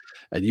governor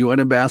and UN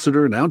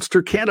ambassador announced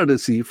her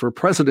candidacy for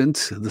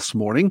president this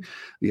morning.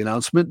 The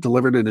announcement,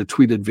 delivered in a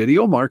tweeted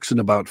video, marks an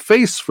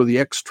about-face for the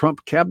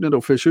ex-Trump cabinet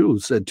official who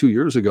said 2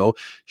 years ago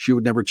she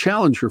would never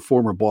challenge her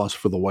former boss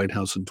for the White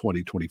House in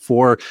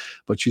 2024.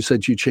 But she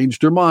said she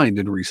changed her mind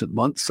in recent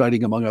months,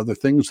 citing, among other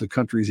things, the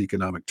country's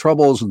economic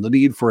troubles and the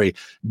need for a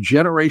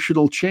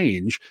generational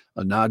change,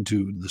 a nod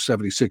to the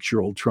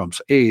 76-year-old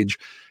Trump's age.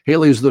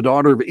 Haley is the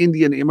daughter of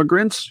Indian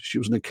immigrants. She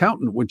was an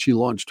accountant when she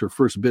launched her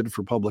first bid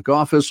for public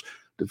office,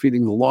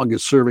 defeating the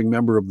longest-serving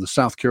member of the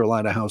South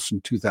Carolina House in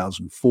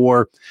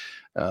 2004.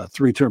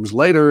 3 terms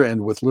later,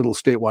 and with little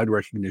statewide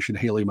recognition,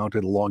 Haley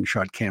mounted a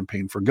long-shot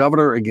campaign for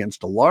governor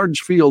against a large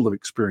field of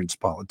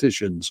experienced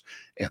politicians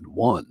and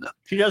won.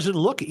 She doesn't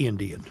look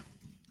Indian.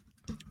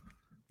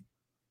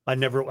 I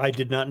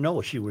did not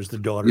know she was the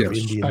daughter of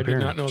Yes, Indian I did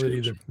parents. not know that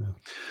either.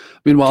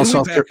 Meanwhile,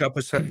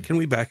 Can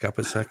we back up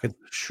a second?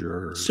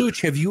 Sure.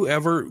 Such, have you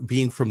ever,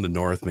 being from the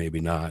North, maybe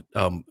not,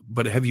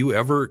 but have you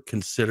ever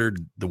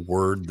considered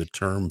the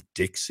term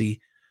Dixie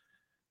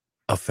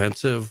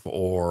offensive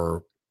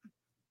or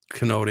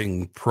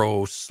connoting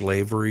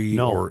pro-slavery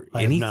No, or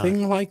I have not.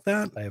 anything like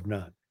that? I have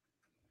not.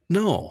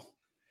 No.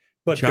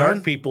 But John?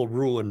 dark people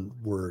ruin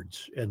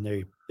words, and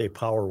they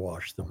power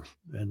wash them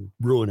and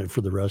ruin it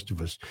for the rest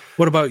of us.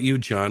 What about you,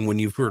 John? When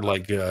you've heard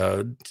like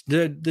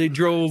they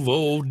drove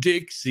old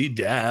Dixie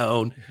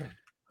down.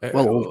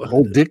 Well,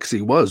 old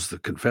Dixie was the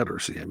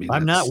Confederacy. I mean,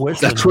 I'm not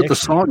whistling that's what the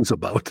Dixie. song's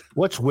about.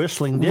 What's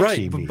whistling Dixie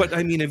Right, mean? but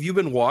I mean, have you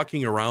been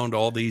walking around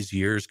all these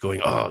years going,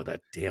 "Oh,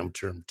 that damn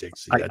term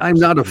Dixie"? that I'm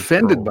just not seems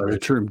offended by the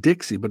pro-rich." term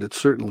Dixie, but it's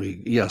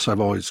certainly, yes,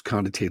 I've always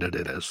connotated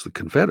it as the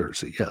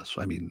Confederacy. Yes.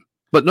 I mean,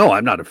 but no,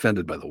 I'm not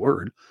offended by the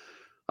word.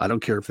 I don't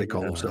care if they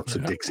call Yeah. themselves the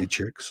Yeah. Dixie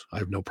Chicks. I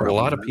have no A problem.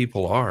 lot with of that.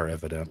 people are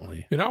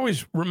evidently It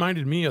always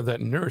reminded me of that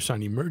nurse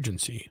on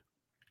Emergency.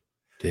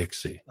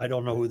 Dixie. I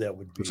don't know who that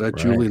would be. Was that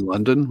Right. Julie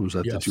London? Was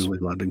that the Yes. Julie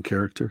London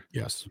character?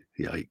 Yes.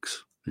 Yikes.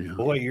 Yeah.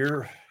 Boy,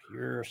 you're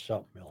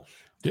something else.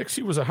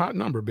 Dixie was a hot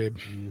number, babe.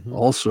 Mhm.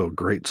 Also a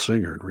great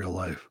singer in real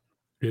life.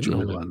 Didn't Julie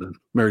know that. London.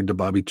 Married to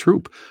Bobby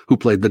Troop, who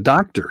played the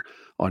doctor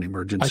on I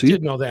Emergency.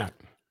 did know that.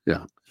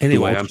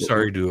 Anyway, Who I'm also-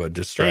 sorry to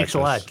distract Thanks a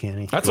lot, us.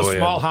 Kenny. That's Go a ahead.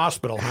 small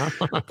hospital,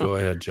 huh? Go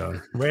ahead,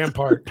 John.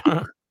 Rampart.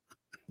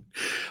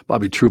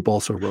 Bobby Troop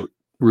also wrote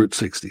Route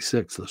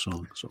 66, the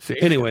song. So See?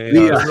 Anyway,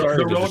 Yeah. sorry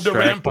The to road to distract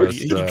Rampart. us.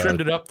 He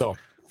trimmed it up, though.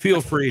 Feel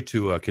free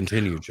to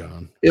continue,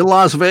 John. in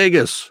Las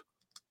Vegas,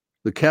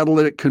 the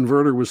catalytic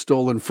converter was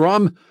stolen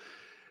from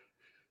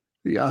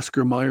the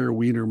Oscar Mayer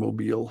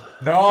Wienermobile.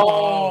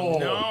 No.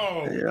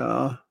 No.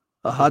 Yeah.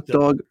 A hot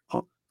dog.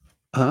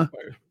 Huh?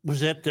 Was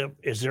that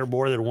is there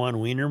more than one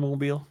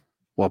Wienermobile?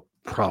 Well,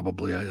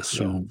 probably, I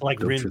assume. Like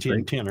don't Rin you Tin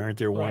think? Tin, aren't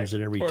there ones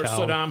in every Or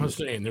town? Saddam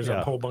Hussein. There's a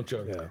Yeah. whole bunch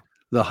of Yeah.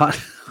 The hot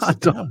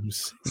dog.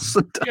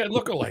 yeah,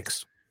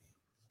 lookalikes.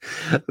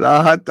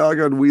 The hot dog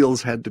on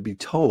wheels had to be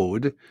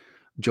towed.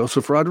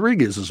 Joseph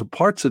Rodriguez is a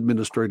parts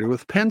administrator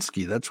with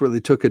Penske. That's where they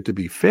took it to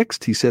be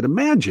fixed. He said,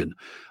 imagine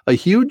a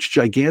huge,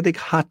 gigantic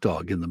hot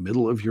dog in the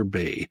middle of your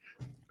bay.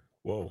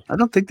 Whoa. I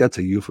don't think that's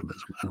a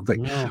euphemism. I don't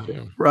think. No.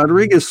 Yeah.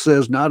 Rodriguez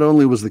says not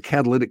only was the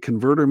catalytic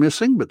converter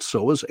missing, but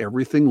so was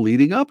everything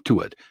leading up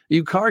to it.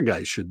 You car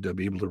guys should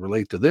be able to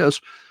relate to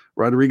this.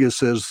 Rodriguez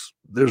says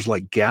there's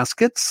like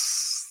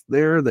gaskets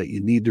there that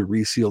you need to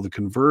reseal the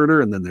converter,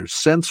 and then there's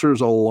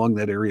sensors all along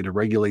that area to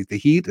regulate the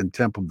heat and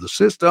temp of the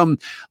system.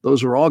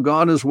 Those are all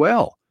gone as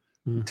well.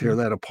 Tear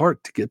that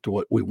apart to get to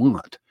what we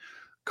want.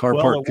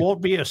 It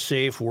won't be a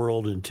safe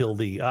world until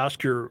the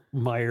Oscar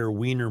Mayer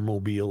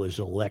Wienermobile is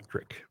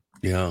electric.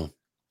 Yeah.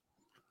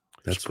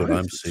 That's what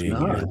I'm seeing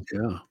here.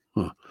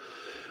 Yeah.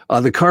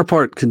 The car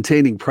part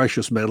containing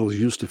precious metals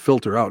used to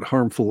filter out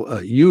harmful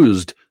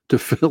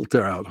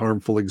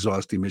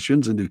exhaust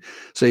emissions into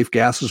safe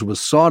gases was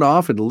sawed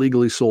off and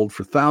illegally sold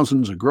for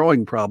thousands, a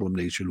growing problem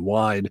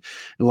nationwide.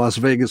 In Las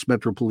Vegas,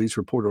 Metro Police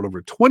reported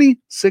over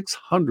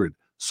 2,600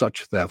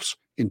 such thefts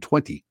in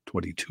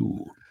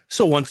 2022.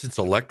 So once it's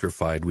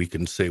electrified, we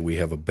can say we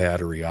have a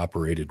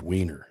battery-operated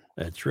wiener.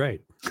 That's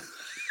right.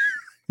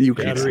 You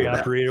can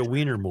battery-operated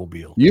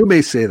Wienermobile. You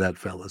may say that,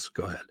 fellas.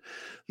 Go ahead.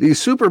 The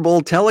Super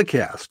Bowl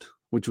telecast,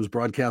 which was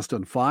broadcast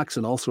on Fox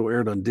and also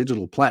aired on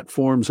digital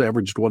platforms,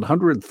 averaged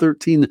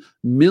 113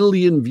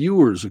 million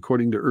viewers,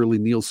 according to early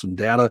Nielsen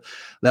data.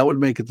 That would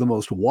make it the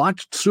most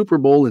watched Super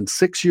Bowl in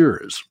 6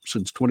 years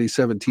since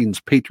 2017's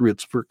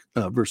Patriots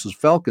versus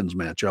Falcons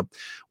matchup,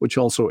 which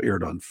also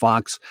aired on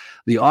Fox.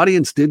 The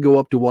audience did go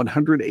up to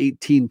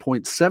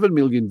 118.7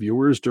 million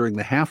viewers during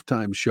the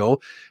halftime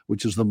show,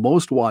 which is the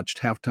most watched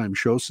halftime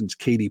show since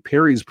Katy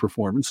Perry's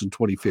performance in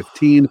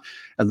 2015,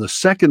 and the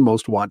second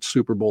most watched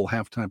Super Bowl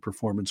halftime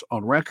performance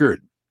on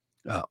record.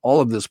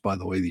 All of this, by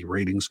the way, the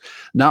ratings,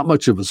 not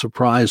much of a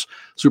surprise.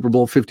 Super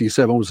Bowl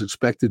 57 was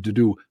expected to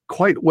do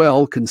quite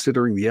well,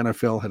 considering the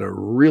NFL had a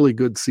really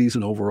good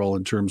season overall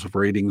in terms of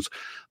ratings.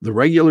 The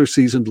regular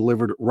season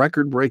delivered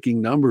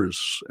record-breaking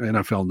numbers,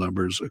 NFL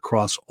numbers,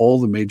 across all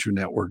the major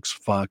networks,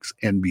 Fox,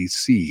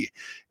 NBC,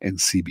 and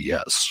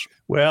CBS.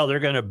 Well, they're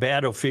going to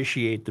bad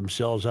officiate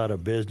themselves out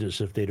of business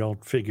if they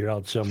don't figure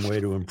out some way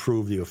to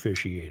improve the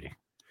officiating.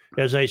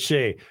 As I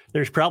say,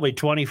 there's probably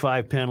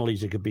 25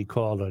 penalties that could be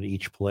called on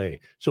each play.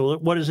 So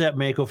what does that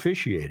make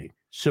officiating?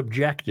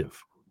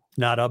 Subjective,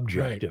 not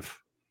objective.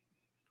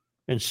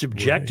 Right. And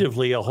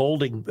subjectively, a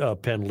holding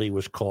penalty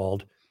was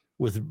called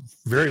with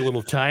very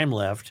little time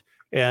left.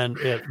 And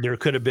there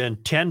could have been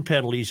 10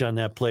 penalties on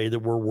that play that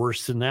were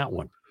worse than that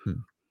one.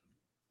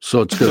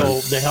 So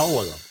the hell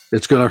with them.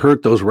 It's going to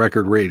hurt those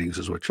record ratings,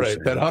 is what you're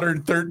saying. That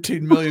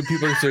 113 million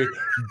people are saying,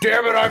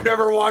 damn it, I'm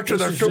never watching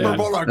the Super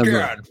Bowl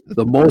again.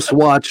 The most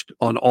watched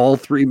on all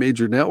three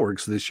major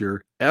networks this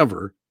year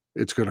ever.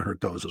 It's going to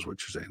hurt those, is what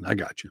you're saying. I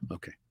got you.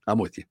 Okay. I'm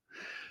with you.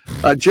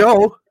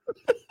 Joe,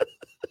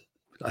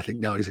 I think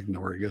now he's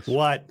ignoring us.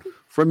 What?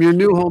 From your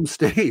new home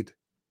state,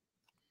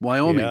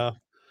 Wyoming. Yeah.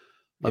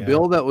 A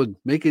bill that would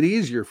make it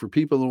easier for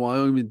people in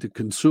Wyoming to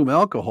consume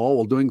alcohol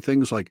while doing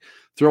things like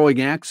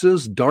throwing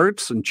axes,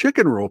 darts, and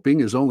chicken roping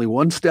is only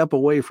one step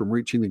away from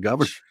reaching the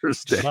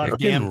governor's desk. About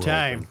damn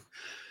time.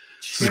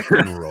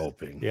 Chicken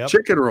roping. Yep.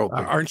 Chicken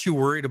roping. Aren't you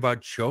worried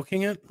about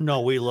choking it?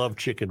 No, we love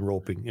chicken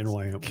roping in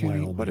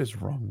Wyoming. What is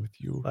wrong with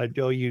you? I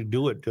know you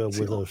do it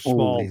with a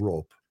small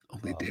rope.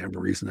 Only damn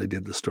reason I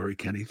did the story,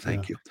 Kenny.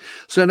 Thank you.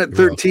 Senate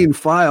 13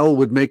 file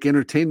would make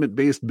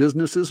entertainment-based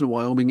businesses in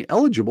Wyoming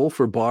eligible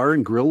for bar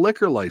and grill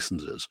liquor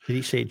licenses. Did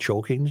he say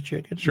choking the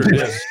chicken? Sure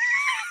did.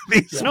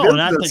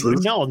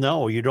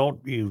 No, you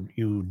don't.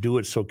 You do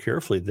it so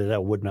carefully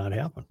that would not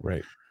happen.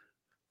 Right.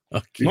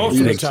 Okay. Most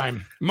of the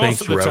time.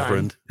 Thanks,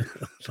 Reverend.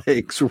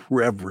 Thanks,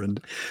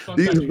 Reverend.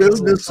 These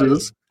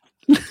businesses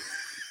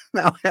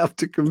now have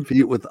to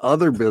compete with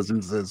other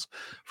businesses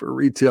for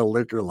retail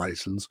liquor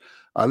license.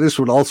 This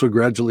would also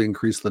gradually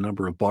increase the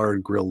number of bar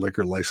and grill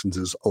liquor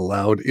licenses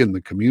allowed in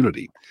the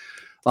community.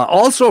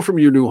 Also from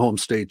your new home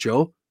state,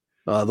 Joe,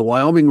 the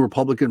Wyoming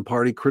Republican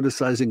Party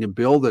criticizing a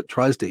bill that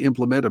tries to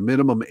implement a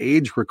minimum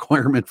age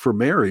requirement for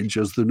marriage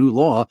as the new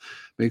law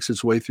makes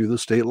its way through the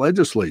state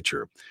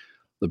legislature.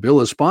 The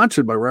bill is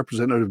sponsored by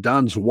Representative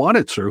Don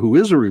Zwanitzer, who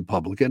is a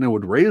Republican, and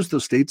would raise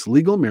the state's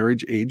legal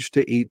marriage age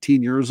to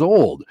 18 years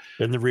old.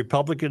 And the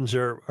Republicans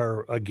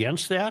are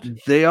against that?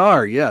 They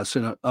are, yes.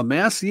 In a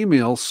mass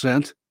email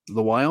sent,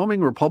 the Wyoming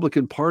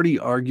Republican Party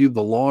argued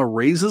the law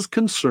raises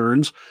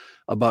concerns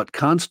about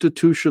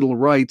constitutional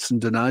rights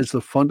and denies the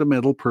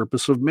fundamental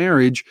purpose of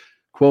marriage.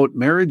 Quote,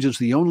 marriage is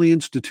the only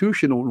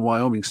institution in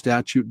Wyoming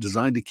statute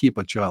designed to keep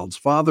a child's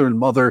father and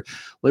mother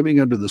living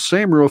under the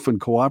same roof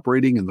and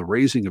cooperating in the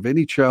raising of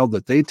any child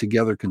that they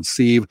together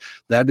conceive.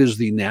 That is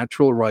the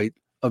natural right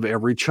of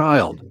every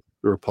child,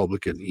 the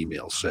Republican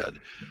email said.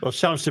 Well, it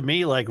sounds to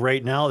me like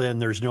right now, then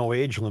there's no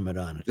age limit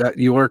on it. That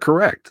you are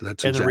correct.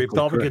 That's and exactly the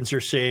Republicans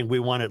correct. are saying we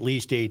want at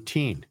least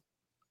 18.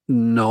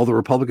 No, the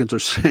Republicans are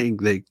saying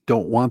they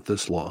don't want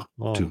this law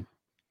to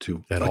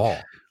at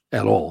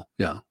all.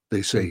 Yeah.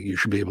 They say you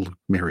should be able to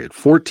marry at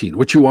 14,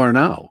 which you are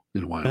now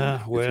in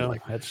Wyoming. Well,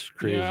 that's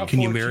crazy. Yeah,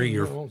 Can you marry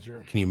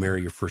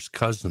your first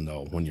cousin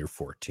though when you're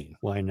 14?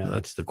 Why not?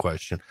 That's the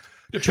question.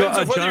 Depends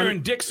on whether you're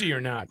in Dixie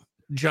or not.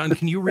 John,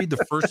 can you read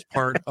the first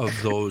part of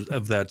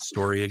that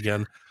story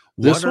again?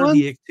 This what are one?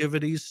 the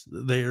activities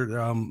there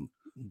that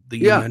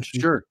you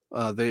mentioned? Sure.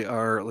 They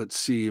are, let's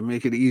see,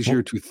 make it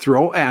easier to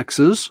throw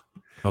axes.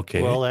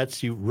 Okay. Well,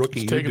 that's you,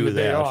 rookie. He's You taking do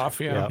the day that. off,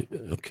 yeah.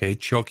 Okay.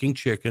 Choking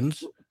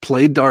chickens,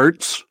 Play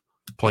darts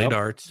play Yep.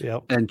 darts.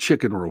 Yep. and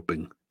chicken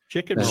roping.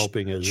 Chicken That's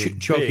roping is a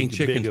choking big,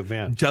 chickens. big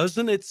event.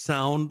 Doesn't it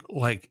sound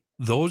like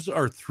those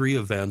are 3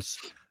 events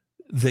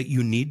that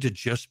you need to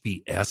just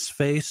be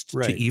S-faced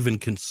Right. to even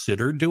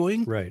consider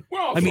doing? Right.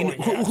 Well, I mean,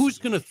 throwing axe. who's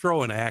going to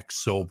throw an axe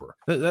sober?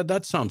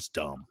 That sounds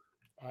dumb.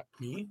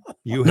 Me?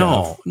 You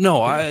No, have.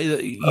 no.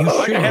 You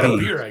Like I had a should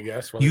be. beer, I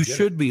guess. when I You did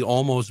should be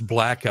almost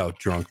blackout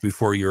drunk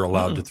before you're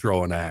allowed to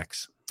throw an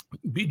axe.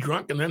 it. Be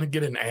drunk and then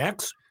get an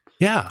axe.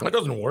 Yeah. That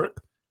doesn't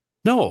work.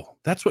 No,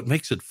 that's what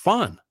makes it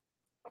fun.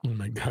 Oh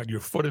my God, your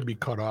foot would be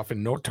cut off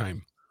in no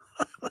time.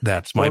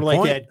 That's my Or like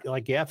point. that,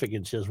 like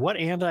Gaffigan says, what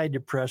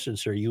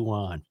antidepressants are you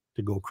on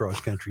to go cross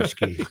country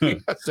skiing?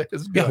 Yes, that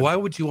is Yeah, good. why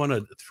would you want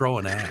to throw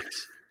an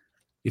axe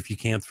if you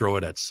can't throw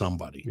it at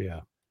somebody?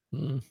 Yeah.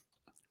 Mm.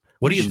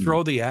 What do you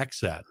throw the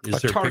axe at? Is A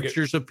there target.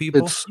 pictures of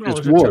people? It's No, it's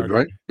it's a wood, target.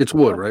 right? It's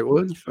wood, right?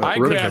 Wood. I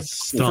Rick? grabbed- Like a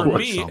stump for or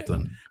me-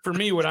 something. For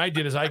me, what I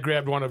did is I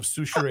grabbed one of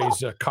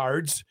Souchere's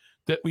cards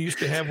that we used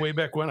to have way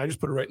back when. I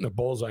just put it right in the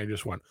bullseye and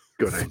just went.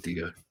 Good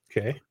idea.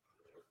 Okay.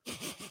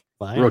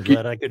 Fine. I'm Rookie.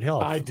 glad I could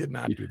help. I did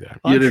not do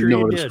that. I'm You didn't sure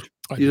notice. you did.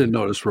 I You didn't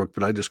notice, Rook,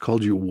 but I just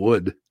called you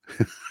wood.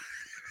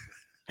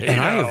 And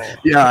I have- Hey,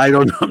 Yeah, I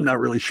don't know. I'm not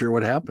really sure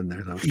what happened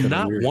there. That was kind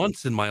Not of weird.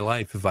 once in my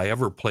life have I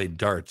ever played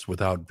darts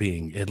without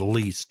being at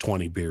least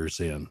 20 beers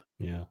in.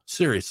 Yeah.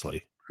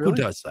 Seriously. Really? Who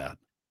does that?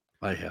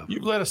 I have.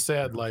 You've led a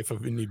sad life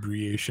of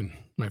inebriation,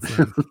 my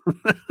friend.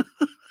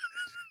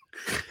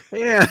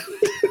 Yeah.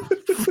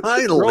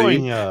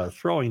 Finally.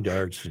 Throwing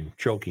darts and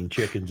choking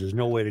chickens is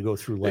no way to go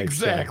through life.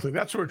 Exactly.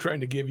 That's what we're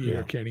trying to give you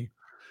here, Kenny.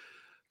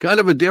 Kind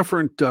of a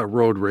different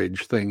road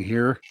rage thing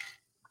here.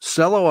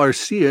 Cello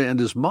Arcia and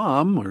his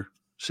mom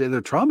say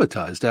they're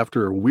traumatized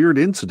after a weird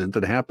incident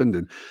that happened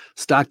in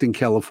Stockton,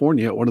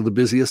 California at one of the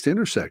busiest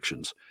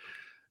intersections.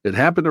 It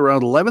happened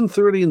around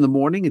 11:30 in the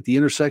morning at the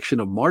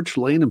intersection of March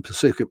Lane and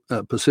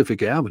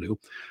Pacific Avenue.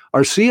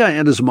 Arcia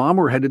and his mom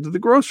were headed to the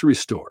grocery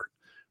store.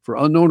 For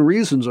unknown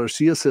reasons,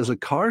 Arcia says a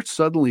car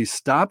suddenly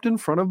stopped in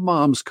front of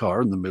mom's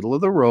car in the middle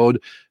of the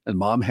road, and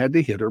mom had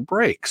to hit her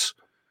brakes.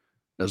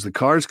 As the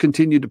cars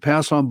continued to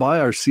pass on by,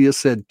 Arcia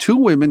said 2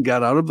 women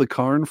got out of the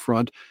car in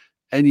front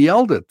and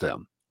yelled at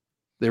them.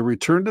 They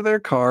returned to their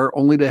car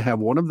only to have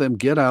one of them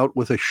get out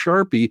with a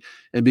Sharpie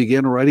and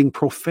begin writing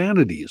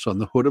profanities on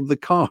the hood of the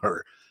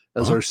car,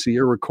 as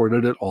Arcia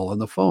recorded it all on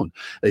the phone.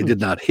 They did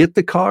not hit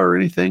the car or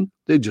anything.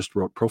 They just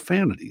wrote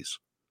profanities.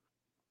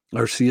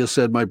 Arcia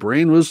said, my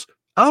brain was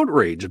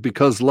outraged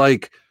because,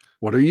 like,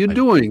 what are you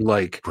doing?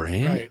 Like,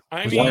 Brain? Right.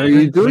 I why are mean,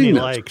 you Too many doing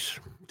this? likes.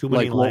 Too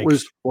many Like,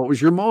 likes. what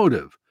was your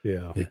motive?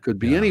 Yeah. It could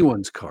be Yeah.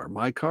 anyone's car,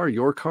 my car,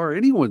 your car,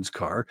 anyone's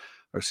car.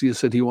 Arcia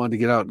said he wanted to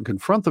get out and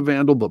confront the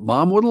vandal, but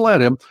mom wouldn't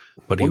let him.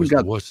 But he Woman was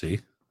got- a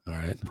wussy. All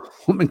right.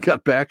 Woman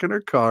got back in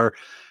her car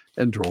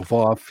and drove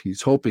off.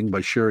 He's hoping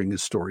by sharing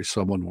his story,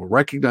 someone will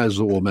recognize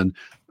the woman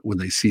when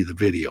they see the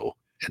video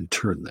and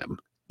turn them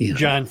in.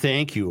 John,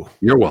 thank you.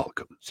 You're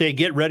welcome. Say,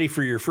 get ready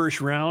for your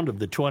first round of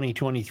the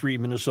 2023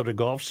 Minnesota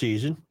golf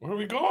season. where are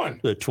we going?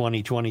 The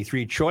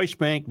 2023 Choice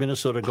Bank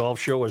Minnesota Golf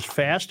Show is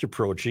fast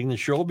approaching. The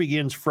show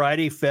begins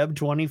Friday, Feb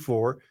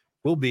 24.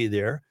 We'll be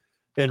there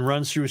and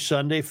runs through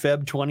Sunday,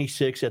 Feb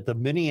 26 at the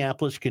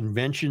Minneapolis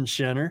Convention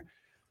Center.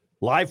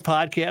 Live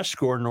podcast,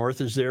 Score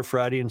North is there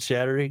Friday and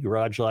Saturday,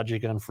 Garage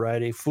Logic on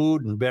Friday,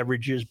 food and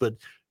beverages, but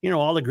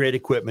all the great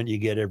equipment you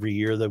get every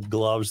year, the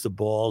gloves, the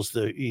balls,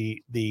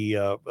 the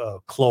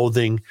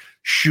clothing,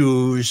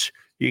 shoes.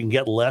 You can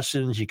get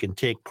lessons. You can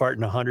take part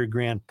in a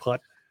 $100,000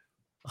 putt.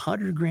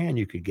 $100,000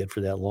 you could get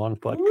for that long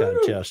putt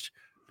contest.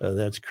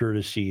 That's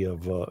courtesy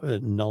of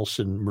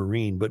Nelson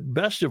Marine. But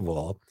best of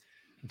all,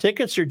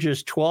 tickets are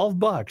just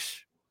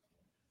 $12.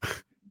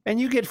 And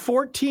you get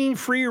 14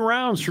 free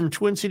rounds from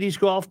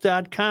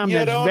TwinCitiesGolf.com. You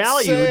That's don't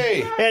valued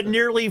say. at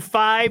nearly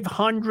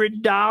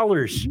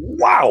 $500.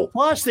 Wow.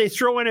 Plus, they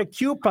throw in a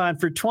coupon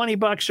for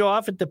 $20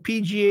 off at the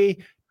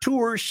PGA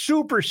Tour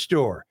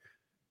Superstore.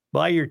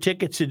 Buy your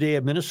tickets today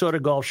at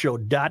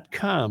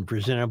MinnesotaGolfShow.com,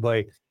 presented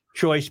by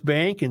Choice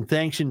Bank, and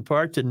thanks in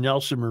part to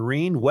Nelson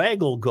Marine,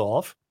 Waggle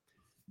Golf,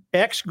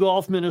 X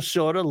Golf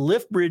Minnesota,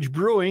 Liftbridge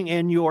Brewing,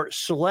 and your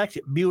select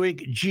Buick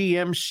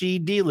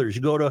GMC dealers.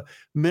 Go to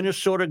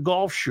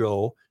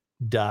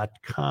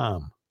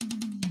MinnesotaGolfShow.com.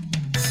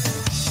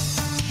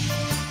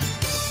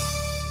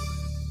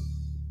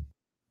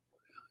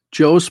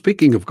 Joe,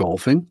 speaking of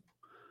golfing,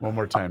 One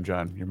more time,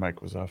 John. Your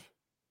mic was off.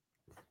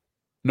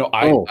 No,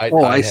 I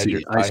had see,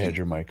 I I see. had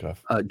your mic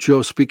off.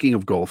 Joe, speaking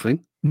of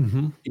golfing,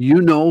 Mm-hmm.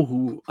 you know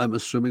who I'm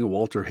assuming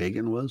Walter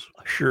Hagen was?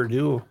 I sure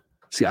do.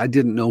 See, I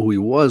didn't know who he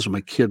was.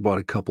 My kid bought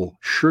a couple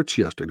shirts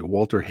yesterday,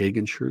 Walter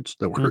Hagen shirts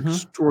that were Mhm.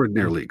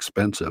 extraordinarily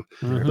expensive,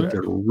 Mhm. but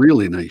they're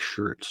really nice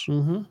shirts.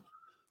 Mm-hmm.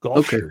 Golf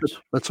Okay, shirts.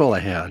 that's all I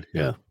had.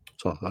 Yeah.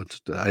 So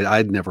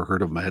I'd never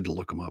heard of him. I had to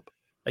look him up.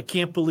 I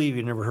can't believe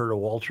you never heard of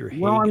Walter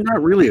Hagen. Well, I'm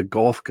not really a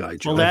golf guy,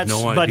 Joe. Well, I have that's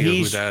no but idea who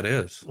he's that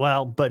is.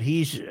 well, but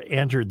he's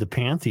entered the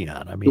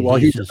pantheon. I mean, Well,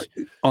 he's he's- just,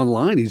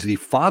 Online, he's the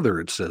father,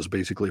 it says,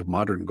 basically, of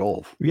modern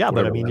golf. Yeah,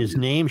 but I Whatever mean, that his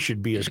means. name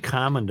should be as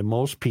common to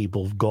most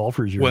people,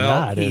 golfers or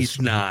Well, not, he's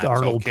as not,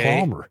 Arnold okay?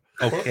 Palmer.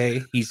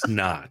 Okay, he's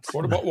not.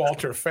 What about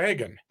Walter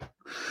Fagan?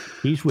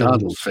 He's with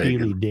Donald Steely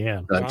Fagan.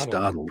 Dan. That's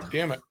Donald.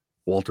 Damn it.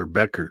 Walter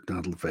Becker,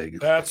 Donald Fagan.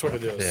 That's what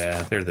it is.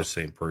 Yeah, they're the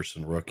same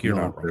person, Rook. You're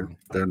not wrong.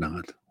 They're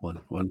not.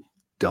 One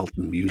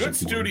Delton Music. Good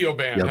studio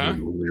band, the other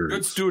huh? lyrics.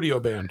 Good studio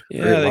band.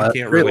 Yeah, Great they li-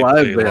 can't great really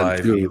live play band,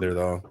 live too. either,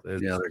 though.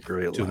 It's Yeah, they're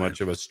great. too live.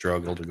 much of a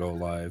struggle to go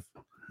live.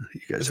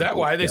 You guys Is are that both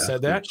why they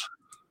said that? bastards.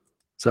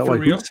 Is that For why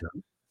real? he said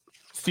it?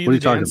 Steely What are you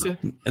Dan talking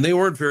said- And they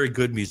weren't very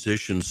good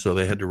musicians, so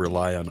they had to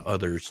rely on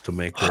others to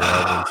make their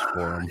albums for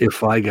them.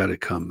 If I got to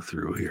come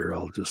through here,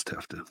 I'll just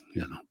have to,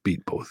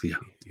 beat both of you.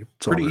 You're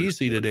It's all pretty right.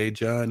 easy today,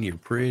 John. You're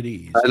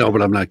pretty easy. I know,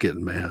 but I'm not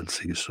getting mad.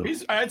 See, so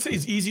I'd say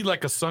he's easy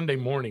like a Sunday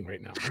morning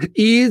right now.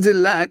 easy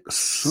like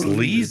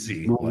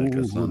Sleazy like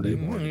a Sunday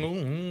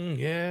morning.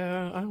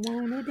 Yeah, I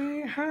wanna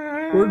be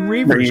high. Where'd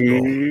Reavers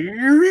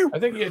go? I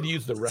think he had to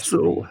use the restroom.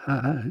 So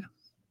high.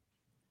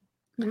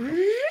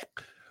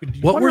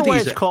 What Wonder were why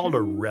these? it's called a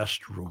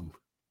restroom.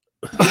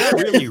 Not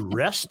really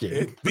resting.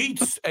 It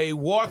beats a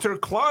water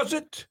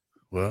closet.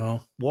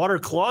 Well, Water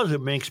closet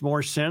makes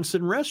more sense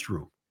than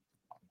restroom.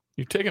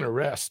 You're taking a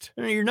rest.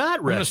 I mean, you're not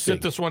I'm gonna resting.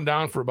 sit this one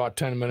down for about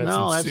 10 minutes.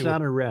 No, and that's see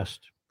not what- a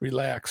rest.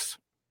 Relax.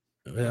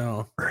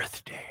 well,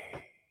 Earth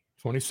Day.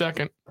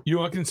 22nd. You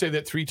all can say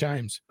that 3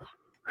 times.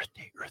 Earth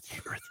Day, Earth Day,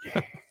 Earth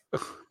Day.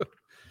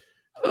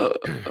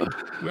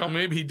 Well,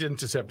 maybe he didn't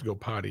just have to go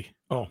potty.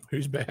 Oh,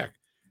 he's back.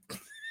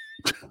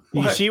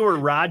 You What? see where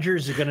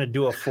Rogers is going to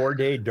do a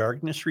 4-day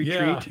darkness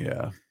retreat? Yeah.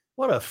 Yeah.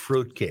 What a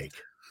fruitcake.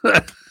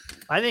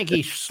 I think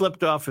he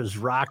slipped off his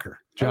rocker.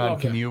 John,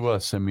 love can that. you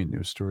send me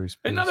news stories?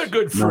 Please? Another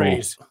good No.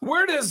 phrase.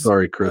 Where does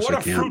Sorry, Chris, what I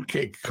a can't.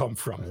 fruitcake come I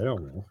from?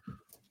 don't know.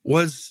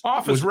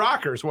 Off his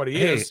rocker is what he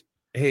Hey,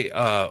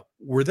 is.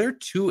 were there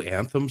 2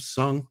 anthems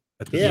sung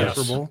at the Yes.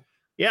 Super Bowl?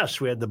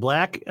 Yes, we had the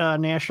black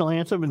national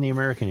anthem and the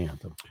American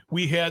anthem.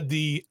 We had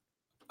the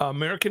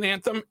American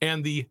anthem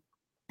and the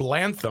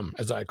Blantham,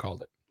 as I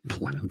called it.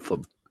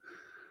 Blantham.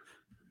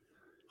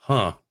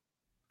 Huh.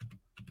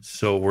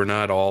 So we're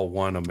not all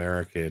one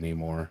America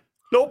anymore.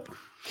 Nope.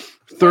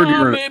 Third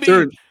Well, year,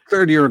 maybe-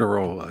 third year in a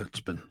row it's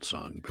been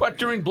sung. But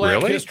during Black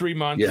Really? History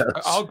Month, Yes.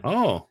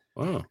 Oh.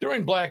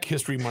 during Black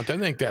History Month, I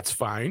think that's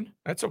fine.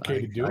 That's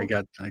okay to do. I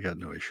got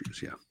no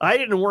issues. Yeah, I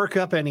didn't work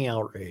up any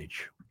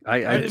outrage. I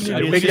didn't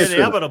either. think It's it's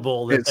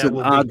inevitable that it's that an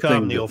will odd become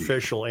thing the to be.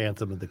 official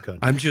anthem of the country.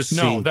 I'm just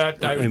No,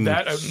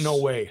 seeing no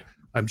way.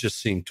 I'm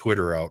just seeing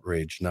Twitter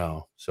outrage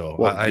now. So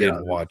Well, I yeah.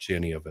 didn't watch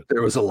any of it.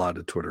 there was a lot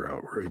of Twitter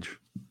outrage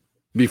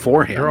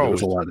beforehand. There There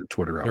was a always- lot of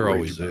Twitter outrage. There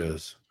always about it.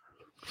 is.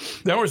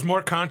 There was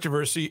more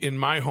controversy in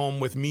my home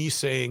with me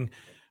saying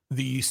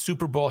the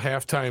Super Bowl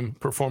halftime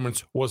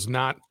performance was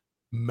not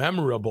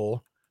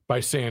memorable by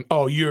saying,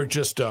 "Oh, you're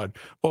just a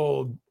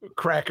old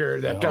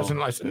cracker that doesn't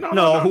like."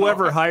 No,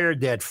 whoever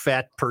hired that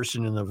fat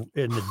person in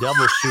the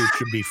devil suit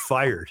should be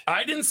fired.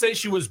 I didn't say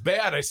she was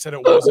bad. I said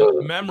it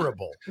wasn't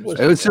memorable. It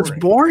was just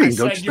boring, I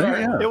don't said you think?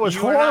 Yeah. It was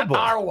you are not horrible.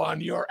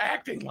 R1. You're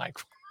acting like.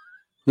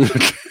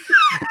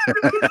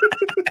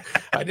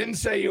 I didn't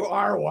say you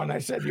are one. I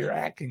said you're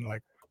acting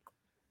like.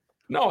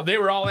 No, they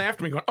were all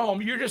after me, going, "Oh,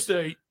 you're just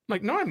a."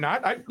 Like, no, I'm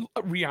not.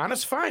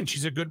 Rihanna's fine.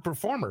 She's a good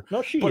performer.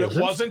 No, she But isn't.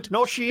 it wasn't.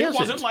 No, she It isn't.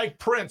 wasn't like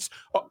Prince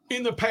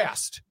in the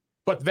past,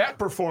 but that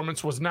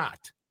performance was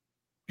not.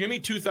 Give me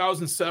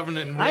 2007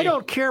 and I Rain,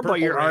 don't care about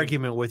Purple your Rain.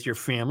 argument with your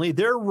family.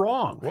 They're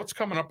wrong. What's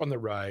coming up on the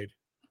ride?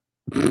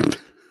 I'm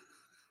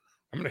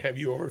going to have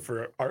you over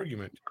for an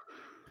argument.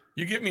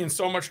 You get me in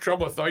so much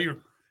trouble with all your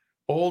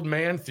old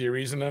man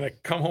theories, and then I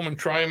come home and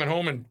try them at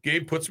home, and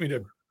Gabe puts me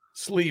to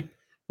sleep.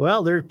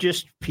 Well, they're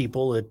just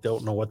people that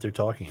don't know what they're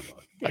talking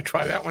about. I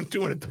try that one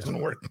too, and it doesn't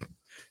work.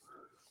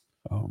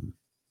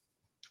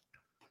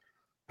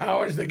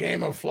 How is the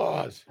game of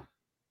flaws?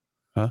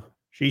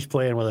 She's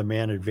playing with a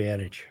man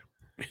advantage.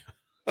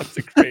 That's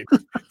a great.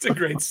 It's a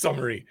great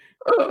summary.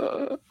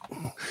 All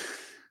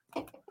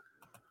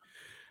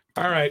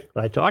right.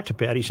 I talked to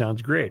Pat. He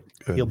sounds great.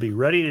 Good. He'll be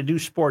ready to do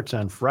sports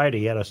on Friday.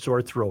 He had a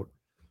sore throat.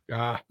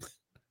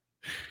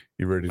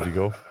 You ready to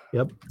go?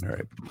 Yep. All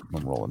right.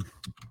 I'm rolling.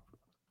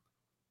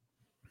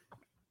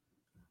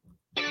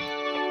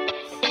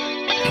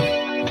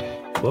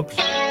 Whoops.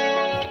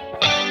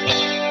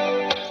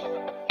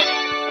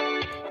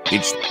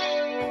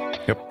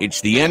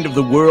 It's the end of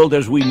the world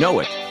as we know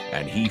it,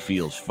 and he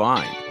feels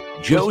fine.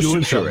 Joe Who's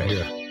doing something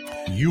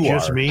Souchere. here? You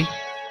Just me.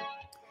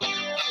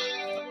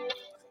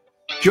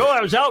 Joe,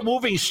 I was out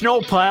moving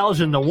snow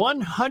piles in the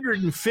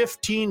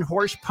 115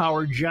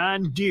 horsepower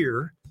John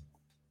Deere.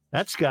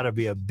 That's got to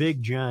be a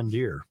big John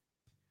Deere.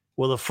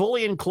 With a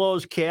fully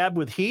enclosed cab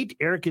with heat,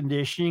 air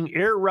conditioning,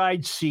 air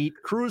ride seat,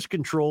 cruise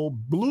control,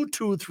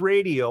 Bluetooth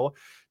radio,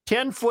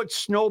 10-foot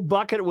snow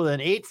bucket with an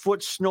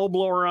 8-foot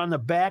snowblower on the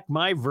back,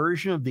 my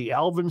version of the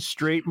Alvin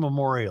Strait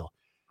Memorial.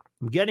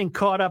 I'm getting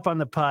caught up on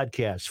the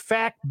podcast.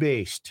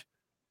 Fact-based.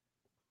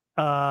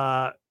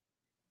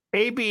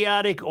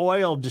 abiotic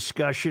oil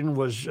discussion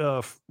was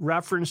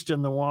referenced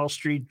in the Wall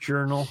Street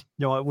Journal.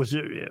 No, it was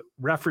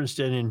referenced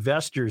in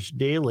Investors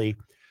Daily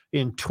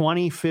in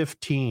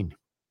 2015.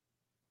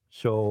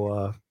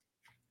 So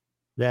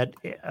that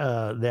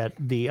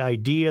the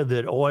idea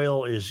that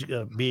oil is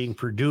being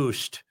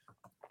produced,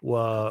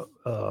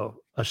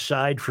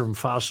 aside from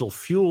fossil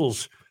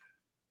fuels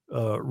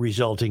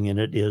resulting in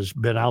it, has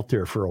been out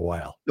there for a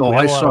while. Oh,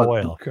 I saw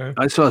oil. Okay.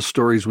 I saw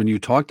stories when you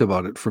talked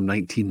about it from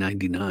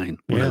 1999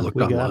 when I looked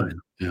we got online.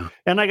 Yeah.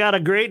 And I got a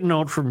great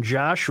note from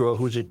Joshua,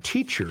 who's a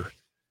teacher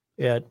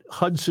at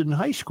Hudson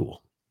High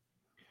School.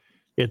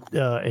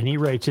 And he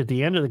writes, at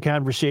the end of the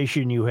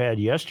conversation you had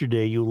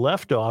yesterday, you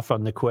left off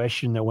on the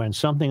question that went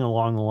something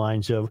along the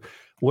lines of,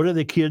 what are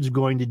the kids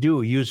going to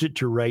do? Use it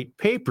to write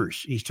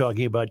papers. He's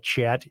talking about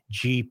Chat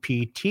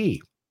GPT.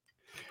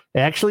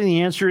 Actually,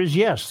 the answer is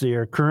yes, they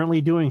are currently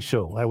doing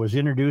so. I was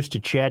introduced to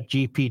Chat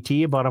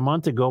GPT about a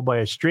month ago by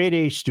a straight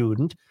A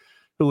student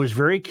who is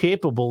very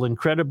capable,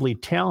 incredibly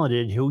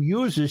talented, who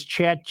uses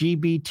Chat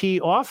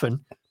GPT often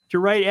to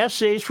write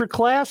essays for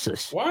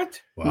classes.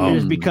 What? It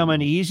has become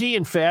an easy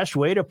and fast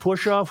way to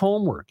push off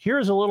homework.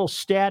 Here's a little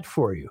stat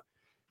for you.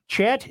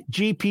 Chat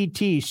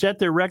GPT set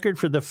the record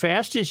for the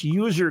fastest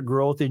user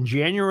growth in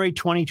January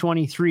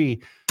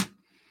 2023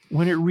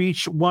 when it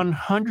reached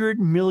 100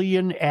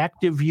 million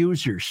active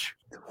users.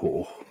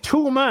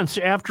 2 months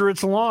after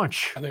its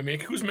launch.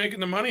 Who's making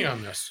the money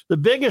on this? The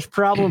biggest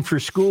problem for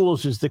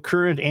schools is the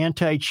current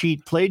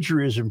anti-cheat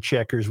plagiarism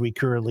checkers we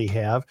currently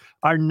have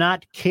are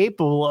not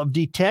capable of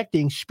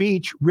detecting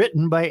speech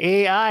written by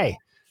AI.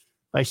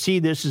 I see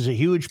this as a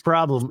huge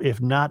problem, if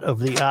not of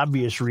the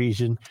obvious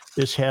reason.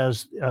 This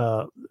has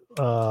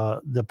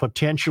the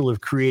potential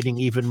of creating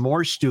even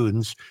more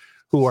students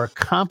who are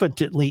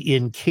competently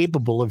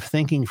incapable of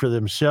thinking for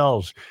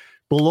themselves.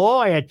 Below,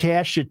 I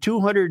attached a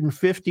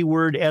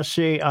 250-word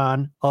essay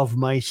on Of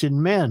Mice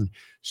and Men.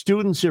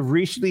 Students have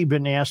recently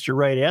been asked to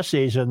write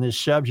essays on this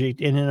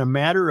subject, and in a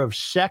matter of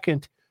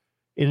second,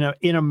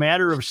 Chat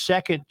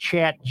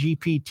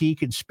GPT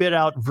can spit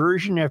out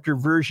version after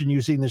version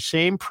using the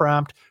same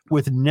prompt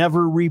with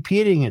never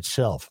repeating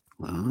itself.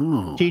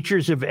 Oh.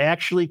 Teachers have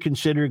actually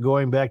considered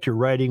going back to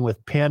writing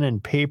with pen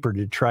and paper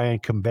to try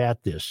and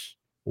combat this.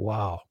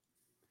 Wow.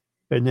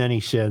 And then he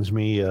sends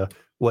me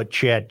what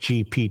Chat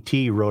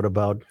GPT wrote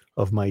about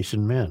Of Mice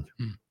and Men.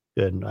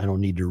 And I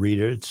don't need to read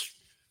it. It's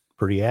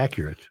pretty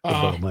accurate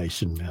about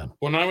mice and men.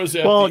 When I was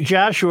at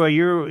Joshua,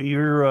 you're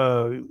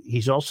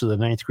he's also the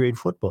 9th grade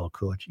football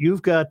coach.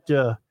 You've got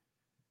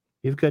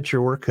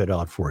your work cut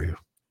out for you.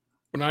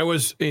 When I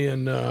was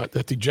in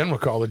at the General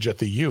College at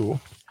the U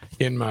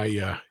in my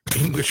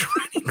English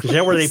writing class. Is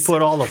that where they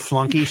put all the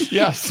flunkies?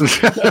 Yes.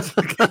 That's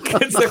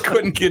kids that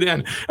couldn't get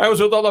in. I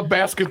was with all the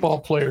basketball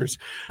players.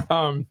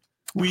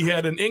 We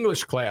had an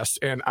English class,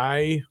 and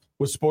I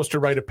was supposed to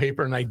write a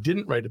paper, and I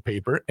didn't write a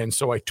paper. And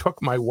so I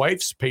took my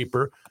wife's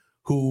paper,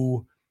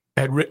 who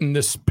had written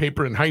this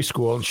paper in high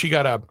school, and she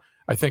got a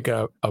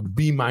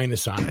B- on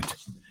it.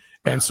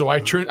 And so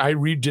I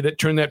redid it,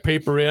 turned that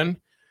paper in.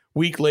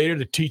 Week later,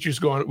 the teacher's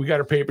going, we got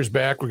our papers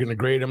back. We're going to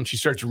grade them. She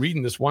starts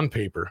reading this one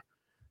paper.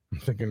 I'm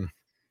thinking,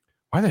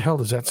 why the hell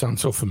does that sound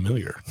so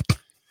familiar?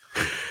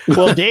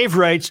 Well, Dave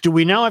writes, do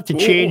we now have to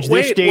change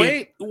this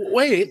date?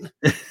 Wait.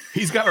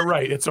 He's got it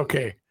right. It's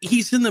okay.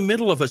 He's in the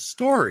middle of a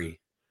story.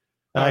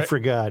 I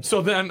forgot.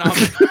 So then,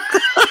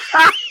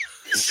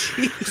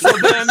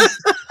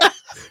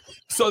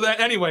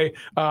 anyway,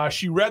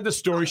 she read the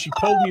story. She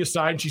pulled me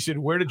aside and she said,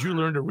 "Where did you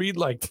learn to write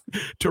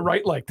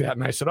like that?"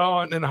 And I said, "Oh,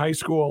 in high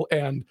school."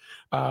 And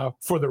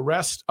for the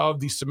rest of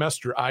the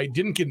semester, I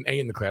didn't get an A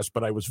in the class,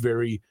 but I was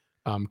very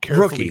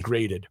carefully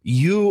graded.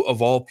 You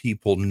of all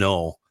people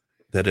know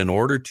that in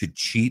order to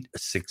cheat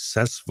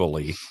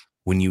successfully,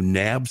 when you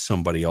nab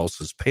somebody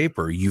else's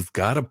paper, you've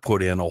got to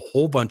put in a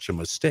whole bunch of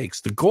mistakes.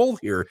 The goal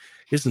here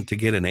isn't to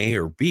get an A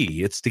or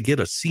B, it's to get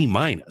a C-.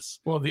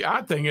 Well, the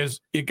odd thing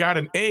is it got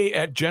an A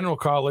at General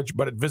College,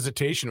 but at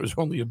Visitation it was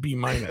only a B-.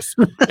 And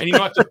you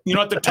know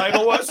what the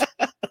title was?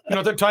 You know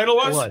what the title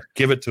was? What?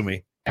 Give it to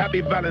me. Happy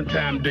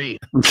Valentine's Day.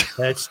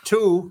 That's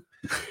 2.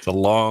 It's a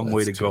long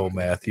way to go,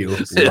 Matthew.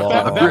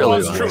 That really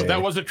was true.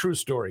 That was a true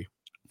story.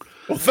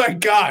 Well, thank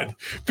God,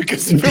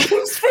 because if it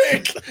was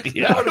fake,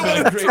 Yeah, that would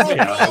have been crazy.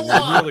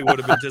 I really would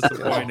have been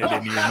disappointed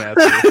in you,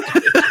 Matthew.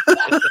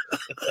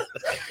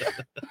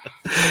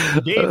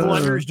 Dave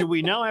wonders, do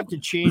we now have to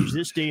change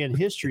this day in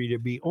history to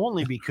be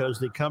only because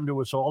they come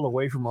to us all the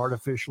way from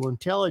artificial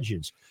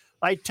intelligence?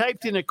 I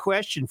typed in a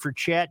question for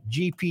Chat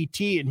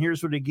GPT, and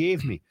here's what it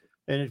gave me.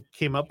 And it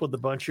came up with a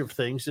bunch of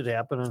things that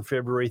happened on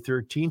February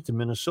 13th in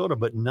Minnesota,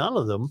 but none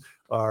of them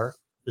are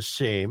the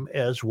same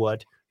as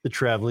what the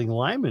traveling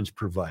lineman's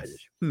provided.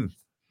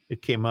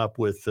 It came up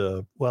with,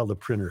 the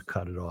printer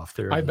cut it off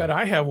there. I bet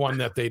I have one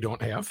that they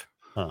don't have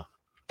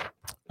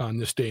on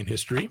this day in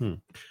history.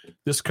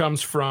 This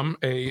comes from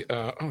a,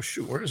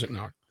 where is it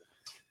now?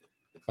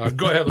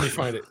 Go ahead, let me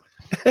find it.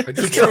 It's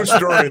a true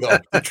story, though.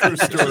 The true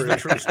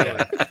story.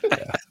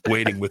 Yeah.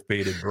 Waiting with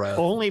bated breath.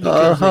 Only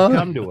because they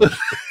come to us.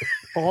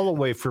 all the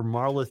way from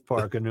Marloth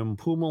Park in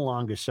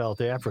Mpumalanga,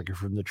 South Africa,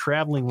 from the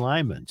Traveling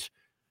Lymans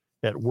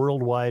at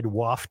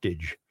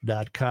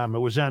worldwidewaftage.com. It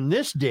was on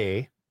this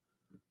day,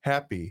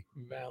 Happy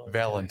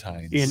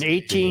Valentine's in Day.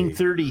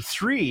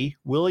 1833,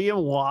 William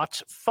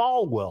Watts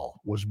Falwell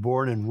was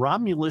born in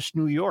Romulus,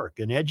 New York.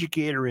 An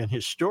educator and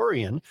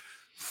historian,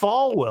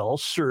 Falwell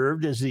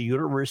served as the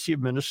University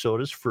of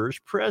Minnesota's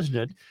first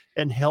president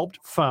and helped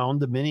found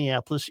the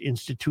Minneapolis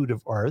Institute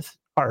of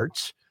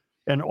Arts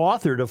and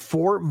authored a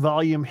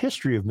 4-volume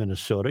history of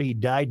Minnesota. He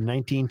died in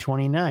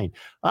 1929.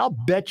 I'll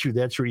bet you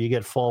that's where you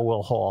get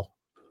Falwell Hall.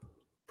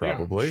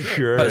 Probably.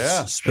 Sure.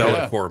 Spell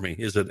it for me.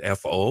 Is it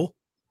F-O?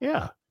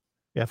 Yeah.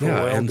 and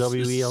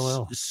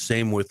F-O-L-W-E-L-L.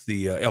 Same with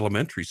the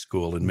elementary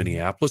school in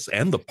Minneapolis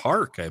and the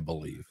park, I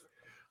believe.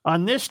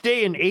 On this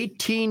day in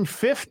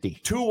 1850,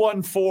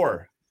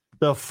 214.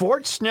 the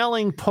Fort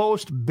Snelling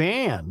Post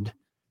Band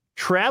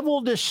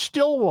traveled to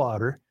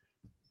Stillwater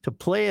to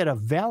play at a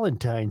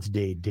Valentine's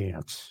Day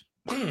dance.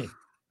 Huh?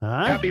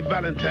 Happy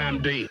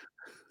Valentine's Day.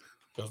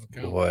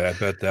 Boy, I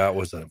bet that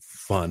was a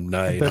fun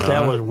night. But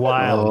that was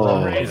wild.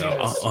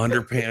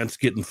 Underpants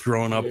getting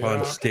thrown up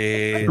on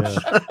stage.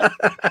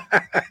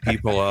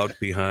 People out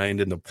behind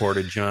in the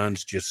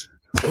Porta-Johns just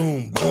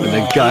boom, boom,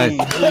 The guy,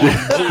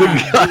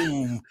 boom,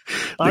 boom.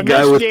 On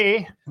guy this with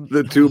day,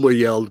 the tuba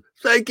yelled,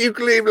 "Thank you,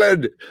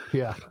 Cleveland."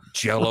 yeah.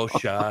 Jello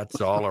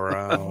shots all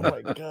around.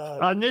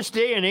 On this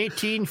day in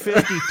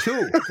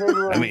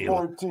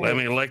 1852, Let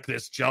me lick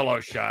this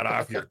Jello shot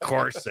off your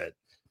corset.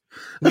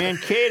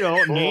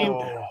 Mankato named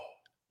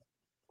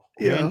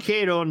Yeah.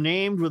 Mankato,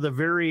 named with a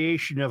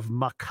variation of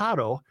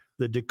Makado,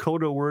 the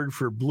Dakota word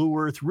for Blue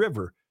Earth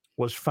River,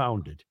 was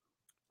founded.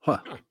 Huh.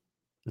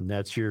 And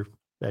that's your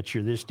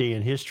this day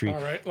in history.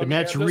 All right, let And me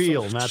that's add this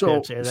real, one. not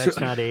So- that's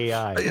not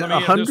AI. Let me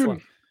add this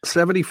one.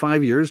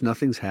 175 years,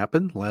 nothing's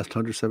happened. Last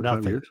 175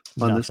 Nothing. years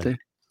on this Nothing. day.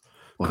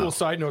 Wow. Cool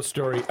side note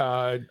story.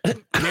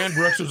 Dan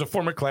Brooks was a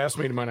former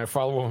classmate of mine. I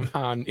follow him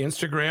on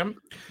Instagram.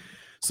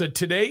 Said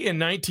today in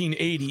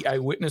 1980, I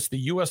witnessed the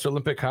U.S.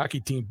 Olympic hockey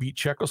team beat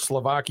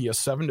Czechoslovakia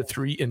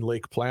 7-3 in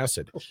Lake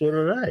Placid. So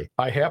did I.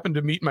 I happened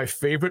to meet my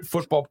favorite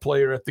football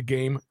player at the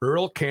game,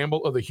 Earl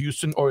Campbell of the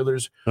Houston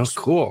Oilers, Oh,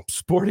 cool.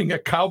 sporting a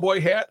cowboy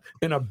hat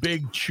and a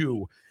big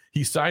chew.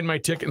 He signed my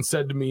ticket and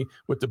said to me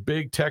with the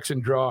big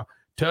Texan draw,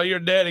 "Tell your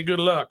daddy good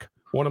luck."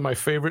 One of my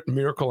favorite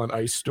Miracle on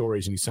Ice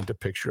stories. And he sent a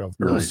picture of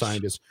Earl Nice.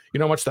 signed his. You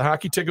know how much the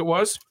hockey ticket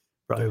was?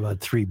 Probably about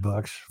 $3.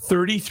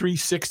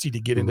 $33.60 to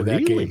get into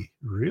that game.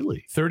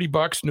 Really?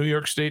 $30 New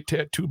York State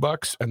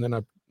 $2, and then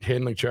a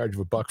handling charge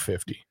of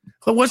 $1.50.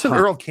 Well, wasn't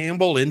Earl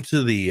Campbell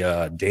into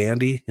the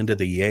dandy, into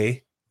the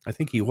yay? I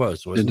think he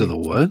was. Wasn't Into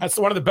he? the what? That's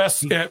one of the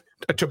best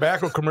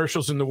tobacco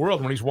commercials in the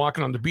world. When he's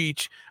walking on the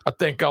beach, I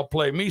think I'll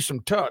play me some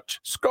touch.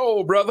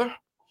 Skull, brother.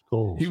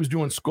 Oh, He was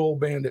doing Skull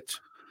Bandits.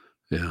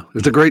 Yeah.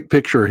 There's a great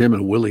picture of him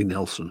and Willie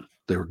Nelson.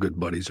 They were good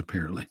buddies,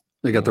 apparently.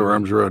 They got their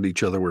arms around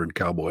each other wearing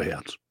cowboy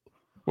hats.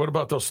 What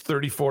about those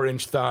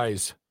 34-inch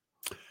thighs?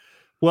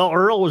 well,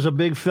 Earl was a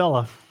big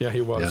fella. Yeah,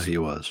 he was. Yeah, he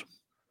was.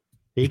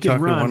 He You could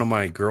talking to run. one of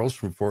my girls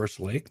from Forest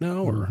Lake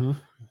now? Or Mhm.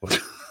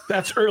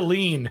 That's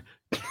Earlene.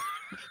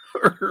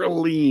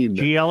 Earlene.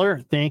 G. Eller,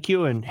 thank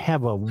you, and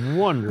have a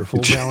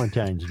wonderful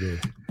Valentine's Day.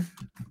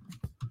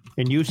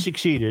 And you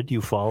succeeded.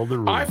 You followed the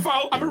rule.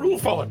 I'm a rule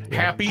follower.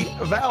 Happy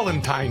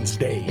Valentine's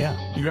Day. Yeah.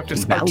 You have to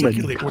Valentine.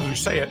 articulate when you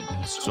say it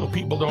so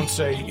people don't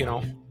say,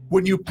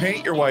 When you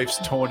paint your wife's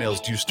toenails,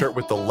 do you start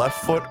with the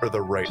left foot or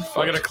the right I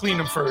foot? got to clean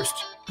them first.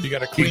 You got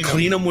to you clean them.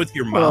 clean them with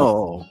your mouth.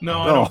 Oh. No,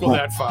 I don't go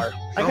that far.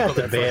 I don't got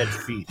go the that far. bad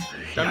feet.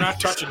 I'm not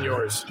touching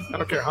yours. I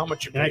don't care how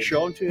much you Can I paint.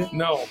 show them to you?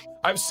 No,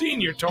 I've seen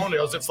your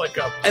toenails. It's like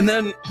a And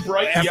then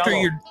bright after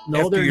yellow.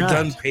 No, they're you're not.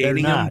 done They're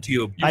painting them, not. do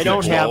you I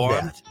don't have blow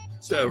on? that.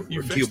 So You do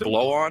you fixed them?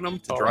 blow on them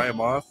to Oh. dry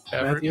them off,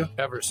 ever, Matthew?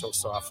 ever so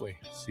softly.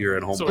 So you're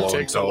at home So blowing it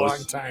takes a long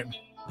toes. time.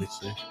 I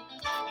see.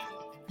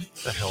 What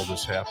the hell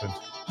just happened?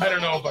 I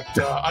don't know, but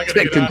I got to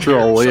Take get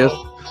control, on will here, you?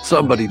 so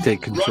Somebody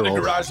take run to control.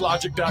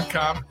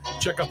 GarageLogic.com.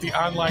 Check out the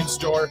online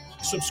store.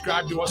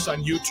 Subscribe to us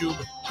on YouTube.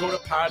 Go to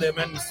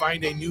PodMN and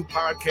find a new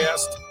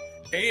podcast.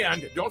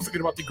 And don't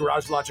forget about the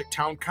Garage Logic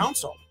Town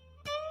Council.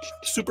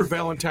 Super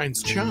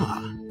Valentine's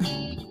Cha.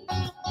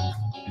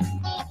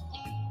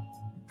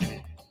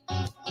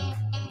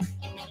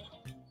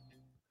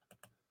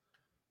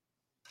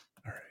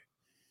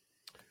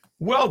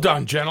 Well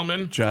done,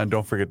 gentlemen. John,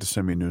 don't forget to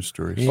send me news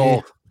stories. Yeah.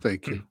 Oh,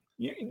 thank you.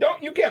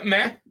 You get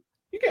mad.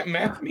 You get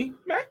mad at me,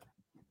 Matt.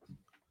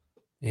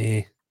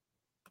 Eh.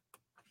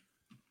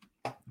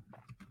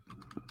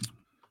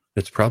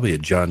 It's probably a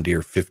John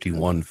Deere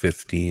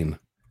 5115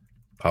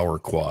 power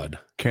quad.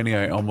 Kenny,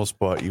 I almost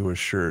bought you a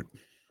shirt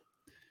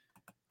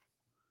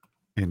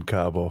in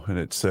Cabo, and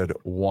it said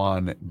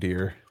Juan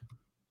Deere.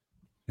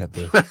 At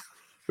the,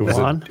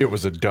 Juan? it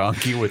was a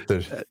donkey with the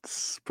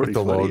That's with pretty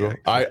the funny, logo.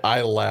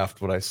 I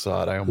laughed when I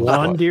saw it. I almost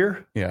Juan bought-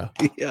 deer? Yeah,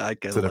 Yeah, I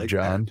kind instead of of like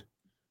John.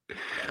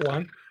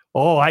 One.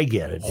 Oh, I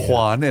get it. yeah.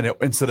 Juan, and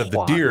instead of the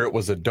Juan. deer, it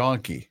was a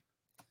donkey.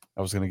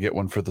 I was going to get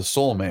one for the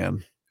Soul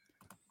Man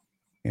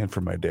and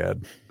for my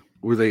dad, That.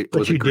 Were they? But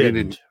was you it green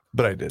didn't.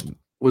 but I didn't.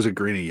 Was it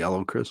green and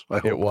yellow, Chris? I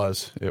hope. It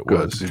was. It Good,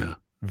 was. yeah.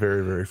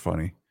 Very, very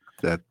funny.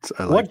 I like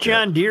What that.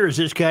 John Deere is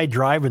this guy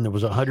driving that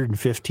was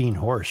 115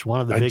 horse?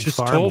 One of the I big just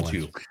farm told ones.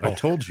 you. I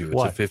told you it's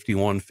What? a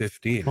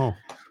 5115. Oh,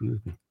 excuse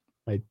me.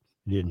 I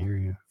didn't hear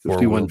you.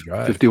 4-wheel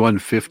drive.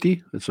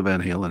 5150? It's a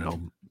Van Halen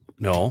album.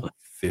 No,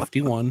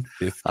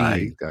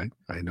 5115.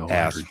 I know.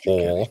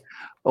 Asshole.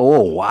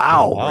 Oh,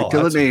 wow. Wow, Right to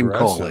the that's name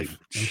aggressive. calling.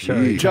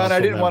 sorry, Jeez. John, I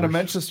Council didn't want to members.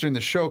 mention this during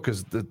the show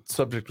because the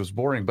subject was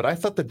boring, but I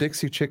thought the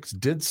Dixie Chicks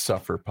did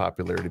suffer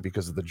popularity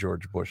because of the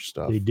George Bush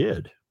stuff. They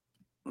did.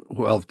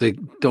 Well, if they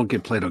don't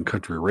get played on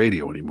country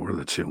radio anymore,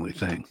 that's the only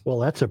thing. Well,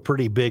 that's a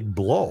pretty big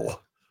blow.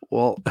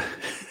 Well,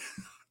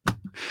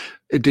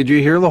 did you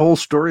hear the whole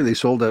story? They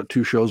sold out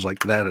 2 shows like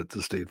that at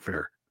the state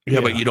fair.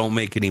 Yeah, but you don't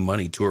make any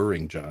money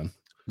touring, John.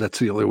 That's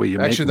the only way you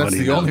Actually, make that's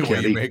money. the now, only way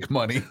Kenny. you make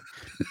money.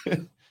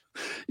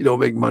 You don't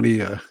make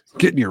money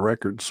getting your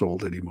records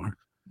sold anymore.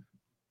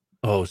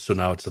 Oh, so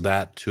now it's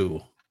that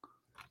too.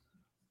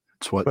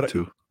 It's what, But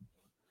too?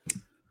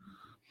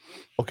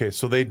 Okay,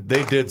 so they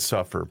did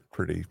suffer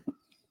pretty.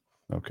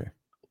 Okay,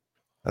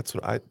 that's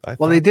what I Well,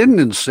 thought. they didn't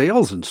in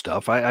sales and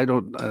stuff. I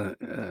don't.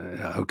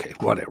 Okay,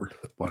 whatever.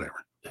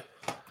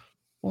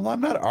 Well,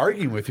 I'm not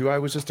arguing with you. I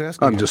was just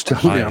asking. I'm you a just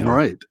question. telling you, I'm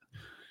right.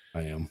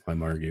 I am.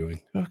 I'm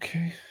arguing.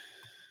 Okay,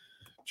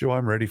 Joe,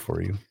 I'm ready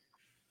for you.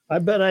 I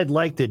bet I'd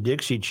like the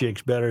Dixie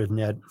Chicks better than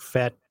that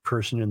fat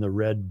person in the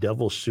red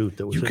devil suit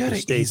that was You at gotta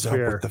the state ease up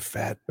fair with the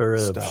fat or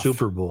stuff.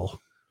 Super Bowl.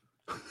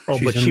 Oh,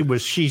 She's but in-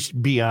 she's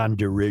beyond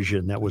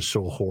derision. That was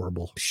so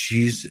horrible.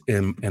 She's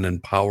an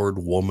empowered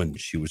woman.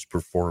 She was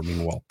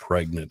performing while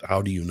pregnant.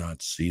 How do you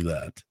not see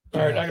that?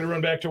 All right, I got to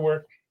run back to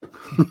work.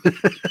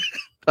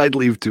 I'd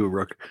leave too,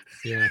 Rook.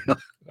 Yeah.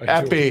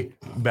 Happy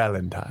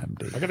Valentine's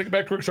Day. I got to get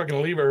back to work so I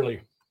can leave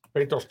early.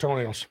 Paint those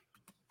toenails.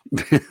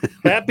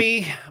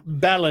 Happy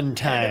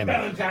Valentine.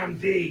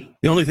 Valentine's Day.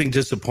 The only thing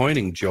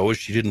disappointing, Joe, is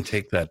she didn't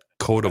take that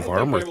coat of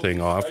armor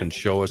thing off and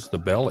show us the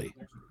belly.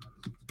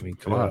 I mean,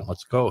 come on,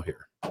 let's go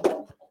here.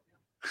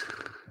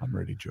 I'm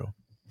ready, Joe.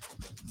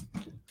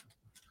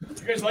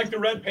 You guys like the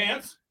red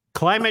pants?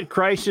 Climate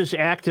crisis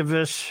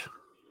activists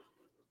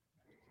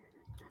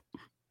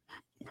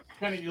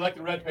Kenny, do you like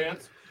the red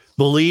pants?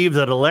 believe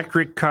that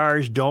electric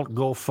cars don't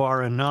go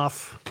far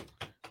enough.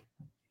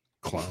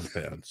 Clown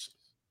pants.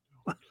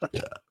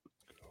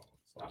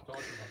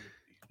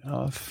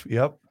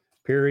 Yep.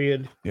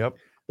 Period. Yep.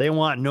 They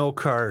want no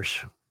cars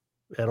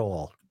at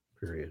all.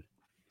 Period.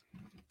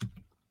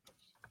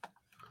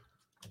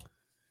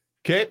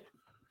 Okay.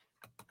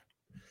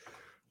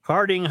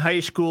 Harding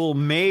High School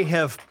may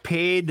have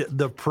paid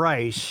the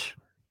price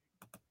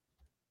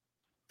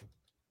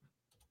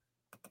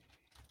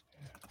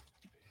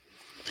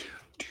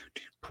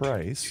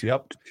Price.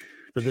 Yep.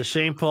 for the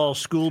St. Paul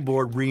School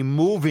Board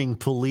removing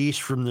police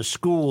from the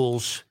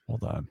schools.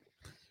 Hold on.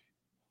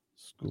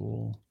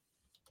 School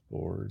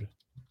board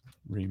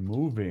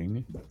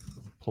removing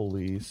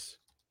police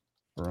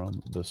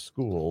from the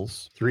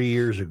schools. 3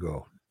 years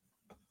ago.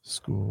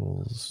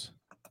 Schools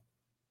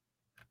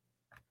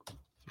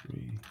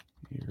 3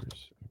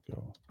 years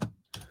ago.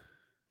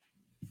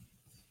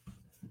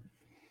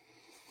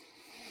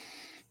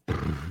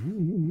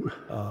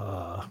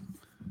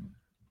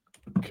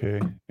 Okay.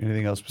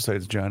 Anything else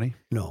besides Johnny?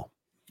 No.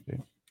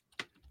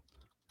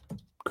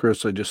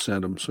 Chris, I just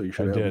sent him, so you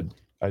should have him.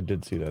 I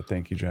did see that.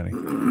 Thank you, Johnny.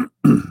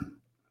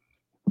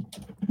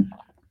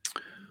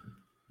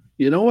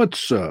 You know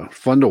what's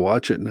fun to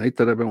watch at night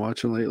that I've been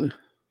watching lately?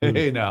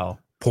 Hey, now.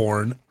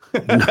 Porn.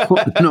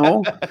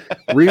 No.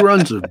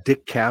 Reruns of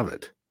Dick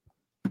Cavett.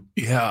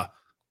 Yeah.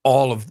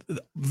 All of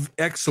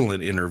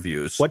excellent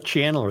interviews. What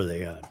channel are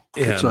they on?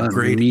 It's And on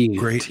great Me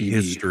great TV.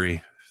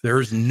 history.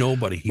 There's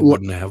nobody he Look-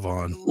 wouldn't have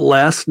on.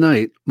 Last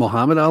night,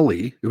 Muhammad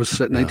Ali, it was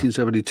set in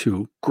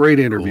 1972. Great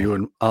interview,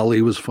 and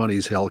Ali was funny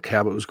as hell.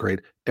 Cavett was great.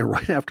 And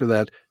right after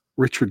that,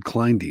 Richard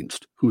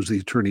Kleindienst, who was the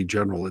attorney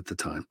general at the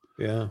time,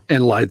 Yeah.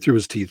 and lied through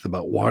his teeth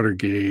about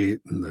Watergate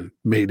and the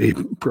May Day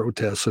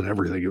protests and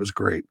everything. It was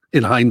great.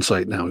 In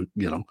hindsight, now,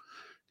 you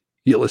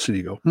listen,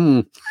 you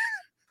go,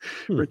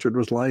 Richard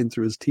was lying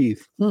through his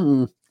teeth.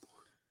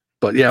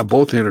 But yeah,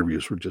 both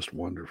interviews were just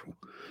wonderful.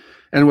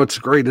 And what's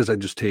great is I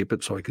just tape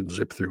it so I can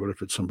zip through it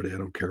if it's somebody I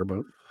don't care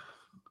about.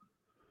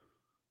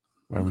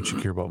 Why would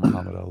you care about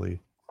Muhammad Ali?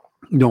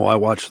 No, I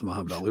watched the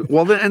Muhammad Ali.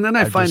 Well, then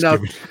I I'm find just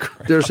out giving you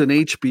crap. there's an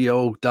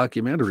HBO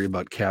documentary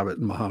about Cavett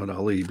and Muhammad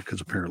Ali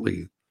because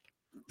apparently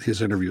his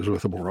interviews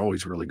with him were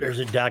always really good. There's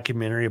a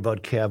documentary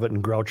about Cavett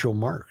and Groucho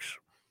Marx.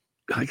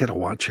 I got to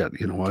watch that.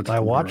 You know what? I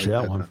watched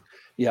that one.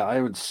 Yeah, I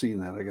haven't seen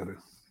that. I got to.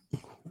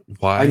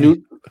 Why?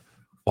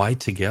 Why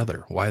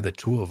together? Why the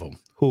two of them?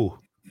 Who?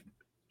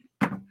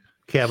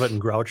 Cavett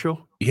and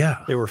Groucho?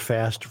 Yeah. They were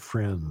fast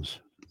friends.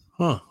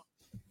 Huh.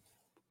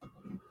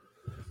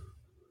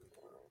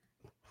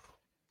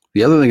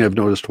 The other thing I've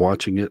noticed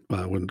watching it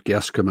when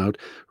guests come out,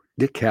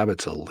 Dick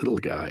Cavett's a little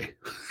guy.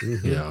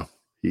 Yeah.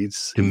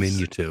 He's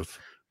Diminutive.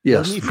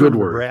 Yes, Wasn't he good from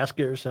word.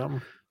 Nebraska or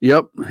something?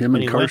 Yep, him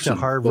And and he went to Carson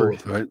Harvard.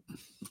 both, right?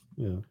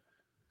 Yeah.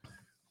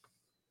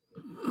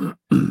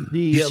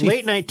 The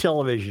late night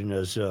television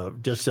is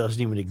just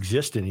doesn't even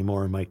exist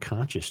anymore in my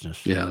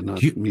consciousness. Yeah,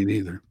 me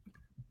neither.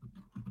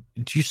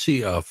 Did you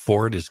see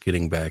Ford is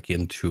getting back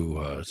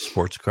into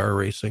sports car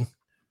racing?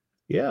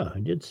 Yeah, I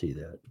did see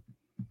that.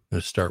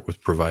 Going to start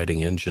with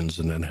providing engines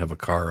and then have a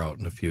car out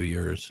in a few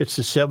years. It's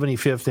the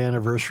 75th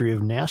anniversary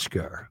of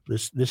NASCAR.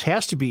 This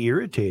has to be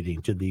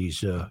irritating to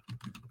these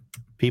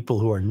people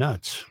who are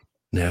nuts.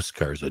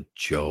 NASCAR's a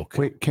joke.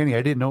 Wait, Kenny,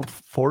 I didn't know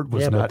Ford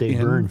was but not they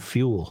in. burn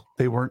fuel.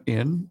 They weren't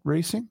in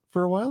racing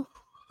for a while?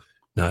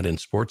 Not in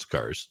sports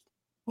cars.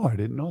 Oh, I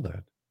didn't know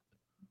that.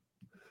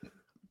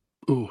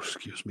 Oh,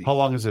 excuse me. How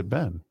long has it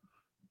been?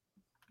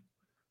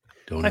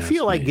 Don't I ask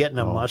feel like me. getting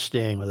a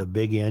Mustang with a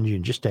big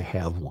engine just to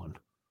have one.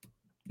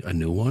 A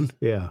new one?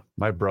 Yeah.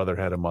 My brother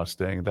had a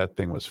Mustang. That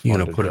thing was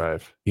fun to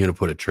drive. You gonna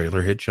put a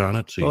trailer hitch on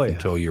it so you can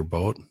tow your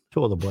boat?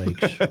 Tow the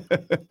bikes.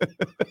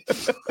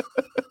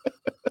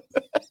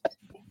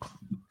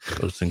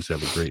 Those things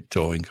have a great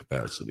towing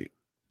capacity.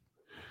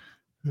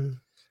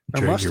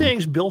 Are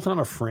Mustangs built on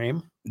a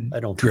frame? I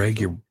don't drag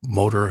your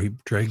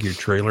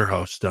trailer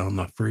house down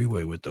the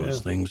freeway with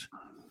those things.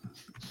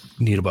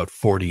 You need about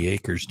 40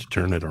 acres to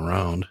turn it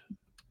around.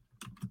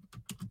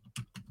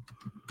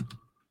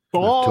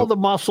 All the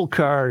muscle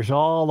cars,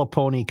 all the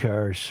pony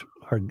cars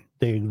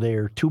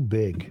they're too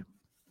big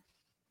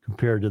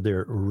compared to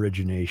their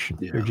origination.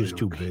 Yeah, they're just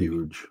too big.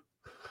 Huge.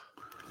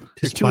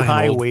 They're too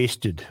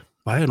high-waisted.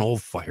 Buy an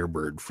old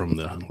Firebird from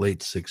the late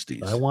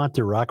 60s. I want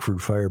the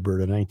Rockford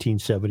Firebird of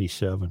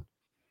 1977.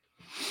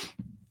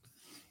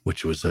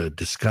 Which was a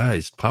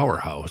disguised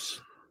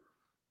powerhouse.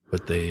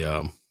 But they...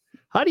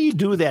 How do you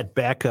do that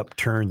backup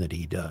turn that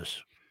he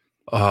does?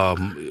 Well,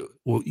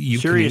 you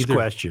Serious can either,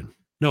 question.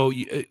 No,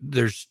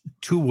 there's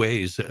two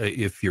ways.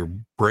 If your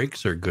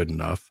brakes are good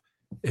enough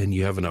and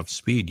you have enough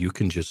speed, you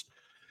can just...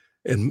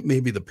 And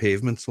maybe the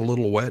pavement's a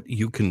little wet.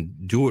 You can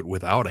do it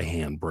without a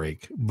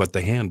handbrake, but the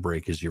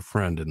handbrake is your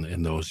friend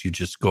in those. You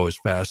just go as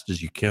fast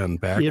as you can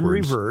backwards. In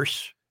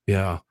reverse.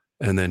 Yeah.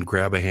 And then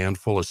grab a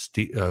handful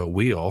of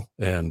wheel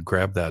and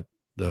grab that.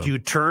 Do you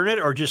turn it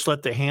or just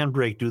let the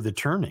handbrake do the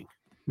turning?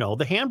 No,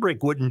 the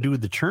handbrake wouldn't do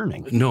the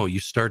turning. No, you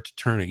start to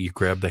turn it. You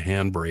grab the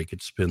handbrake,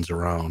 it spins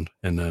around,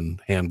 and then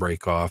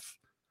handbrake off.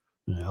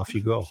 And off you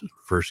go.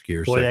 First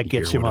gear. Boy, that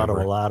gets him out of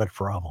a lot of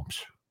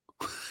problems.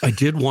 I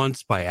did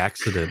once by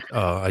accident.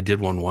 I did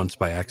one once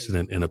by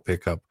accident in a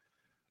pickup,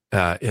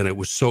 and it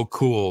was so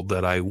cool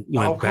that I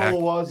went back. How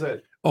cool was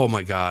it? Oh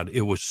my God,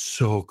 it was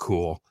so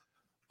cool.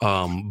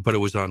 But it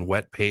was on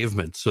wet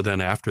pavement. So then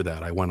after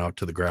that, I went out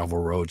to the gravel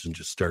roads and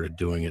just started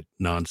doing it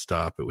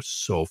nonstop. It was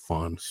so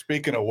fun.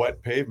 Speaking of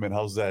wet pavement,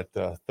 how's that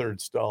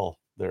third stall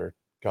there,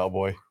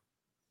 cowboy?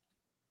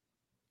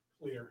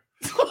 Clear.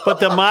 But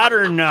the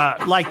modern,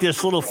 like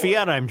this little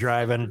Fiat I'm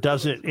driving,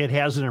 it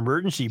has an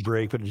emergency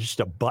brake, but it's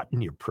just a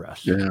button you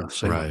press. Yeah,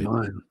 same right.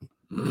 mine.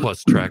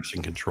 Plus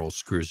traction control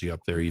screws you up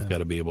there. You've got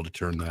to be able to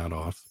turn that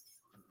off.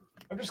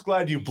 I'm just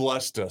glad you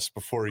blessed us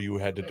before you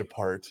had to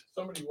depart.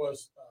 Somebody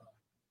was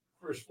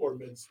first floor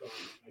mid-stone.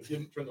 I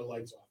didn't turn the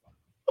lights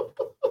off.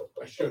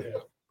 I should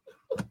have.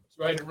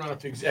 So I had to run up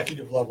to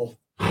executive level.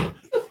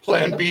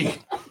 Plan B.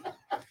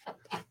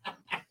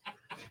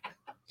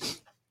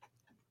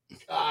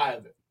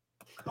 God.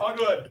 Oh,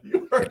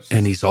 good.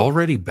 And he's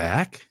already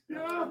back?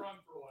 Yeah.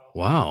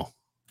 Wow.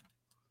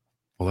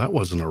 Well, that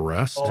wasn't a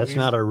rest. That's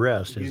not a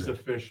rest. He's Is it?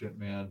 efficient,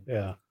 man.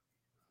 Yeah.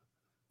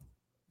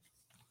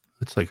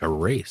 It's like a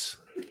race.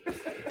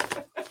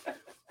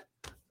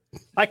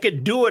 I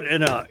could do it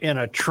in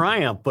a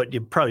Triumph, but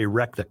you'd probably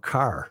wreck the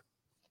car.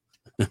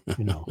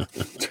 You know,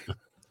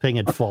 thing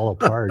would fall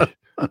apart.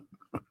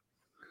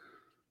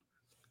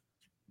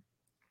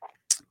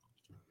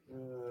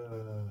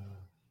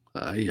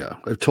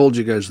 I've told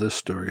you guys this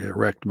story. I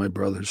wrecked my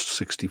brother's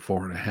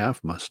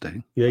 64.5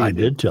 Mustang. Yeah, you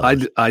did tell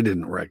us. I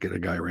didn't wreck it. A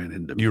guy ran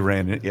into me. You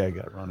ran it. Yeah, I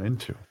got run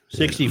into.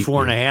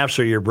 64.5.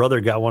 So your brother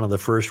got one of the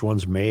first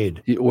ones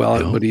made.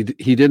 But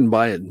he didn't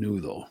buy it new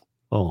though.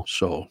 Oh,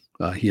 so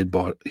he had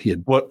bought.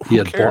 What? He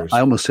had bought. I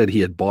almost said he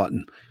had bought.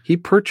 He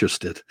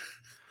purchased it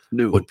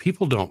new. What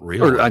people don't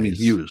realize,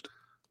 used.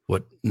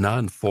 What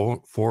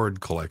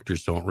non-Ford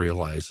collectors don't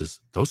realize is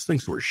those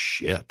things were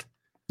shit.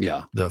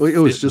 Yeah, it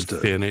was just a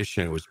finish,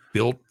 and it was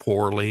built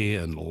poorly,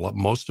 and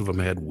most of them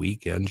had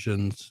weak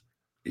engines.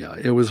 Yeah,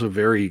 it was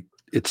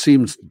it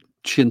seems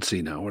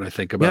chintzy now when I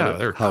think about it. Yeah,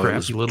 they're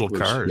crappy little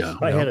cars. Yeah,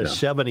 I had a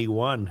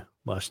 71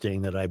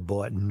 Mustang that I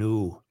bought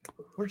new.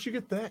 Where'd you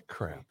get that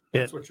crap?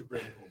 That's what you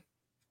bring home.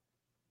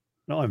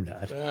 No, I'm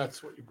not.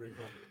 That's what you bring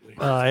home.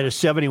 I had a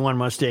 71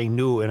 Mustang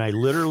new, and I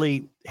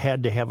literally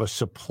had to have a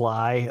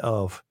supply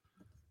of.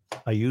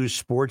 I used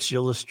Sports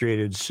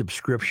Illustrated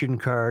subscription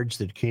cards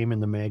that came in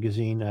the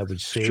magazine. I would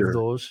save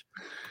those,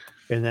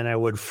 and then I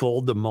would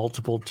fold them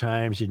multiple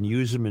times and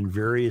use them in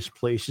various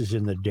places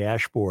in the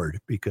dashboard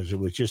because it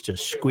was just a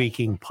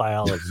squeaking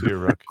pile of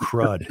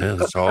crud. Yeah,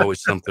 there's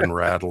always something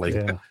rattling.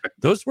 Yeah.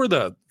 Those were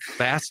the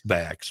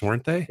fastbacks,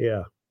 weren't they?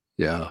 Yeah.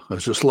 Yeah. I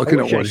was just looking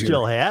at one. I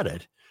still had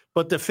it,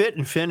 but the fit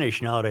and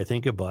finish, now that I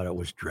think about it,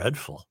 was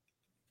dreadful.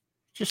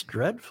 Just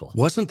dreadful.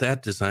 Wasn't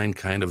that design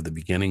kind of the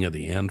beginning of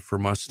the end for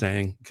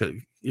Mustang? 'Cause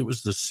it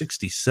was the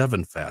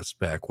 67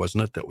 fastback,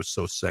 wasn't it? That was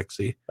so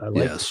sexy. I like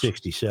Yes. the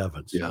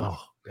 67s. Yeah. Oh,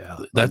 yeah.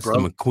 That's the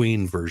brother-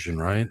 McQueen version,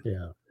 right?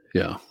 Yeah.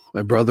 Yeah.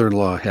 My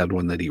brother-in-law had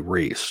one that he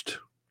raced.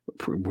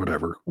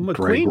 Whatever. Well,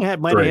 drag- McQueen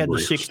might have drag had the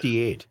race.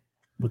 68.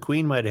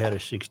 McQueen might have had a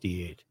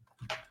 68.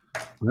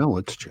 Well,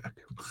 let's check.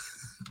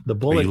 The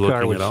bullet you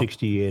car looking was it up?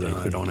 68.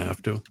 I don't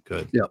have to.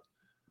 Good.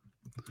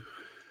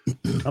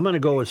 I'm going to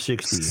go with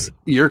 68.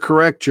 You're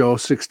correct, Joe.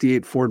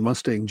 68 Ford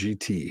Mustang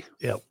GT.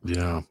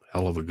 Yeah,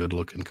 hell of a good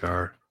looking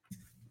car.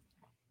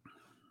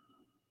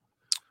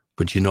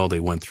 But they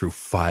went through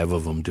 5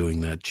 of them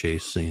doing that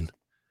chase scene.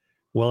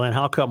 Well, and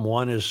how come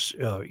one is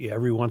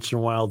every once in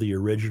a while the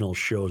original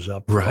shows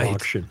up for Right.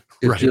 auction?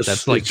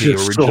 That's like it the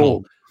just original,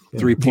 sold the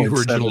 3.7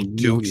 original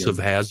Dukes million. of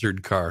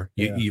Hazzard car.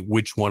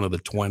 Which one of the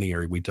 20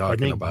 are we I talking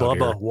think about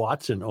Bubba here?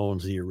 Watson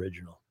owns the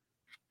original,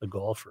 the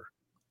golfer.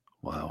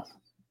 Wow.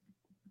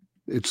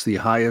 It's the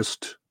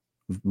highest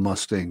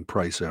Mustang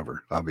price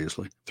ever,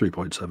 obviously.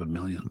 3.7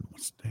 million.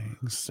 Mustang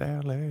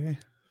Sally.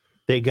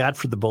 They got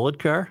for the bullet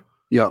car,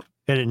 Yeah.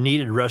 and it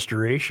needed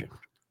restoration.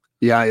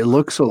 Yeah, it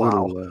looks a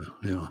little,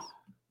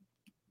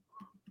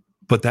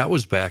 But that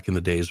was back in the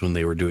days when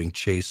they were doing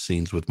chase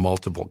scenes with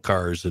multiple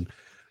cars, and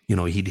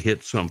he'd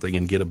hit something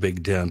and get a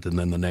big dent, and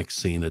then the next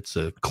scene it's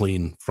a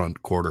clean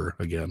front quarter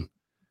again.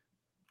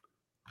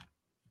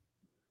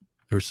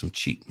 There's some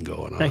cheating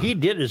going on. Now he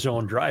did his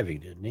own driving,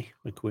 didn't he,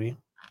 McQueen?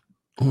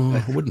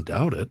 I wouldn't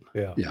doubt it.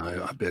 Yeah.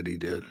 Yeah, I bet he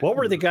did. What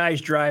were the guys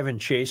driving,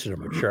 chasing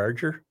him? A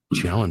Charger?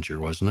 Challenger,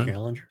 wasn't it?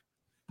 Challenger?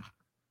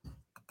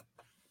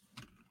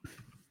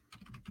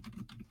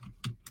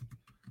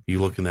 You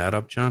looking that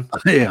up, John?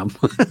 I am.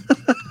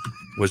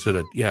 Was it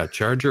a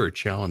Charger or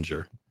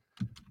Challenger?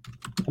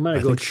 I'm going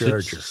to go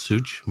Charger.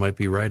 Such might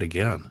be right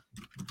again.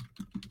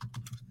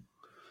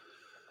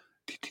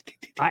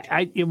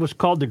 It was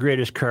called the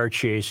greatest car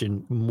chase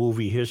in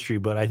movie history,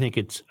 but I think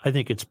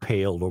it's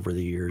paled over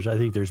the years. I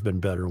think there's been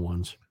better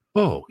ones.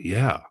 Oh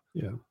yeah.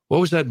 Yeah. What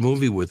was that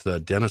movie with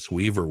Dennis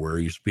Weaver where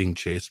he was being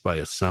chased by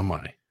a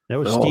semi? That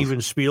was Oh, Steven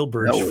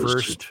Spielberg's that was-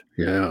 first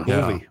Yeah.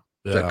 movie.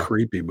 That Yeah.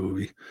 creepy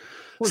movie.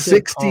 What was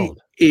that called?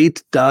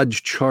 68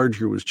 Dodge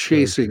Charger was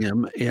chasing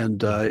him,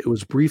 and it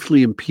was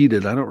briefly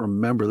impeded. I don't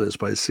remember this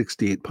by a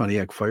 68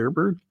 Pontiac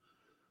Firebird.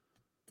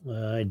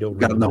 I don't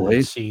Got in the remember way.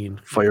 that scene.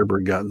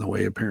 Firebird got in the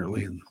way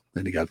apparently, and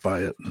then he got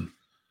by it. And,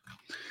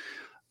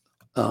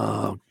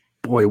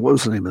 boy, what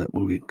was the name of that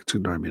movie? It's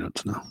gonna drive me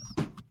nuts now.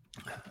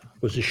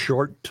 It was a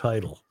short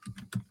title.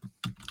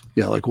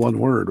 Yeah, like one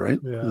word, right?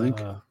 I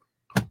think.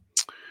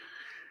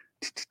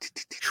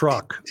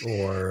 Truck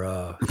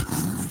or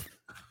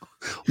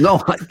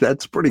No,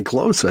 that's pretty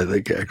close. I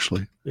think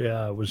actually.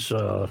 yeah, it was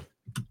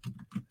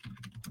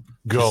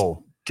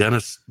Go.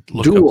 Dennis.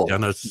 Look Duel. up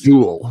Dennis.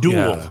 Duel.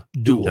 Yeah.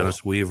 Duel.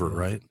 Dennis Weaver,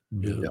 right?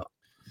 Yeah.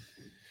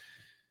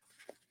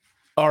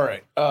 All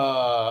right.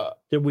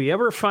 Did we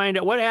ever find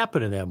out what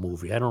happened in that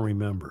movie? I don't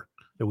remember.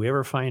 Did we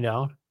ever find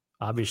out?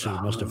 Obviously, we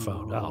must have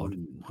found out.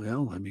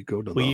 Well, let me go to Well, the